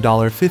Kingdom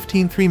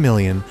 $15.3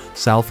 million,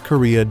 South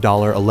Korea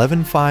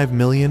 $11.5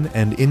 million,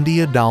 and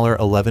India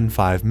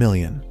 $11.5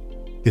 million.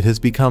 It has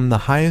become the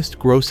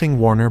highest-grossing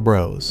Warner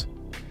Bros.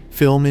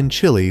 film in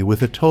Chile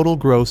with a total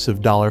gross of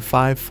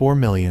 $5.4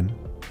 million.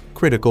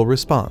 Critical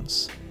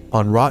response.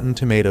 On Rotten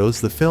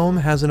Tomatoes, the film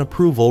has an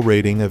approval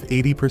rating of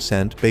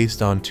 80%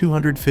 based on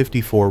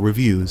 254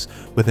 reviews,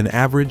 with an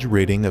average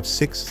rating of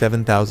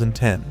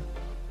 7,010.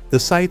 The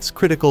site's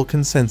critical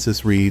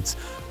consensus reads,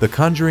 "The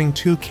Conjuring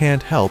 2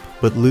 can't help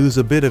but lose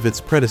a bit of its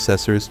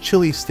predecessor's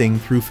chilly sting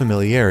through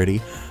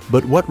familiarity,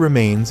 but what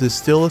remains is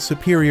still a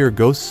superior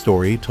ghost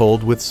story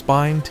told with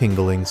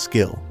spine-tingling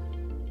skill."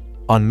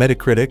 On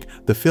Metacritic,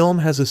 the film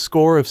has a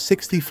score of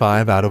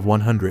 65 out of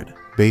 100,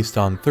 based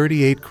on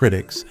 38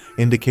 critics,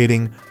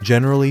 indicating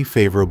generally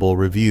favorable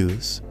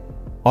reviews.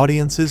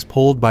 Audiences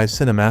polled by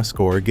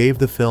CinemaScore gave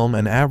the film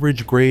an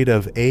average grade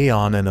of A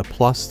on an A+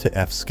 to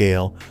F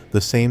scale, the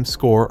same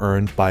score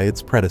earned by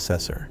its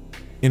predecessor.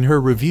 In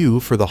her review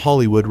for The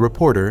Hollywood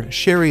Reporter,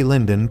 Sherry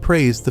Linden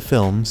praised the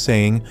film,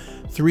 saying,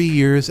 "3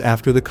 years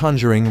after The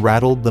Conjuring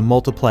rattled the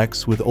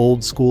multiplex with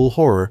old-school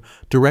horror,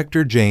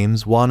 director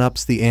James Wan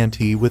ups the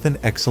ante with an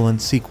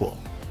excellent sequel."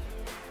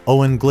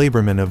 Owen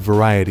Glaberman of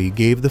Variety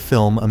gave the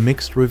film a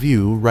mixed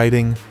review,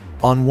 writing,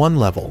 "On one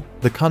level,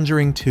 The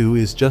Conjuring 2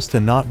 is just a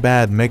not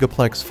bad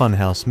megaplex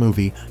funhouse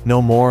movie,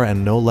 no more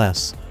and no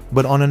less.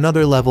 But on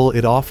another level,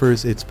 it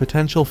offers its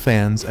potential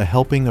fans a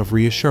helping of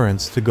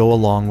reassurance to go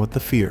along with the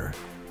fear.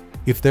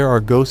 If there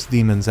are ghost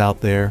demons out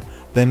there,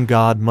 then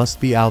God must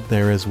be out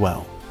there as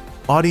well.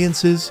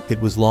 Audiences,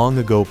 it was long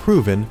ago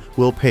proven,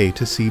 will pay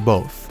to see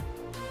both."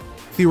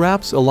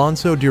 TheWrap's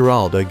Alonso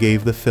Duralde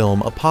gave the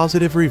film a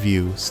positive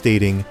review,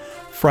 stating,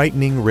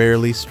 "Frightening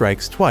rarely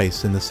strikes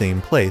twice in the same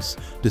place,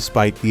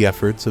 despite the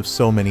efforts of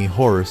so many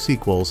horror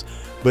sequels,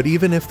 but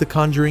even if The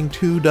Conjuring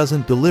 2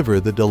 doesn't deliver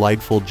the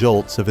delightful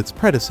jolts of its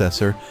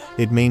predecessor,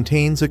 it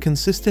maintains a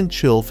consistent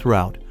chill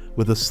throughout,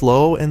 with a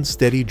slow and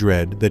steady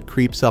dread that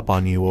creeps up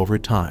on you over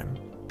time."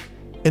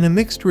 In a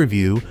mixed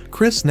review,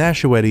 Chris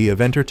Nashawetti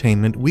of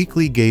Entertainment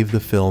Weekly gave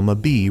the film a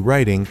B,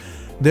 writing,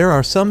 "There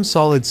are some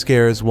solid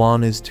scares.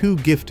 Wan is too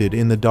gifted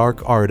in the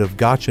dark art of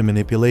gotcha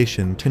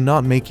manipulation to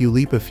not make you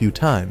leap a few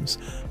times,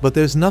 but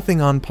there's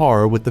nothing on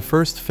par with the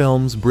first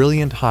film's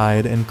brilliant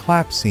hide and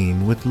clap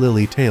scene with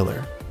Lily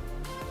Taylor."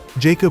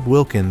 Jacob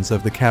Wilkins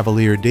of the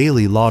Cavalier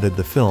Daily lauded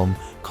the film,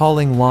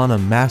 calling Wan a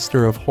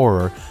master of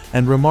horror,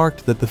 and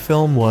remarked that the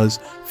film was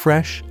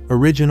fresh,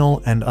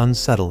 original, and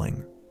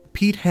unsettling.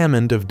 Pete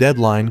Hammond of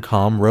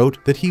Deadline.com wrote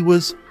that he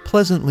was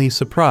pleasantly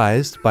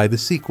surprised by the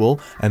sequel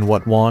and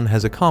what Wan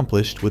has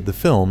accomplished with the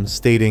film,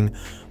 stating,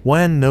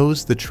 "Wan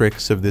knows the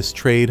tricks of this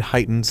trade: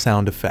 heightened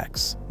sound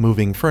effects,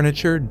 moving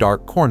furniture,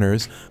 dark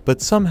corners,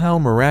 but somehow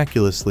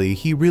miraculously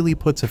he really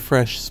puts a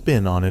fresh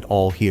spin on it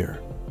all here.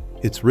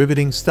 It's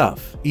riveting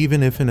stuff,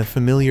 even if in a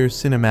familiar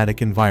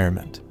cinematic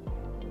environment."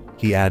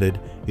 He added,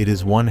 "It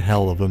is one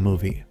hell of a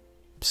movie."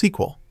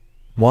 Sequel.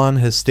 Wan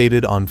has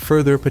stated on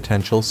further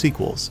potential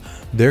sequels,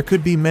 "There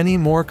could be many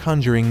more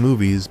Conjuring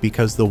movies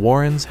because the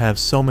Warrens have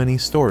so many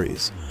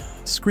stories."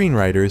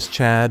 Screenwriters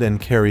Chad and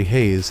Carey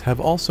Hayes have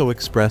also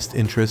expressed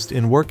interest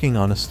in working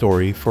on a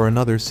story for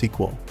another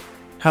sequel.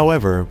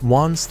 However,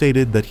 Wan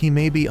stated that he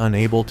may be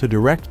unable to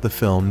direct the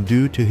film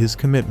due to his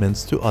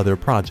commitments to other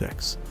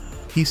projects.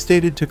 He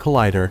stated to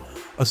Collider,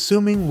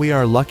 "Assuming we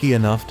are lucky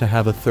enough to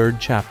have a third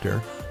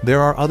chapter, there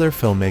are other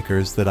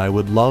filmmakers that I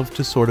would love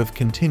to sort of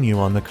continue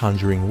on the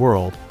Conjuring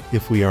world,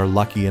 if we are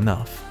lucky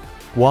enough."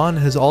 Wan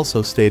has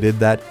also stated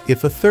that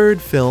if a third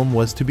film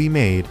was to be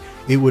made,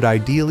 it would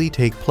ideally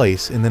take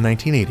place in the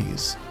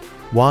 1980s.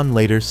 Wan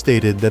later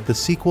stated that the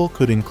sequel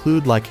could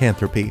include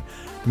lycanthropy.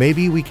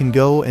 "Maybe we can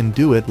go and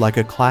do it like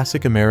a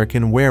classic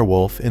American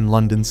werewolf in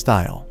London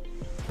style.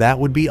 That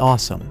would be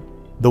awesome."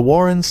 The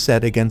Warrens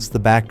set against the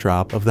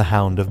backdrop of The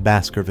Hound of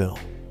Baskerville.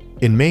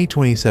 In May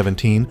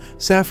 2017,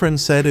 Safran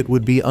said it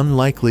would be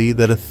unlikely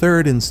that a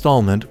third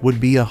installment would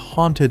be a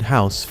haunted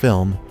house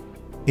film.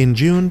 In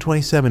June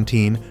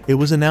 2017, it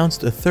was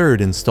announced a third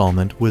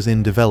installment was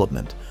in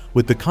development,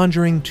 with The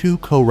Conjuring 2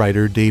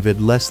 co-writer David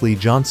Leslie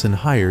Johnson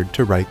hired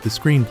to write the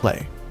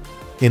screenplay.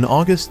 In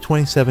August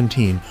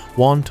 2017,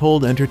 Wan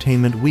told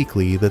Entertainment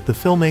Weekly that the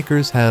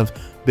filmmakers have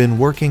been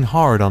working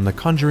hard on The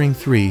Conjuring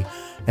 3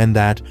 and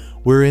that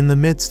we're in the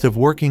midst of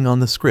working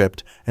on the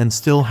script and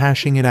still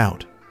hashing it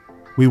out.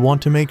 We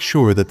want to make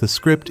sure that the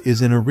script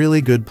is in a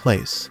really good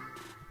place.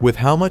 With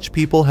how much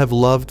people have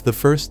loved the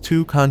first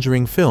two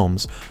Conjuring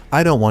films,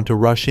 I don't want to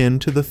rush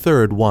into the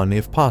third one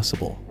if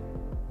possible.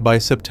 By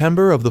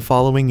September of the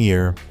following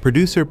year,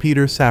 producer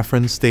Peter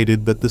Safran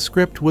stated that the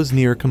script was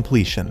near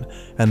completion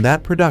and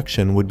that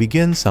production would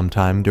begin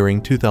sometime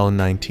during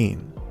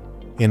 2019.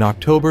 In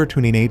October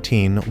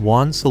 2018,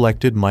 Wan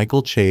selected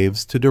Michael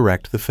Chaves to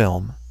direct the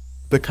film.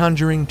 The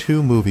Conjuring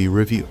 2 movie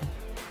review.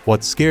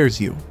 What scares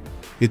you?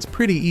 It's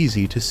pretty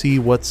easy to see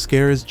what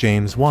scares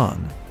James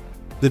Wan.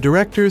 The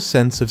director's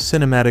sense of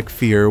cinematic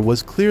fear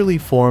was clearly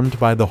formed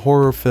by the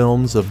horror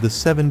films of the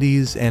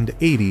 70s and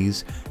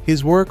 80s,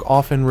 his work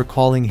often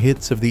recalling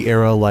hits of the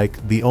era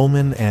like The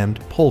Omen and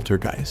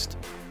Poltergeist.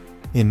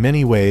 In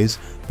many ways,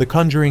 The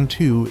Conjuring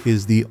 2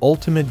 is the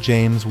ultimate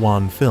James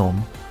Wan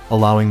film,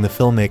 allowing the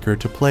filmmaker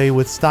to play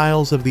with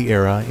styles of the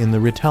era in the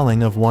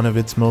retelling of one of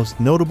its most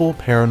notable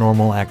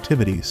paranormal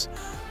activities,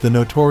 the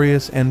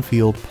notorious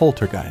Enfield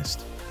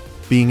poltergeist.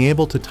 Being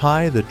able to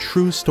tie the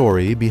true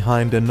story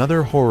behind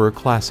another horror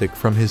classic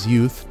from his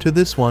youth to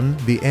this one,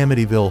 the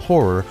Amityville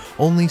Horror,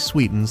 only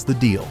sweetens the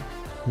deal.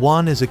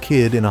 Wan is a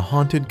kid in a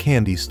haunted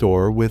candy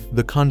store with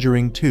The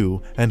Conjuring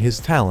 2, and his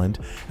talent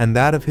and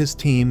that of his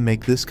team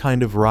make this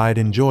kind of ride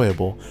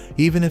enjoyable,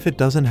 even if it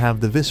doesn't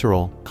have the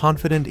visceral,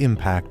 confident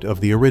impact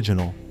of the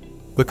original.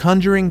 The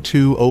Conjuring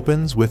 2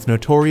 opens with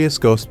notorious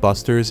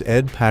Ghostbusters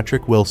Ed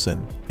Patrick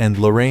Wilson and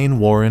Lorraine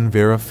Warren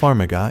Vera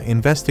Farmiga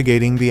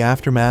investigating the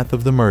aftermath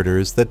of the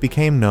murders that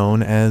became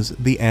known as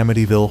the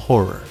Amityville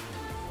Horror.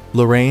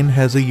 Lorraine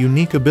has a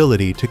unique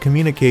ability to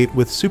communicate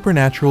with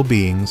supernatural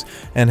beings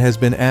and has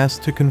been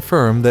asked to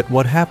confirm that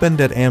what happened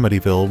at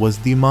Amityville was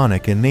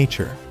demonic in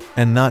nature,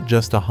 and not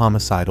just a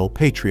homicidal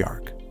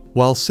patriarch.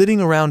 While sitting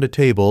around a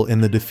table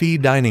in the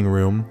DeFee dining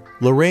room,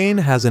 Lorraine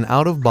has an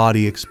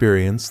out-of-body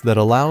experience that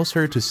allows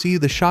her to see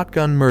the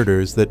shotgun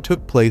murders that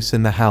took place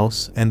in the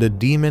house and a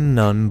demon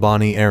nun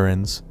Bonnie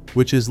Aarons,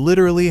 which is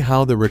literally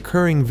how the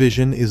recurring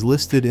vision is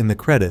listed in the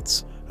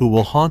credits, who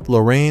will haunt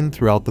Lorraine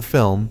throughout the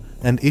film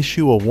and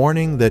issue a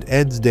warning that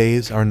Ed's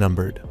days are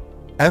numbered.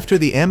 After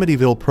the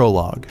Amityville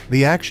prologue,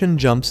 the action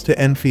jumps to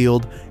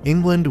Enfield,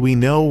 England. We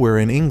know we're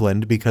in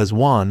England because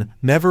Juan,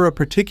 never a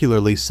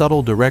particularly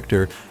subtle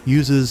director,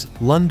 uses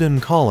London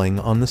Calling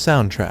on the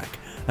soundtrack,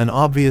 an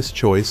obvious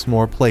choice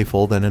more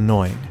playful than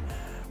annoying.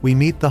 We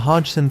meet the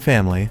Hodgson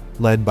family,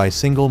 led by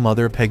single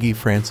mother Peggy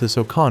Frances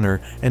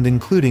O'Connor and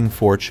including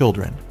 4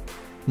 children.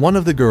 One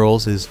of the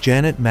girls is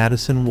Janet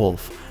Madison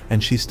Wolfe,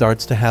 and she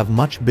starts to have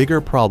much bigger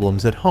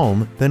problems at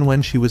home than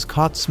when she was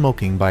caught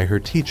smoking by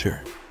her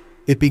teacher.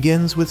 It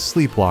begins with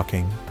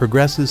sleepwalking,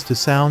 progresses to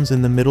sounds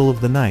in the middle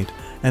of the night,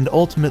 and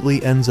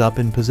ultimately ends up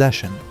in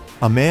possession.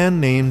 A man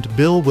named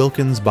Bill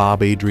Wilkins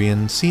Bob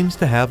Adrian seems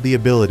to have the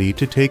ability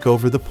to take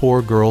over the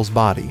poor girl's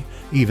body,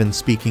 even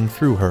speaking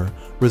through her,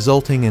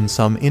 resulting in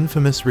some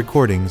infamous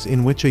recordings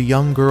in which a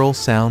young girl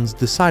sounds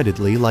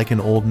decidedly like an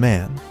old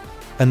man.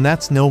 And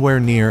that's nowhere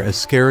near as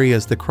scary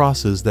as the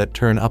crosses that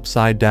turn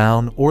upside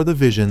down or the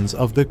visions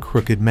of the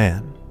crooked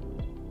man.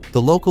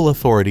 The local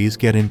authorities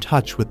get in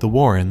touch with the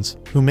Warrens,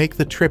 who make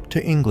the trip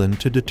to England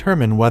to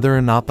determine whether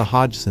or not the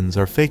Hodgsons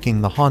are faking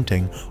the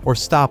haunting or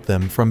stop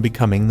them from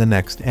becoming the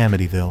next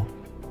Amityville.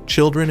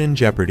 Children in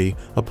jeopardy,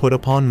 a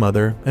put-upon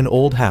mother, an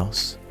old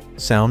house.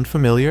 Sound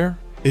familiar?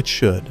 It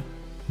should.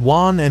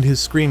 Juan and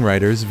his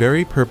screenwriters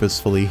very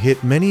purposefully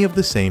hit many of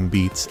the same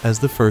beats as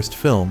the first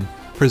film,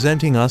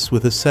 presenting us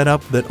with a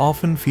setup that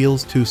often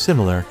feels too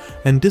similar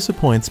and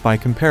disappoints by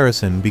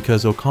comparison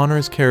because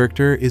O'Connor's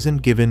character isn't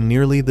given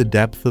nearly the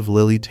depth of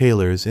Lily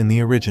Taylor's in the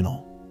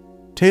original.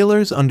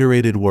 Taylor's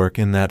underrated work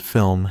in that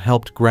film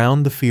helped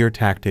ground the fear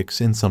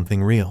tactics in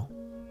something real.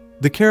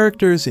 The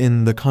characters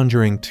in The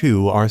Conjuring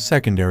 2 are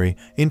secondary,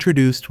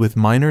 introduced with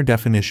minor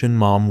definition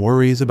mom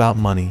worries about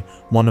money,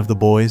 one of the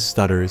boys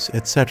stutters,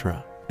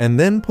 etc., and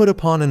then put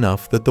upon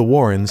enough that the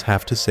Warrens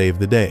have to save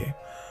the day.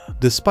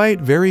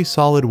 Despite very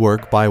solid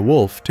work by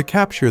Wolfe to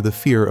capture the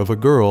fear of a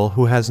girl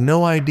who has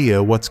no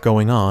idea what's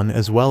going on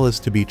as well as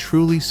to be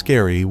truly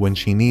scary when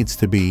she needs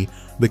to be,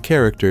 the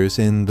characters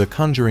in The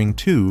Conjuring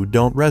 2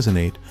 don't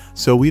resonate,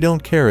 so we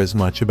don't care as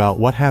much about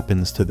what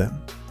happens to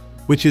them.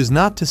 Which is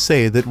not to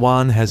say that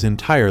Juan has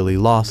entirely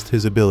lost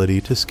his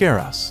ability to scare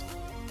us.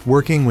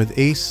 Working with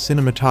ace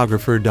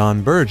cinematographer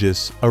Don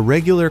Burgess, a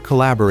regular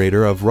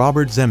collaborator of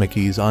Robert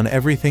Zemeckis on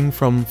everything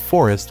from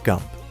Forrest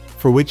Gump,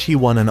 for which he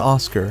won an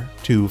Oscar,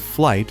 to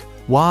Flight,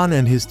 Juan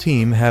and his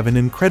team have an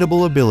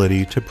incredible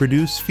ability to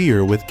produce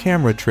fear with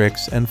camera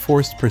tricks and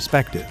forced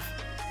perspective.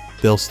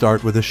 They'll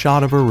start with a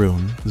shot of a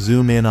room,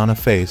 zoom in on a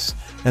face,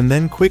 and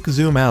then quick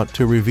zoom out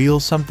to reveal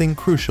something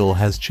crucial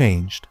has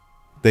changed.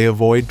 They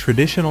avoid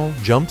traditional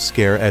jump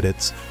scare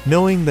edits,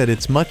 knowing that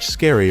it's much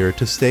scarier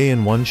to stay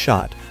in one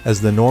shot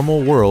as the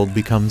normal world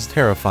becomes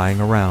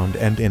terrifying around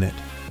and in it.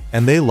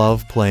 And they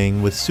love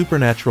playing with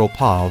supernatural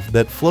POV,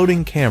 that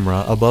floating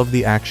camera above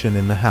the action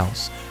in the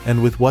house,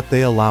 and with what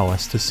they allow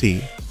us to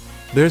see.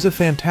 There's a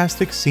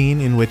fantastic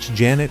scene in which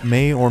Janet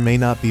may or may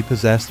not be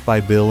possessed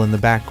by Bill in the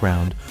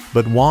background,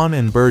 but Juan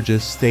and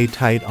Burgess stay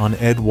tight on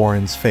Ed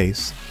Warren's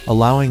face,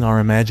 allowing our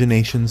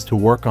imaginations to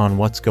work on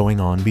what's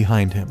going on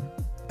behind him.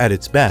 At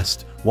its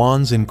best,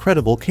 Juan's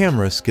incredible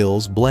camera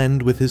skills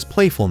blend with his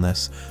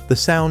playfulness, the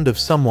sound of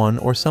someone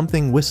or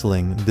something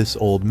whistling "This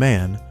Old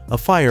Man," a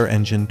fire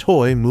engine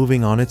toy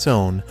moving on its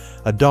own,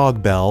 a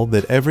dog bell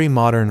that every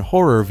modern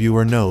horror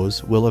viewer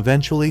knows will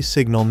eventually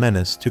signal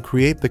menace to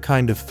create the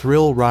kind of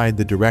thrill ride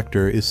the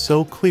director is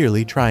so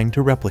clearly trying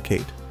to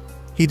replicate.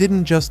 He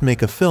didn't just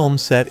make a film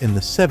set in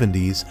the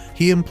 70s,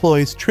 he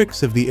employs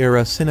tricks of the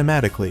era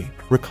cinematically,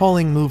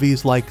 recalling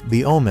movies like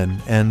The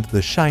Omen and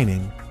The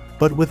Shining,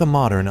 but with a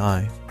modern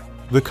eye.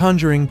 The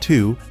Conjuring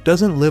 2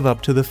 doesn't live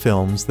up to the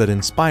films that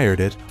inspired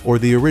it or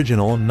the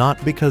original,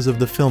 not because of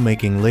the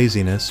filmmaking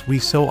laziness we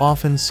so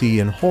often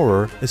see in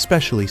horror,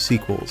 especially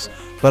sequels,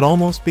 but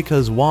almost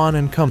because Juan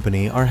and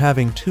company are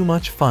having too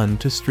much fun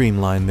to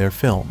streamline their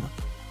film.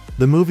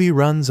 The movie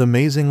runs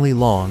amazingly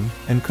long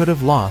and could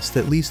have lost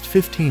at least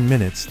 15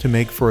 minutes to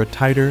make for a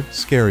tighter,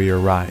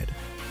 scarier ride.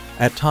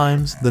 At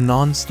times, the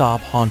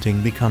non-stop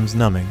haunting becomes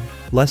numbing,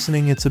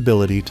 lessening its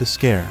ability to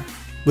scare.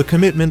 The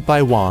commitment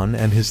by Juan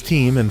and his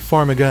team and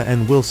Farmiga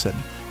and Wilson,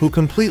 who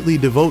completely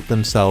devote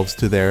themselves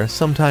to their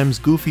sometimes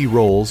goofy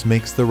roles,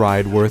 makes the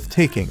ride worth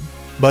taking.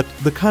 But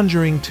The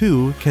Conjuring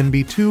 2 can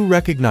be too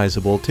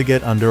recognizable to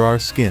get under our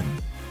skin.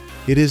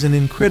 It is an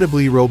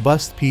incredibly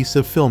robust piece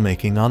of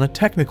filmmaking on a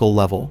technical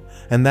level,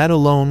 and that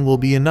alone will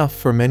be enough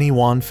for many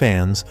Juan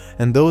fans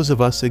and those of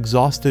us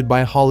exhausted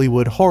by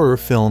Hollywood horror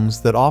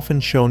films that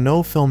often show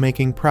no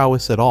filmmaking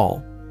prowess at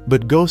all.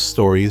 But ghost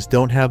stories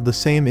don't have the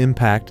same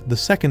impact the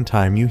second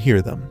time you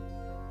hear them.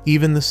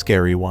 Even the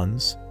scary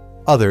ones.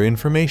 Other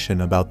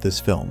information about this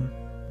film.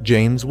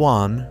 James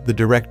Wan, the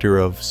director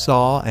of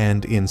Saw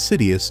and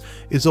Insidious,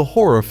 is a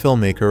horror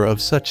filmmaker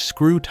of such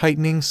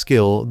screw-tightening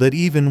skill that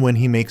even when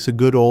he makes a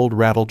good old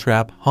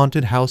rattletrap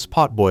haunted house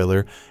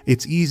potboiler,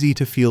 it's easy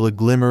to feel a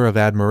glimmer of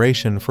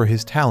admiration for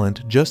his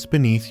talent just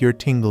beneath your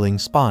tingling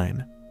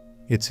spine.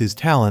 It's his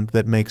talent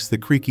that makes the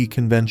creaky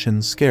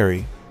conventions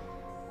scary.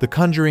 The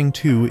Conjuring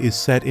 2 is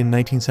set in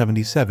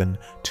 1977,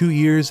 2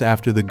 years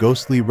after the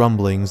ghostly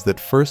rumblings that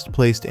first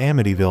placed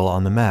Amityville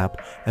on the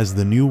map as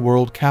the new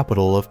world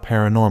capital of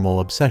paranormal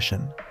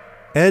obsession.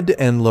 Ed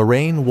and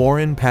Lorraine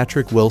Warren,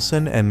 Patrick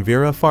Wilson, and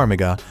Vera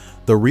Farmiga,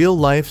 the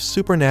real-life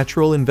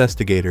supernatural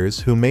investigators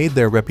who made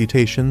their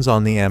reputations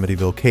on the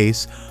Amityville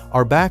case,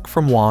 are back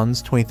from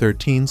Wan's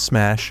 2013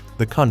 smash,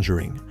 The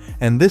Conjuring,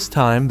 and this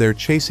time they're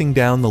chasing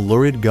down the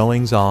lurid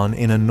goings-on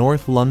in a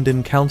North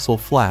London council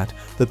flat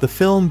that the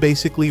film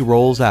basically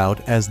rolls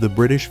out as the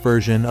British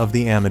version of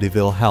the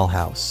Amityville Hell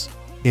House.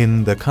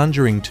 In The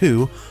Conjuring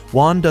 2,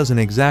 Wan doesn't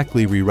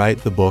exactly rewrite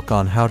the book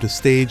on how to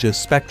stage a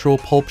spectral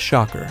pulp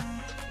shocker.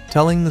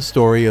 Telling the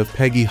story of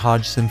Peggy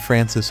Hodgson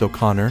Francis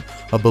O'Connor,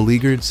 a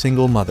beleaguered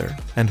single mother,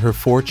 and her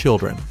 4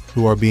 children,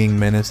 who are being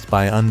menaced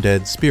by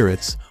undead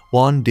spirits,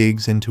 Wan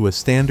digs into a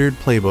standard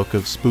playbook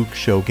of spook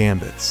show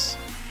gambits.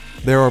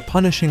 There are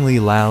punishingly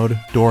loud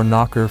door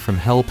knocker from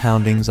hell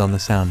poundings on the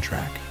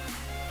soundtrack.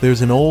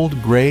 There's an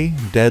old, gray,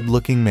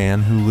 dead-looking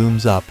man who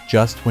looms up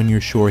just when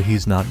you're sure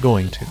he's not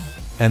going to.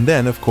 And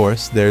then, of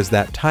course, there's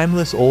that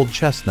timeless old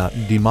chestnut,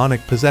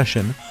 demonic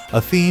possession,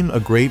 a theme a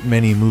great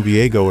many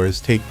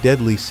moviegoers take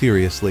deadly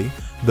seriously,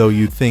 though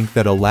you'd think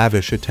that a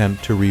lavish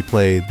attempt to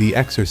replay The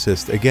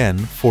Exorcist again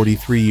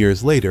 43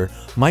 years later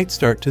might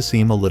start to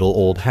seem a little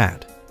old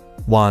hat.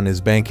 Wan is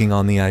banking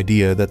on the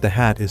idea that the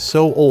hat is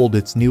so old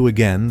it's new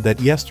again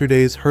that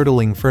yesterday's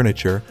hurtling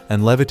furniture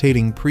and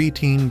levitating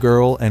preteen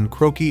girl and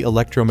croaky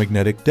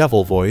electromagnetic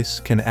devil voice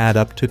can add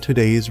up to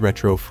today's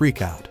retro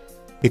freakout.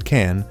 It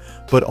can,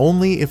 but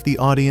only if the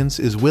audience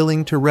is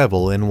willing to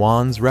revel in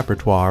Wan's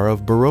repertoire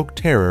of Baroque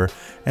terror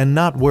and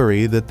not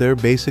worry that they're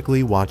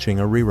basically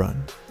watching a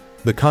rerun.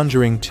 The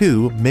Conjuring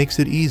 2 makes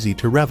it easy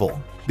to revel,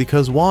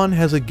 because Wan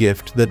has a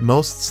gift that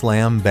most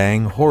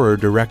slam-bang horror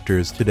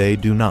directors today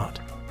do not.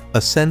 A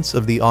sense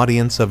of the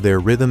audience, of their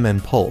rhythm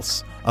and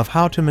pulse, of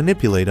how to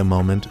manipulate a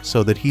moment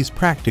so that he's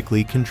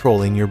practically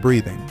controlling your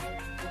breathing.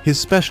 His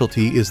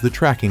specialty is the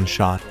tracking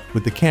shot,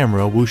 with the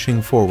camera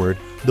whooshing forward,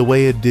 the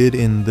way it did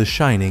in The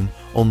Shining,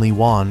 only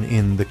Wan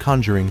in The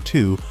Conjuring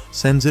 2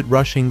 sends it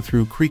rushing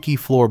through creaky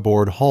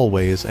floorboard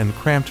hallways and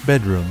cramped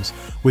bedrooms,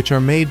 which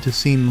are made to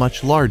seem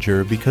much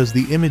larger because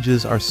the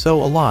images are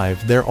so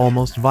alive they're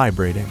almost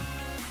vibrating.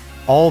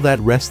 All that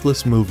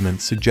restless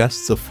movement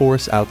suggests a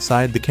force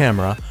outside the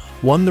camera,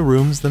 one the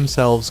rooms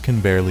themselves can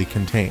barely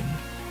contain.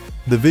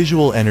 The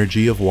visual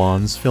energy of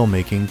Wan's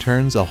filmmaking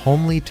turns a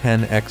homely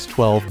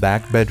 10x12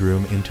 back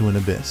bedroom into an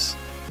abyss.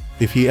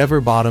 If he ever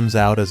bottoms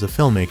out as a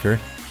filmmaker,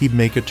 he'd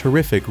make a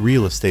terrific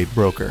real estate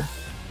broker.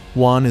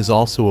 Wan is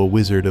also a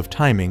wizard of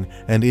timing,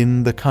 and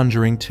in The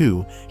Conjuring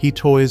 2, he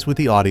toys with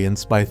the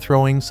audience by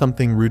throwing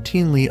something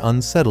routinely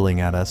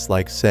unsettling at us,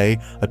 like, say,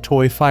 a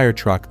toy fire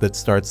truck that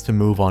starts to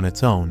move on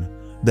its own,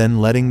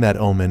 then letting that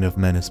omen of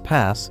menace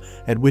pass,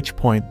 at which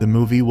point the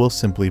movie will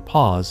simply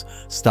pause,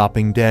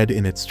 stopping dead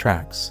in its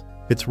tracks.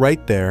 It's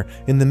right there,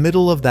 in the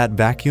middle of that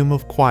vacuum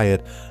of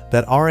quiet,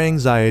 that our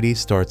anxiety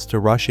starts to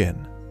rush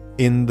in.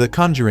 In The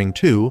Conjuring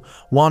 2,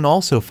 Wan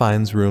also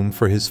finds room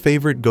for his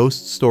favorite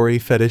ghost story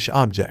fetish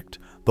object,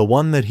 the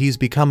one that he's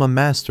become a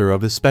master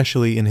of,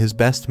 especially in his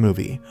best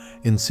movie,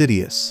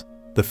 Insidious,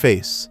 the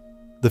face.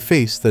 The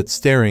face that's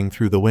staring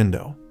through the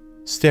window,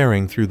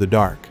 staring through the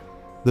dark.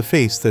 The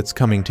face that's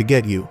coming to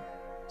get you.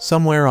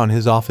 Somewhere on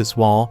his office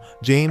wall,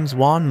 James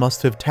Wan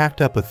must have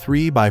tacked up a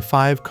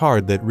 3x5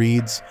 card that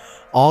reads,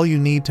 "All you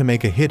need to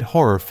make a hit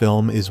horror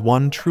film is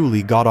one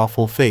truly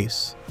god-awful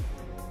face."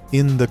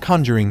 In The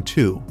Conjuring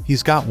 2,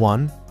 he's got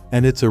one,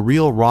 and it's a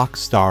real rock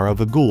star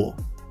of a ghoul.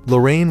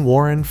 Lorraine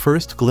Warren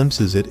first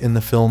glimpses it in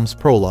the film's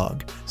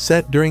prologue,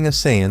 set during a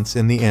seance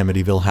in the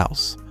Amityville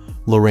house.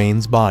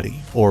 Lorraine's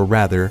body, or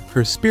rather,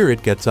 her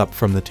spirit, gets up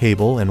from the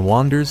table and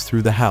wanders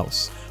through the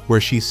house,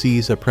 where she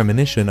sees a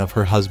premonition of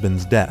her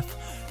husband's death,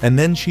 and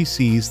then she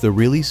sees the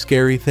really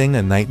scary thing,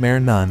 a nightmare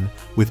nun,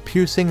 with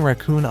piercing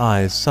raccoon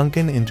eyes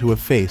sunken into a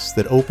face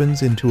that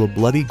opens into a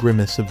bloody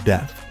grimace of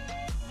death.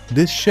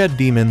 This shed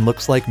demon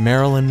looks like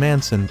Marilyn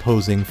Manson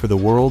posing for the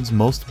world's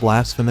most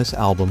blasphemous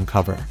album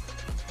cover.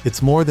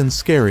 It's more than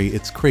scary,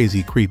 it's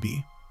crazy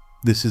creepy.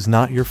 This is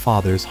not your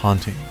father's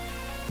haunting.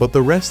 But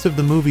the rest of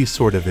the movie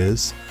sort of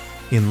is.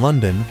 In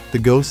London, the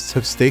ghosts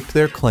have staked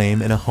their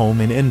claim in a home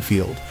in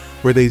Enfield,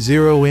 where they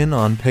zero in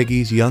on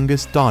Peggy's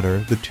youngest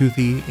daughter, the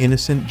toothy,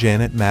 innocent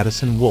Janet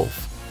Madison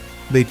Wolfe.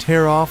 They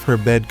tear off her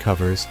bed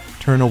covers,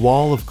 turn a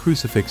wall of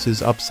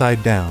crucifixes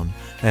upside down,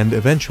 and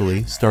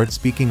eventually start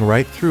speaking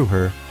right through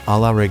her, a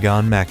la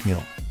Regan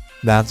MacNeil.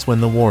 That's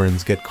when the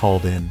Warrens get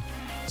called in.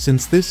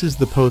 Since this is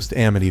the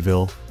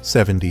post-Amityville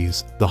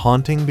 70s, the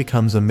haunting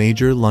becomes a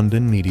major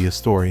London media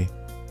story.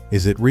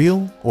 Is it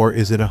real, or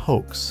is it a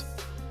hoax?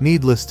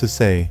 Needless to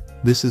say,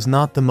 this is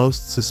not the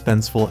most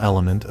suspenseful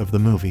element of the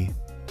movie.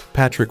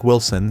 Patrick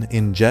Wilson,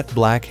 in jet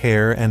black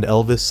hair and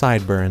Elvis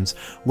sideburns,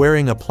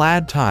 wearing a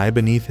plaid tie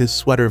beneath his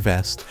sweater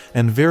vest,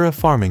 and Vera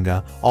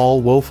Farmiga,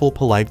 all woeful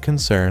polite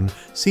concern,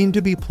 seem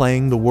to be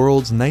playing the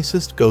world's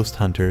nicest ghost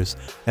hunters,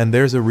 and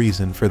there's a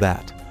reason for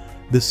that.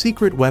 The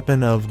secret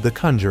weapon of The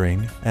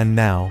Conjuring, and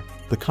now,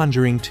 The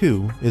Conjuring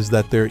 2, is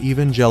that they're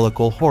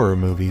evangelical horror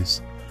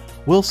movies.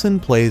 Wilson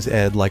plays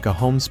Ed like a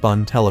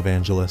homespun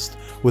televangelist,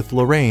 with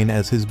Lorraine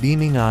as his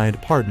beaming-eyed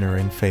partner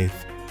in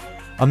faith.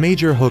 A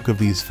major hook of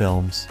these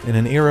films, in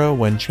an era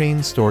when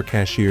chain store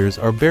cashiers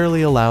are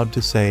barely allowed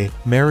to say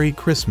 "Merry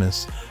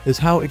Christmas," is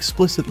how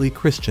explicitly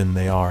Christian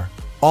they are.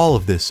 All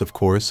of this, of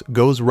course,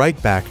 goes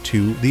right back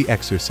to The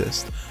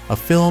Exorcist, a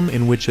film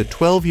in which a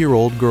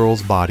 12-year-old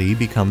girl's body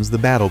becomes the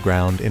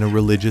battleground in a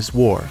religious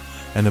war,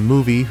 and a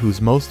movie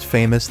whose most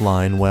famous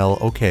line, well,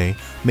 okay,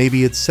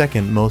 maybe its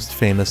second most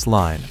famous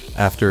line,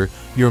 after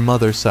 "Your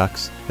mother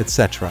sucks,"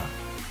 etc.,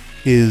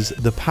 is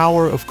 "The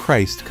power of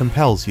Christ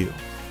compels you."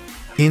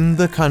 In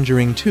The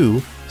Conjuring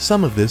 2,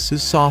 some of this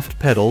is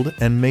soft-pedaled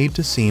and made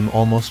to seem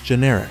almost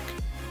generic.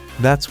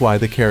 That's why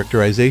the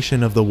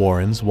characterization of the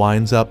Warrens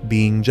winds up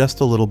being just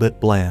a little bit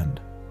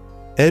bland.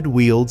 Ed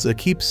wields a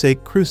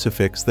keepsake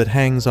crucifix that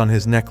hangs on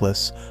his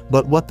necklace,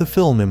 but what the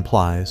film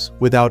implies,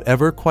 without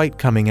ever quite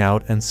coming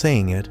out and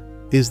saying it,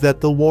 is that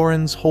the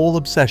Warrens' whole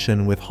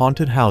obsession with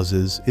haunted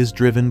houses is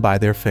driven by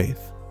their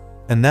faith.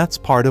 And that's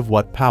part of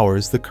what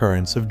powers the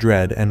currents of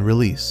dread and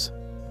release.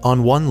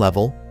 On one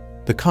level,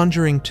 The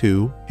Conjuring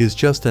 2 is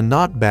just a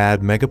not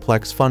bad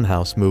megaplex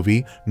funhouse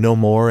movie, no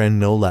more and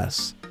no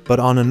less. But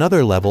on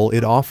another level,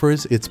 it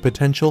offers its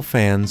potential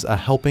fans a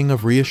helping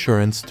of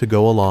reassurance to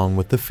go along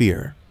with the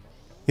fear.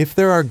 If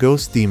there are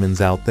ghost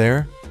demons out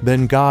there,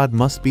 then God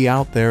must be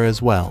out there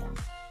as well.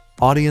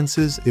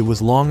 Audiences, it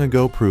was long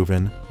ago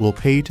proven, will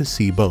pay to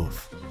see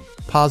both.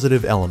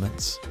 Positive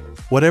elements.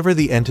 Whatever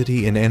the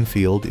entity in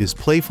Enfield is,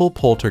 playful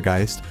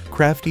poltergeist,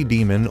 crafty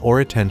demon, or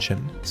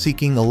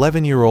attention-seeking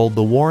 11-year-old,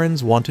 the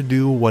Warrens want to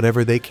do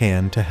whatever they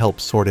can to help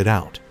sort it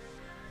out.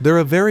 They're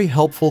a very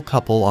helpful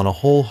couple on a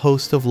whole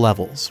host of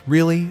levels,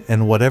 really,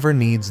 and whatever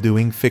needs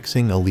doing,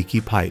 fixing a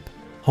leaky pipe,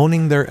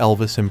 honing their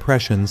Elvis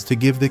impressions to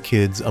give the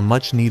kids a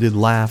much-needed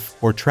laugh,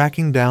 or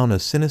tracking down a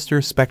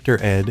sinister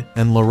specter, Ed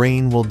and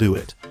Lorraine will do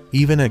it,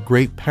 even at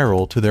great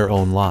peril to their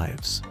own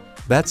lives.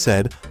 That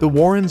said, the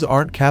Warrens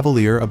aren't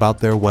cavalier about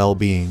their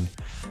well-being.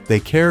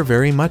 They care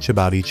very much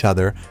about each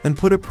other and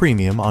put a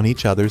premium on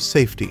each other's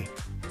safety.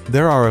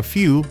 There are a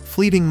few,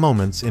 fleeting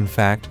moments, in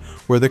fact,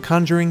 where The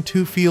Conjuring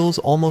 2 feels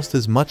almost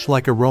as much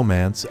like a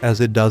romance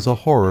as it does a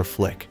horror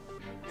flick.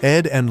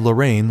 Ed and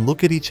Lorraine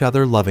look at each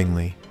other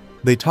lovingly.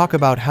 They talk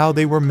about how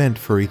they were meant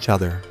for each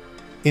other.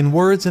 In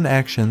words and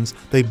actions,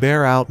 they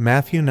bear out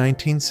Matthew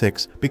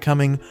 19:6,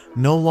 becoming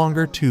no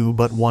longer two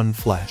but one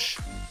flesh.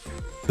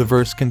 The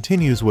verse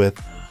continues with,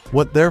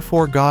 "What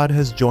therefore God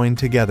has joined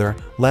together,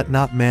 let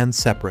not man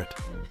separate."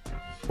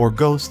 Or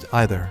ghost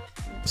either.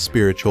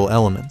 Spiritual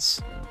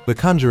elements. The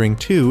Conjuring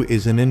 2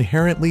 is an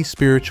inherently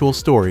spiritual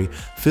story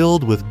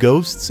filled with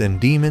ghosts and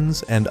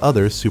demons and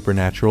other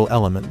supernatural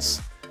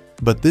elements.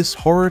 But this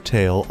horror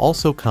tale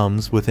also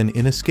comes with an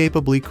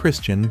inescapably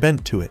Christian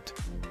bent to it.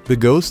 The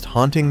ghost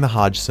haunting the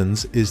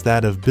Hodgsons is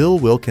that of Bill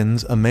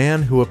Wilkins, a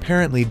man who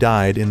apparently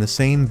died in the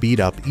same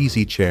beat-up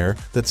easy chair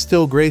that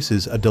still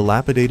graces a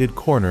dilapidated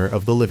corner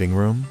of the living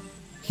room.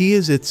 He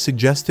is, it's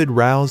suggested,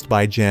 roused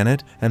by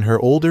Janet and her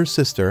older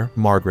sister,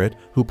 Margaret,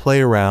 who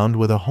play around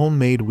with a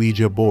homemade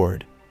Ouija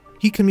board.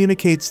 He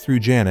communicates through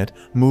Janet,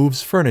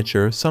 moves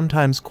furniture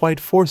sometimes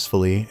quite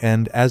forcefully,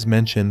 and, as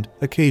mentioned,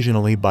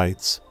 occasionally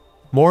bites.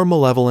 More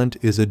malevolent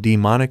is a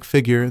demonic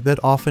figure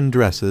that often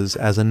dresses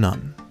as a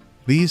nun.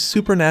 These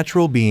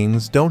supernatural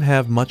beings don't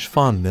have much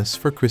fondness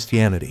for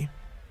Christianity.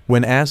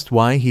 When asked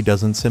why he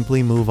doesn't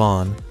simply move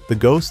on, the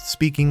ghost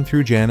speaking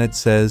through Janet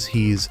says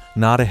he's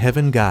not a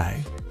heaven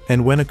guy.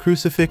 And when a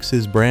crucifix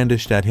is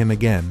brandished at him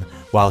again,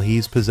 while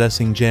he's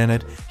possessing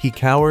Janet, he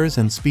cowers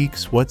and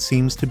speaks what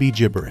seems to be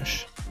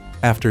gibberish.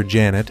 After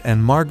Janet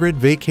and Margaret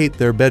vacate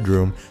their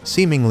bedroom,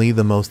 seemingly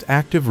the most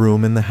active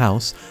room in the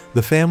house,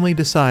 the family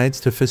decides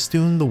to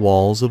festoon the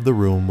walls of the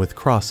room with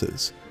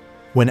crosses.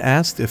 When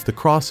asked if the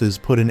crosses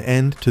put an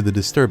end to the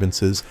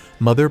disturbances,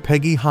 Mother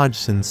Peggy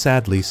Hodgson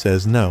sadly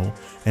says no,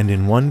 and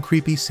in one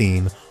creepy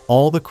scene,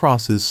 all the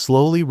crosses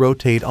slowly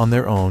rotate on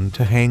their own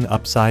to hang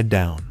upside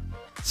down.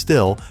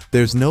 Still,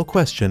 there's no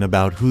question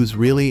about who's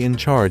really in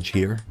charge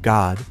here,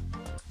 God.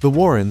 The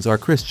Warrens are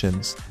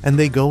Christians, and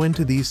they go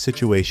into these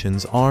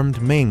situations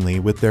armed mainly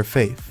with their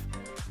faith.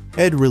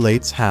 Ed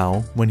relates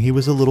how, when he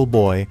was a little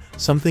boy,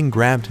 something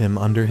grabbed him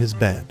under his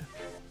bed.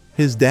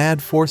 His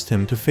dad forced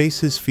him to face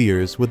his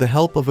fears with the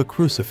help of a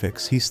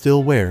crucifix he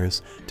still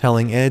wears,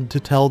 telling Ed to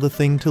tell the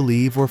thing to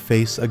leave or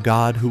face a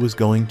God who was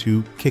going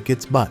to kick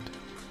its butt.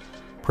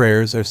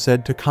 Prayers are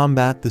said to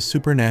combat the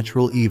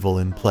supernatural evil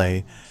in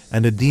play,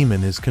 and a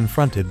demon is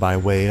confronted by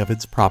way of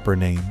its proper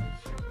name.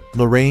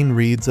 Lorraine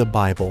reads a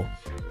Bible.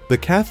 The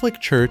Catholic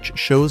Church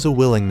shows a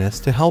willingness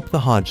to help the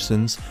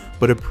Hodgsons,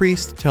 but a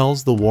priest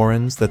tells the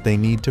Warrens that they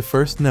need to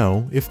first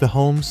know if the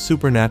home's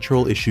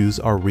supernatural issues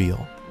are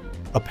real.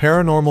 A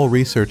paranormal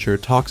researcher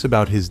talks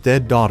about his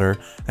dead daughter,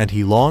 and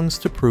he longs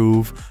to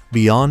prove,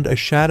 beyond a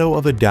shadow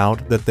of a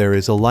doubt, that there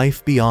is a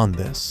life beyond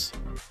this.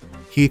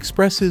 He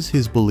expresses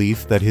his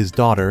belief that his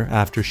daughter,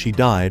 after she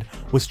died,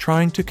 was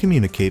trying to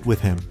communicate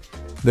with him.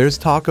 There's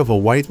talk of a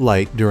white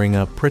light during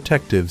a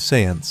protective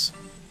seance.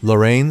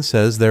 Lorraine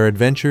says their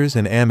adventures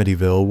in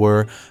Amityville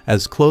were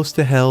as close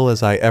to hell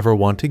as I ever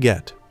want to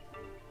get.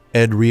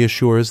 Ed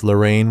reassures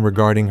Lorraine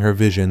regarding her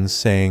visions,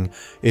 saying,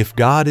 "If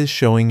God is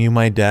showing you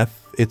my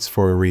death, it's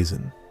for a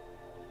reason."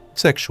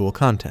 Sexual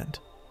content.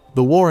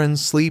 The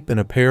Warrens sleep in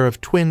a pair of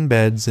twin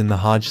beds in the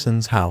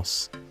Hodgsons'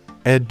 house.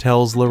 Ed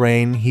tells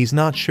Lorraine he's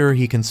not sure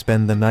he can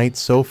spend the night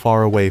so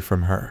far away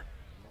from her.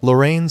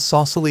 Lorraine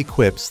saucily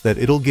quips that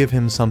it'll give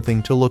him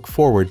something to look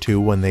forward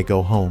to when they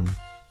go home.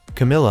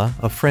 Camilla,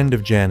 a friend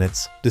of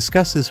Janet's,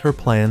 discusses her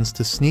plans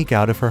to sneak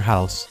out of her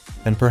house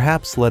and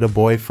perhaps let a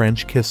boy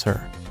French kiss her.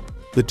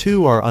 The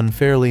two are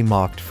unfairly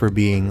mocked for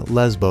being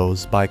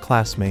lesbos by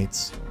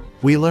classmates.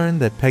 We learn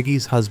that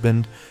Peggy's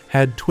husband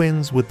had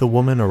twins with the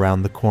woman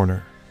around the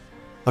corner.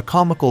 A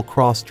comical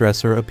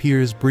cross-dresser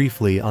appears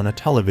briefly on a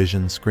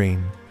television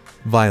screen.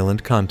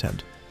 Violent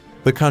content.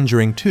 The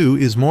Conjuring 2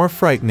 is more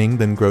frightening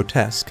than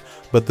grotesque,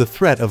 but the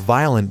threat of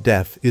violent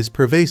death is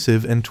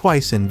pervasive, and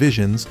twice in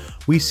visions,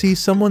 we see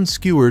someone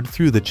skewered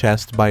through the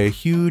chest by a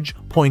huge,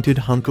 pointed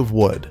hunk of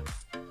wood.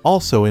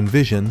 Also in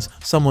visions,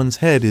 someone's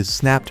head is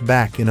snapped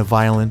back in a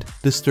violent,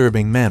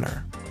 disturbing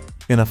manner.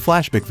 In a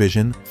flashback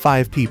vision,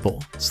 5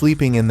 people,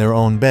 sleeping in their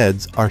own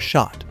beds, are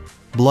shot.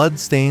 Blood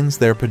stains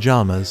their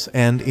pajamas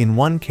and, in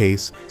one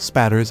case,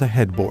 spatters a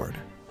headboard.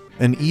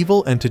 An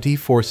evil entity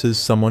forces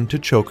someone to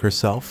choke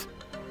herself.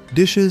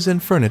 Dishes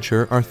and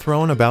furniture are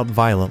thrown about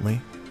violently.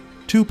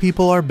 2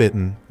 people are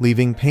bitten,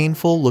 leaving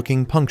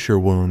painful-looking puncture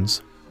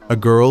wounds. A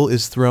girl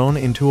is thrown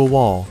into a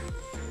wall.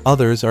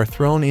 Others are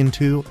thrown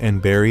into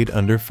and buried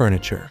under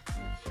furniture.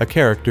 A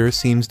character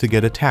seems to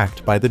get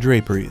attacked by the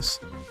draperies.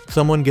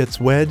 Someone gets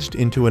wedged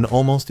into an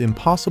almost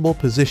impossible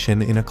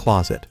position in a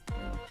closet.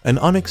 An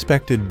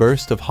unexpected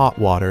burst of hot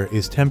water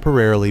is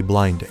temporarily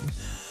blinding.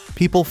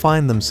 People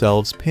find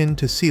themselves pinned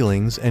to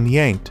ceilings and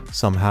yanked,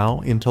 somehow,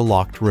 into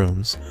locked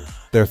rooms.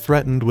 They're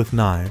threatened with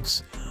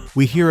knives.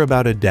 We hear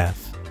about a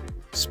death.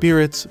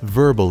 Spirits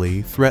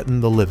verbally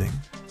threaten the living.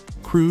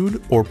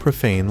 Crude or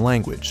profane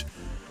language.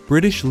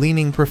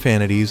 British-leaning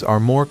profanities are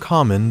more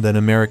common than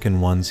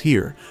American ones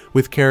here,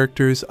 with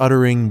characters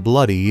uttering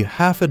bloody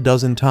half a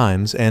dozen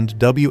times and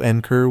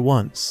W-enker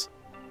once.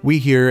 We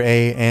hear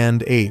A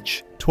and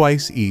H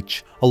twice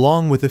each,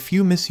 along with a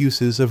few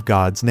misuses of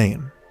God's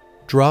name.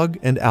 Drug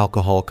and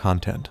alcohol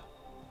content.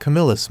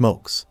 Camilla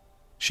smokes.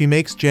 She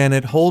makes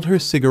Janet hold her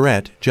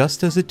cigarette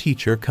just as a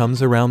teacher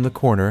comes around the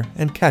corner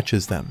and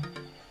catches them.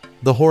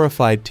 The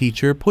horrified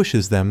teacher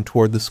pushes them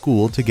toward the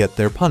school to get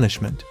their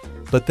punishment,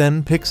 but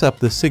then picks up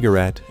the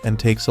cigarette and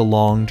takes a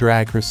long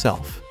drag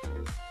herself.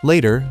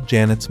 Later,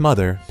 Janet's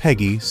mother,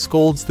 Peggy,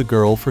 scolds the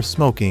girl for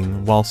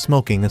smoking while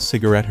smoking a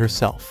cigarette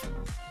herself.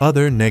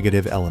 Other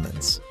negative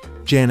elements.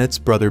 Janet's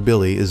brother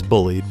Billy is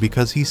bullied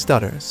because he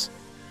stutters.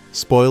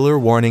 Spoiler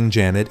warning: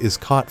 Janet is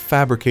caught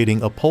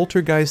fabricating a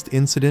poltergeist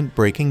incident,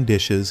 breaking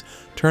dishes,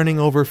 turning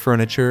over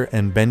furniture,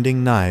 and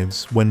bending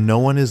knives when no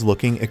one is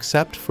looking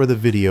except for the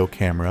video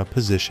camera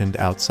positioned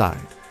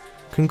outside.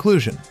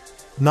 Conclusion: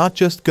 not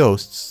just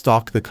ghosts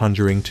stalk The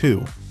Conjuring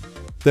 2.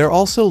 There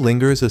also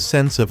lingers a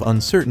sense of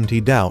uncertainty,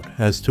 doubt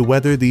as to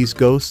whether these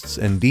ghosts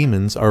and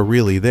demons are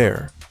really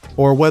there,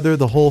 or whether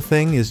the whole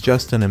thing is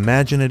just an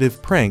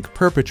imaginative prank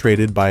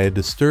perpetrated by a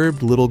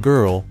disturbed little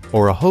girl,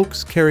 or a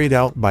hoax carried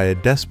out by a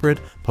desperate,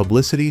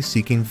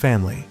 publicity-seeking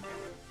family.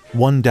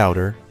 One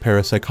doubter,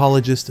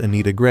 parapsychologist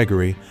Anita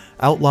Gregory,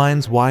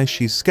 outlines why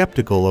she's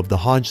skeptical of the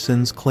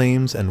Hodgsons'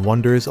 claims and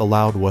wonders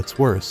aloud what's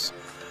worse: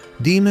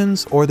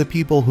 demons or the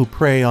people who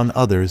prey on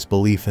others'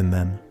 belief in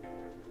them.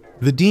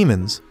 The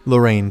demons,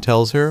 Lorraine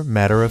tells her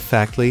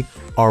matter-of-factly,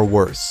 are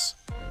worse.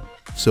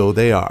 So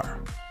they are.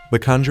 The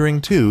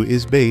Conjuring 2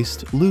 is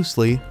based,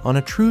 loosely, on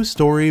a true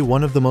story,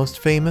 one of the most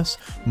famous,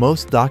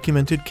 most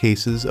documented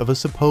cases of a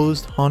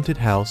supposed haunted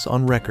house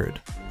on record,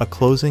 a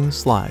closing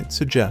slide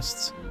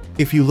suggests.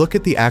 If you look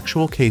at the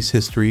actual case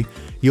history,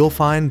 you'll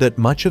find that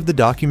much of the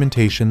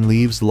documentation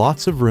leaves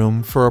lots of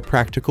room for a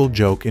practical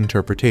joke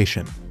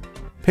interpretation.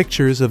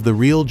 Pictures of the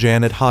real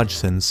Janet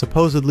Hodgson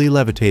supposedly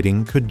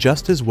levitating could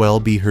just as well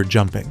be her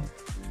jumping.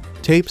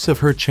 Tapes of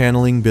her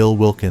channeling Bill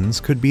Wilkins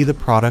could be the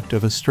product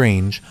of a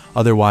strange,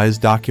 otherwise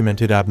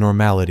documented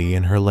abnormality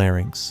in her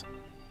larynx.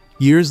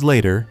 Years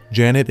later,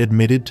 Janet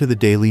admitted to the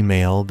Daily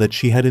Mail that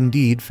she had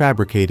indeed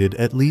fabricated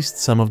at least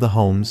some of the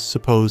home's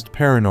supposed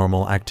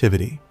paranormal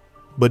activity.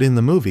 But in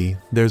the movie,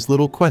 there's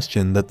little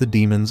question that the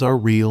demons are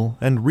real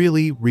and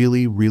really,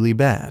 really, really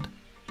bad.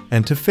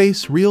 And to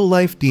face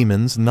real-life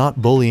demons,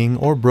 not bullying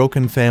or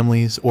broken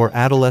families or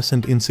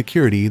adolescent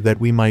insecurity that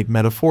we might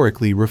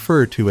metaphorically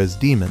refer to as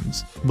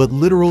demons, but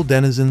literal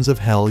denizens of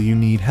hell, you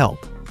need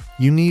help.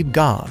 You need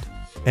God.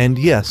 And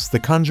yes, The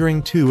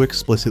Conjuring 2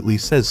 explicitly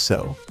says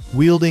so,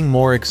 wielding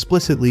more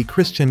explicitly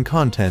Christian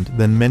content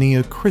than many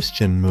a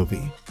Christian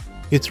movie.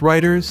 Its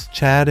writers,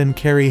 Chad and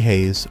Carey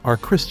Hayes, are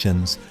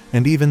Christians,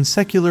 and even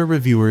secular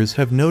reviewers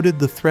have noted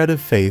the thread of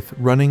faith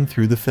running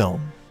through the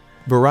film.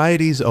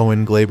 Variety's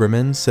Owen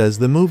Glaberman says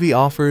the movie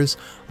offers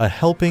a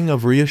helping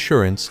of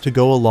reassurance to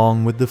go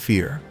along with the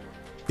fear.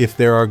 If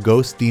there are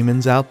ghost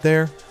demons out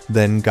there,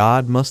 then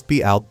God must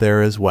be out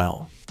there as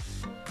well.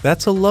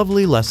 That's a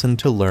lovely lesson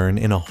to learn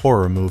in a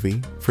horror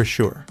movie, for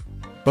sure.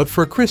 But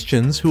for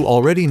Christians who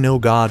already know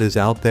God is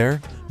out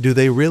there, do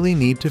they really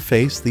need to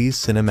face these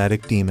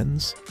cinematic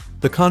demons?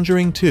 The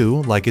Conjuring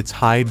 2, like its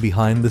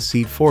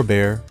hide-behind-the-seat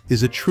forebear,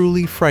 is a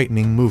truly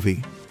frightening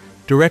movie.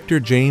 Director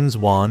James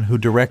Wan, who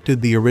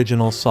directed the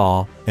original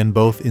Saw and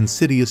both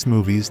Insidious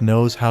movies,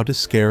 knows how to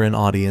scare an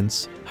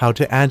audience, how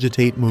to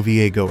agitate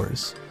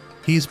moviegoers.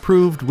 He's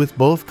proved with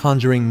both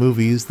Conjuring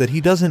movies that he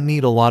doesn't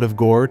need a lot of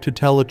gore to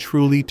tell a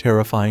truly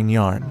terrifying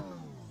yarn.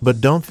 But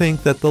don't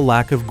think that the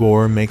lack of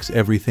gore makes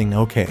everything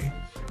okay.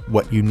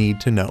 What you need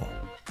to know.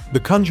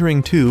 The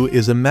Conjuring 2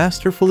 is a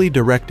masterfully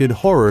directed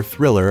horror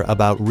thriller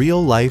about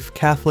real-life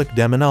Catholic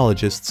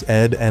demonologists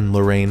Ed and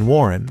Lorraine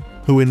Warren,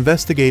 who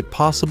investigate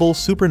possible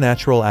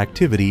supernatural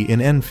activity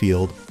in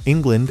Enfield,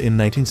 England in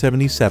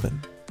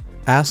 1977.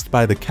 Asked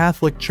by the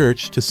Catholic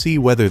Church to see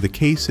whether the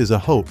case is a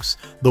hoax,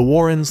 the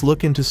Warrens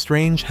look into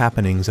strange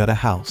happenings at a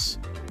house.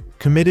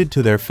 Committed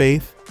to their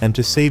faith and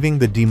to saving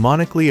the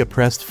demonically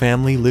oppressed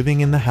family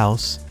living in the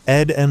house,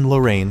 Ed and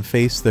Lorraine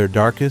face their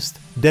darkest,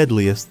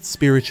 deadliest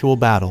spiritual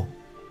battle.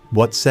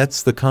 What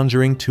sets The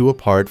Conjuring 2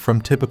 apart from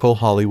typical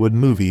Hollywood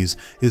movies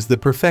is the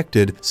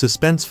perfected,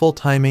 suspenseful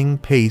timing,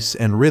 pace,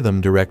 and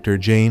rhythm director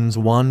James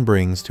Wan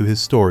brings to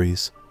his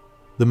stories.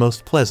 The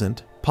most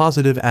pleasant,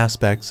 positive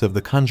aspects of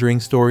the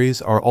Conjuring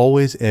stories are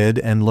always Ed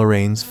and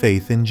Lorraine's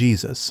faith in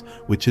Jesus,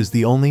 which is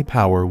the only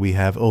power we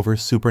have over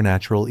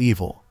supernatural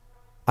evil.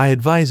 I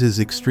advise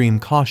extreme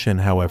caution,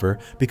 however,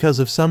 because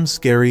of some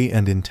scary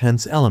and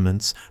intense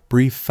elements,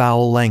 brief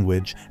foul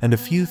language, and a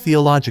few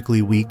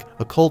theologically weak,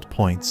 occult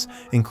points,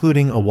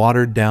 including a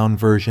watered-down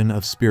version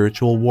of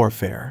spiritual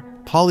warfare.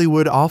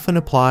 Hollywood often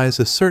applies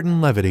a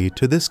certain levity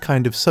to this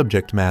kind of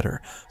subject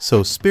matter,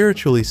 so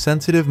spiritually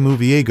sensitive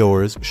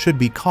moviegoers should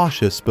be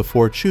cautious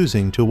before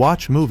choosing to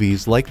watch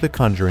movies like The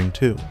Conjuring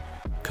 2.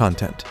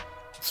 Content: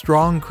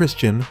 strong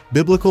Christian,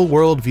 biblical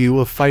worldview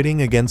of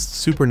fighting against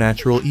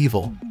supernatural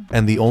evil,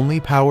 and the only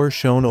power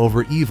shown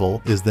over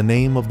evil is the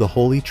name of the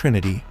Holy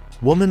Trinity.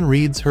 Woman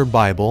reads her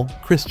Bible,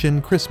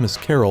 Christian Christmas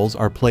carols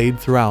are played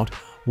throughout,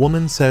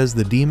 woman says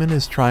the demon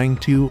is trying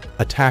to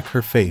attack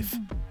her faith,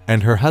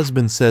 and her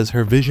husband says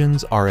her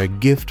visions are a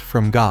gift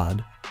from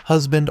God.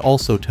 Husband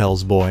also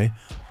tells boy,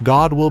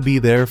 God will be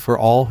there for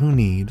all who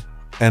need.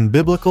 And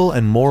biblical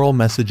and moral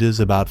messages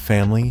about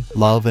family,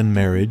 love, and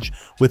marriage,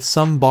 with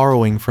some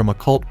borrowing from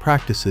occult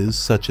practices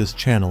such as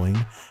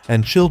channeling,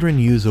 and children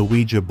use a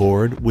Ouija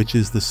board, which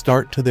is the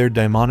start to their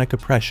demonic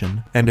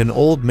oppression, and an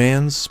old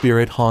man's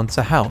spirit haunts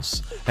a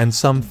house, and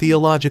some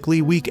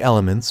theologically weak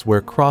elements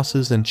where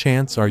crosses and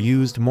chants are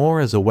used more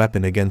as a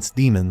weapon against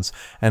demons,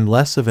 and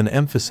less of an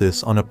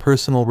emphasis on a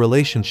personal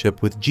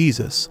relationship with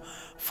Jesus.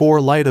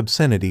 4 light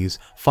obscenities,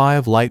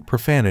 5 light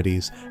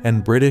profanities,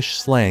 and British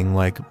slang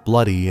like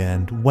bloody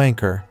and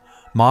wanker.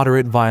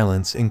 Moderate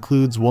violence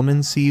includes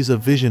woman sees a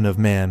vision of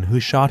man who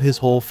shot his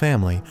whole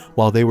family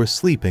while they were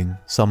sleeping,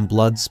 some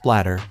blood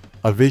splatter.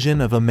 A vision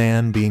of a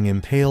man being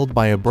impaled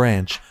by a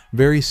branch,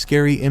 very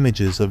scary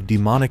images of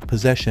demonic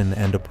possession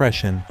and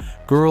oppression.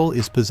 Girl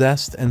is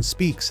possessed and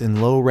speaks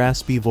in low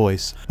raspy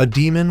voice. A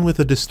demon with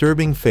a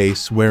disturbing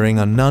face wearing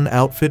a nun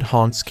outfit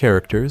haunts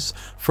characters.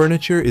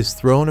 Furniture is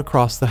thrown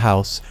across the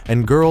house,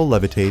 and girl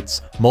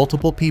levitates.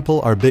 Multiple people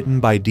are bitten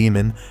by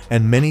demon,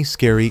 and many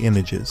scary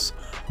images.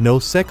 No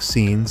sex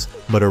scenes,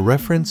 but a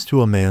reference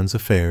to a man's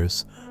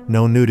affairs.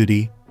 No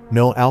nudity,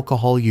 no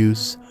alcohol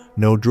use,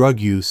 no drug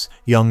use.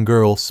 Young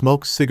girl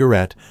smokes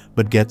cigarette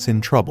but gets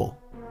in trouble.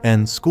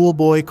 And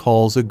schoolboy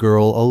calls a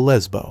girl a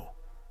lesbo.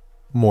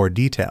 More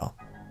detail.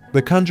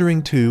 The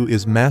Conjuring 2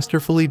 is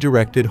masterfully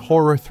directed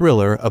horror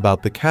thriller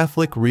about the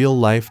Catholic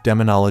real-life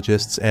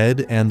demonologists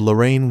Ed and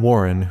Lorraine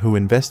Warren who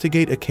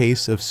investigate a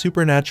case of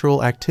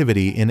supernatural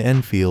activity in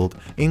Enfield,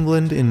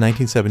 England in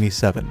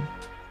 1977.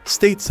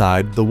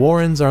 Stateside, the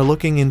Warrens are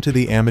looking into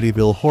the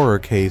Amityville horror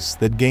case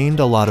that gained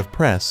a lot of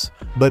press,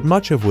 but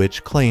much of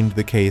which claimed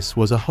the case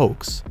was a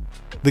hoax.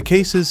 The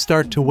cases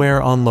start to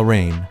wear on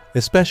Lorraine,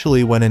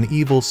 especially when an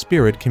evil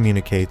spirit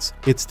communicates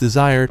its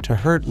desire to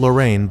hurt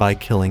Lorraine by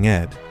killing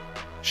Ed.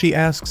 She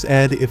asks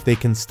Ed if they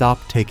can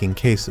stop taking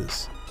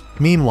cases.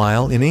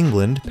 Meanwhile, in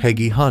England,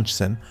 Peggy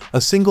Hodgson, a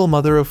single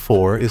mother of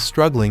 4, is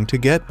struggling to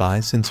get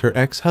by since her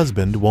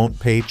ex-husband won't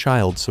pay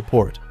child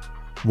support.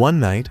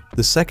 One night,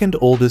 the second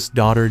oldest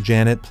daughter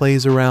Janet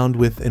plays around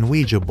with an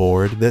Ouija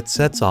board that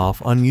sets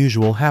off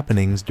unusual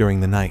happenings during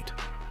the night.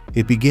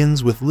 It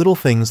begins with little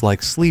things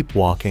like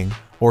sleepwalking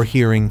or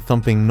hearing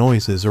thumping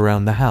noises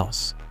around the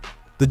house.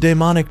 The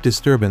demonic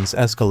disturbance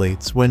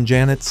escalates when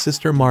Janet's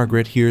sister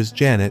Margaret hears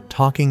Janet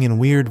talking in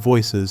weird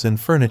voices and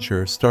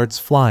furniture starts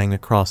flying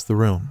across the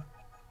room.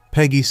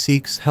 Peggy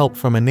seeks help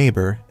from a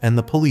neighbor and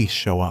the police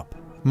show up.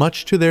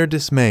 Much to their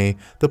dismay,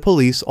 the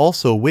police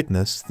also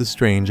witness the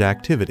strange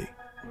activity.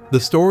 The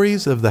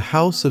stories of the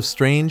House of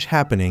Strange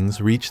Happenings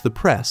reach the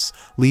press,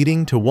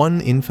 leading to one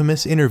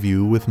infamous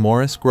interview with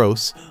Maurice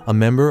Grosse, a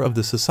member of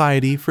the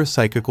Society for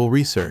Psychical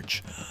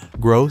Research.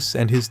 Grosse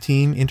and his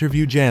team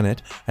interview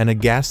Janet, and a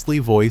ghastly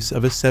voice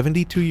of a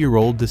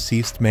 72-year-old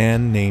deceased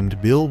man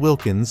named Bill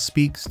Wilkins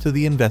speaks to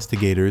the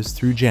investigators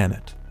through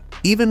Janet.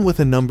 Even with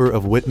a number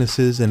of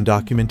witnesses and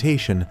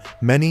documentation,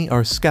 many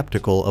are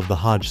skeptical of the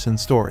Hodgson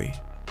story.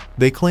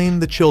 They claim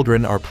the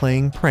children are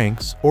playing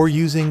pranks or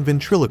using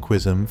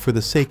ventriloquism for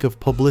the sake of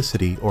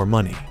publicity or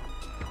money.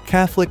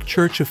 Catholic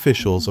Church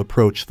officials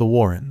approach the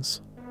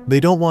Warrens. They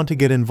don't want to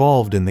get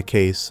involved in the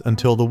case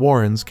until the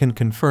Warrens can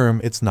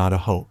confirm it's not a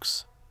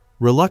hoax.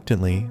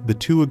 Reluctantly, the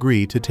two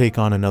agree to take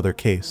on another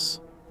case.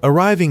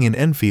 Arriving in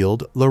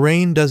Enfield,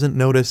 Lorraine doesn't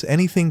notice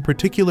anything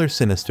particular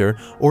sinister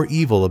or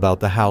evil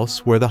about the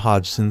house where the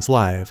Hodgsons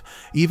live,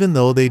 even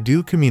though they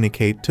do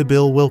communicate to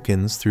Bill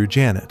Wilkins through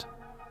Janet.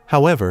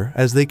 However,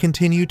 as they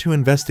continue to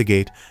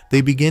investigate,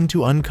 they begin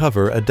to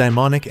uncover a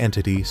demonic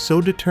entity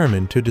so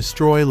determined to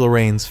destroy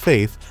Lorraine's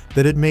faith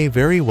that it may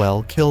very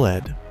well kill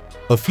Ed.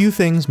 A few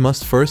things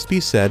must first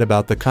be said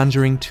about The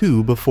Conjuring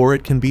 2 before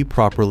it can be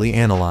properly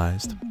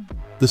analyzed.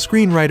 The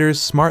screenwriters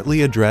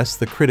smartly address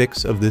the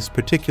critics of this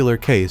particular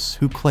case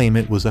who claim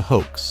it was a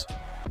hoax.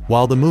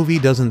 While the movie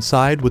doesn't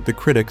side with the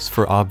critics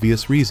for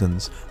obvious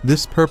reasons,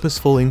 this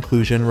purposeful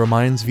inclusion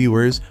reminds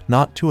viewers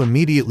not to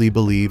immediately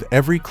believe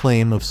every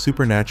claim of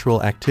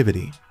supernatural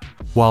activity.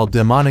 While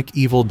demonic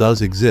evil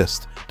does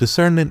exist,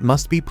 discernment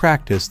must be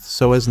practiced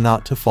so as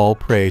not to fall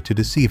prey to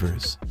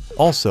deceivers.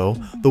 Also,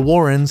 the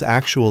Warrens'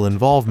 actual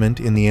involvement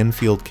in the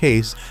Enfield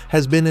case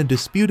has been a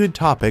disputed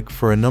topic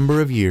for a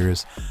number of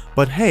years,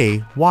 but hey,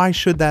 why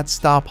should that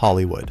stop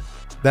Hollywood?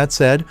 That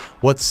said,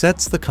 what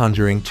sets The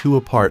Conjuring 2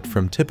 apart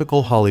from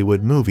typical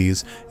Hollywood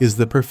movies is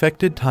the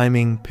perfected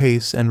timing,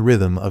 pace, and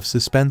rhythm of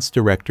suspense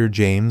director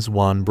James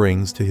Wan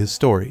brings to his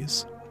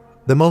stories.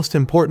 The most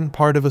important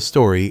part of a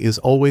story is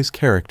always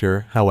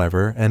character,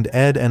 however, and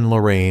Ed and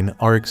Lorraine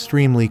are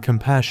extremely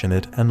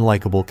compassionate and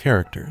likable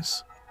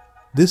characters.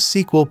 This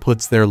sequel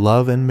puts their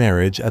love and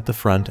marriage at the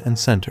front and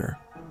center.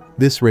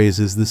 This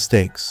raises the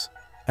stakes.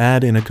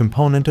 Add in a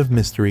component of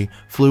mystery,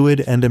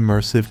 fluid and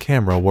immersive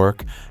camera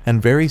work,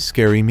 and very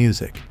scary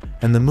music,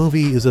 and the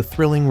movie is a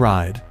thrilling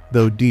ride,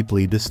 though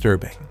deeply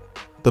disturbing.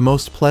 The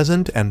most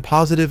pleasant and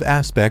positive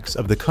aspects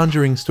of the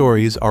Conjuring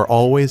stories are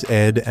always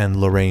Ed and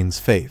Lorraine's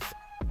faith.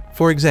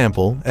 For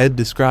example, Ed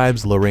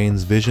describes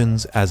Lorraine's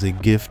visions as a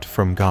gift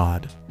from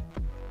God.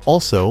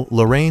 Also,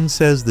 Lorraine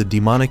says the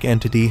demonic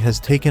entity has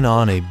taken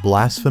on a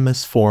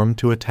blasphemous form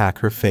to attack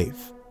her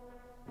faith.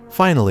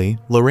 Finally,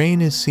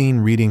 Lorraine is seen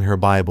reading her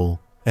Bible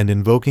and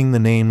invoking the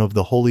name of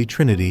the Holy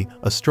Trinity,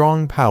 a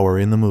strong power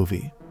in the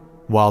movie.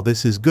 While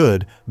this is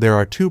good, there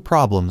are two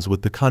problems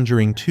with The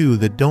Conjuring 2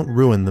 that don't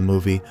ruin the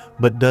movie,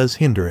 but does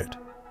hinder it.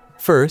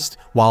 First,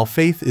 while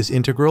faith is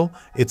integral,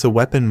 it's a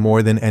weapon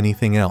more than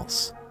anything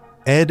else.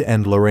 Ed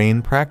and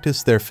Lorraine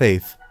practice their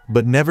faith,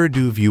 but never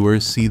do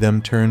viewers see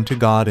them turn to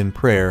God in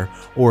prayer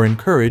or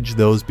encourage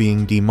those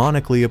being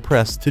demonically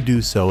oppressed to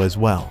do so as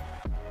well.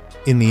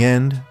 In the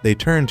end, they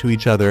turn to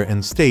each other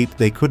and state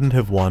they couldn't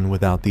have won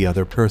without the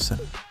other person.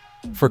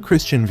 For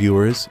Christian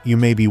viewers, you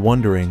may be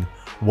wondering,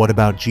 what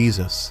about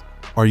Jesus?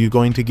 Are you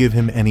going to give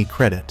him any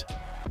credit?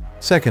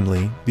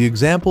 Secondly, the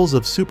examples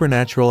of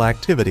supernatural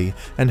activity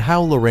and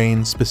how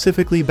Lorraine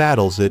specifically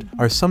battles it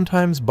are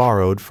sometimes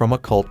borrowed from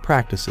occult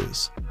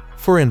practices.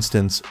 For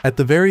instance, at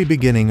the very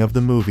beginning of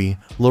the movie,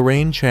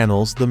 Lorraine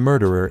channels the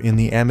murderer in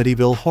the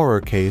Amityville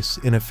horror case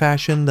in a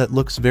fashion that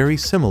looks very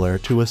similar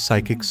to a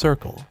psychic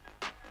circle.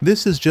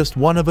 This is just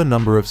one of a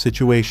number of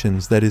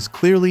situations that is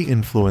clearly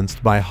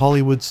influenced by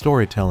Hollywood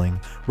storytelling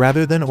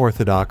rather than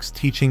orthodox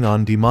teaching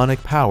on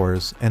demonic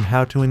powers and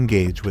how to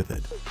engage with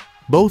it.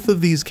 Both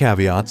of these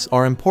caveats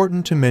are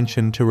important to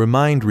mention to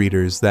remind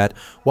readers that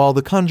while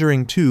The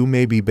Conjuring 2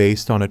 may be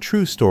based on a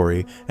true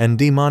story and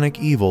demonic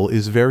evil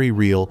is very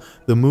real,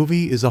 the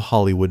movie is a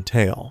Hollywood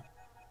tale.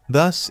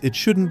 Thus, it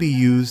shouldn't be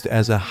used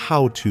as a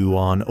how-to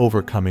on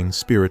overcoming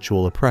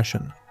spiritual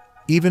oppression.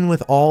 Even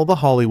with all the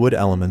Hollywood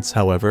elements,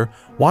 however,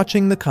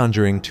 watching The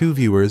Conjuring 2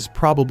 viewers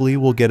probably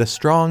will get a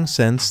strong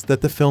sense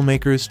that the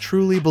filmmakers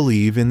truly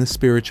believe in the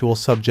spiritual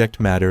subject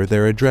matter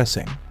they're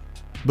addressing.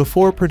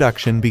 Before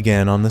production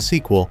began on the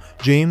sequel,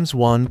 James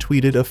Wan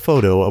tweeted a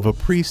photo of a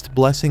priest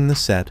blessing the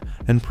set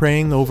and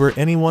praying over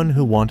anyone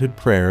who wanted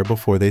prayer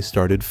before they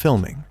started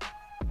filming.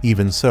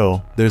 Even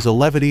so, there's a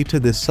levity to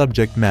this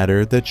subject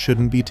matter that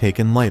shouldn't be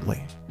taken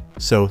lightly.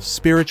 So,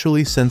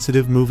 spiritually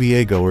sensitive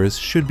moviegoers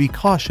should be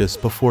cautious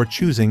before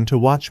choosing to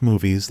watch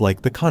movies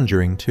like The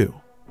Conjuring 2.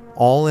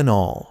 All in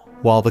all,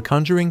 While The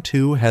Conjuring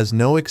 2 has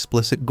no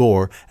explicit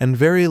gore and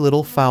very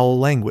little foul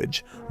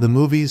language, the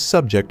movie's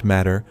subject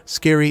matter,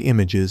 scary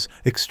images,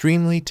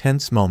 extremely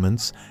tense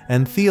moments,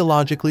 and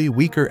theologically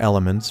weaker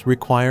elements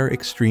require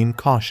extreme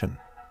caution.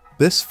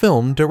 This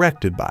film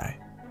directed by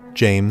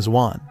James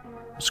Wan.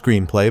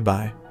 Screenplay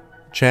by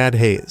Chad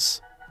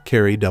Hayes,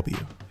 Carey W.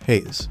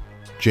 Hayes,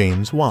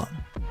 James Wan,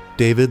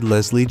 David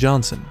Leslie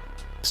Johnson.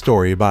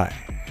 Story by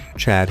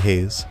Chad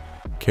Hayes,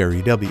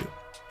 Carey W.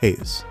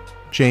 Hayes,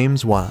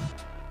 James Wan.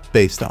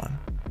 Based on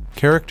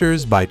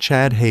characters by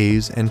Chad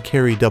Hayes and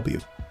Carey W.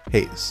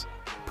 Hayes.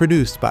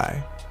 Produced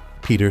by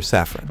Peter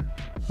Safran,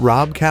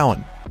 Rob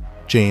Cowan,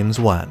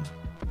 James Wan.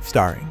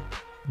 Starring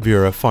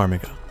Vera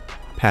Farmiga,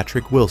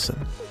 Patrick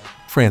Wilson,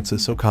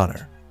 Francis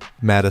O'Connor,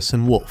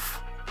 Madison Wolfe,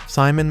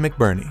 Simon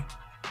McBurney,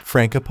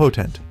 Franca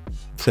Potent.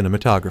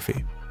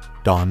 Cinematography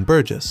Don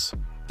Burgess.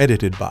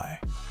 Edited by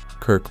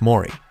Kirk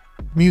Morey.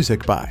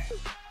 Music by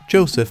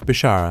Joseph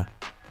Bishara.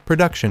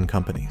 Production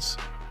companies: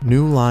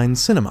 New Line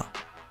Cinema,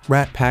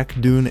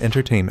 RatPac-Dune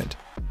Entertainment,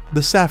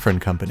 The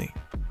Safran Company,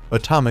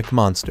 Atomic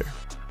Monster.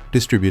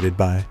 Distributed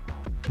by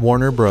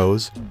Warner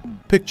Bros.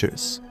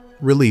 Pictures.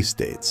 Release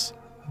dates: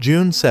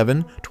 June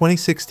 7,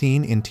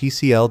 2016 in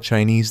TCL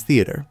Chinese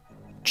Theater,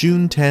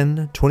 June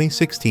 10,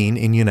 2016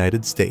 in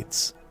United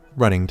States.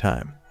 Running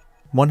time: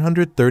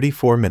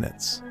 134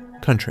 minutes.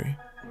 Country: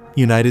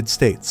 United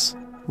States.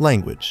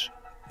 Language: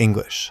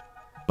 English.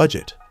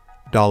 Budget: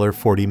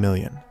 $40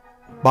 million.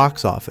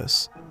 Box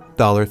office: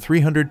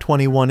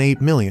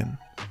 $321.8 million.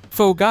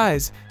 So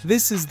guys,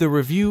 this is the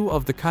review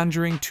of the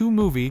Conjuring 2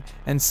 movie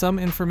and some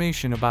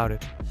information about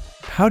it.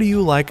 How do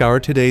you like our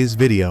today's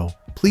video?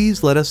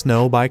 Please let us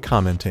know by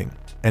commenting.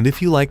 And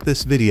if you like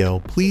this video,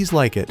 please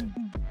like it.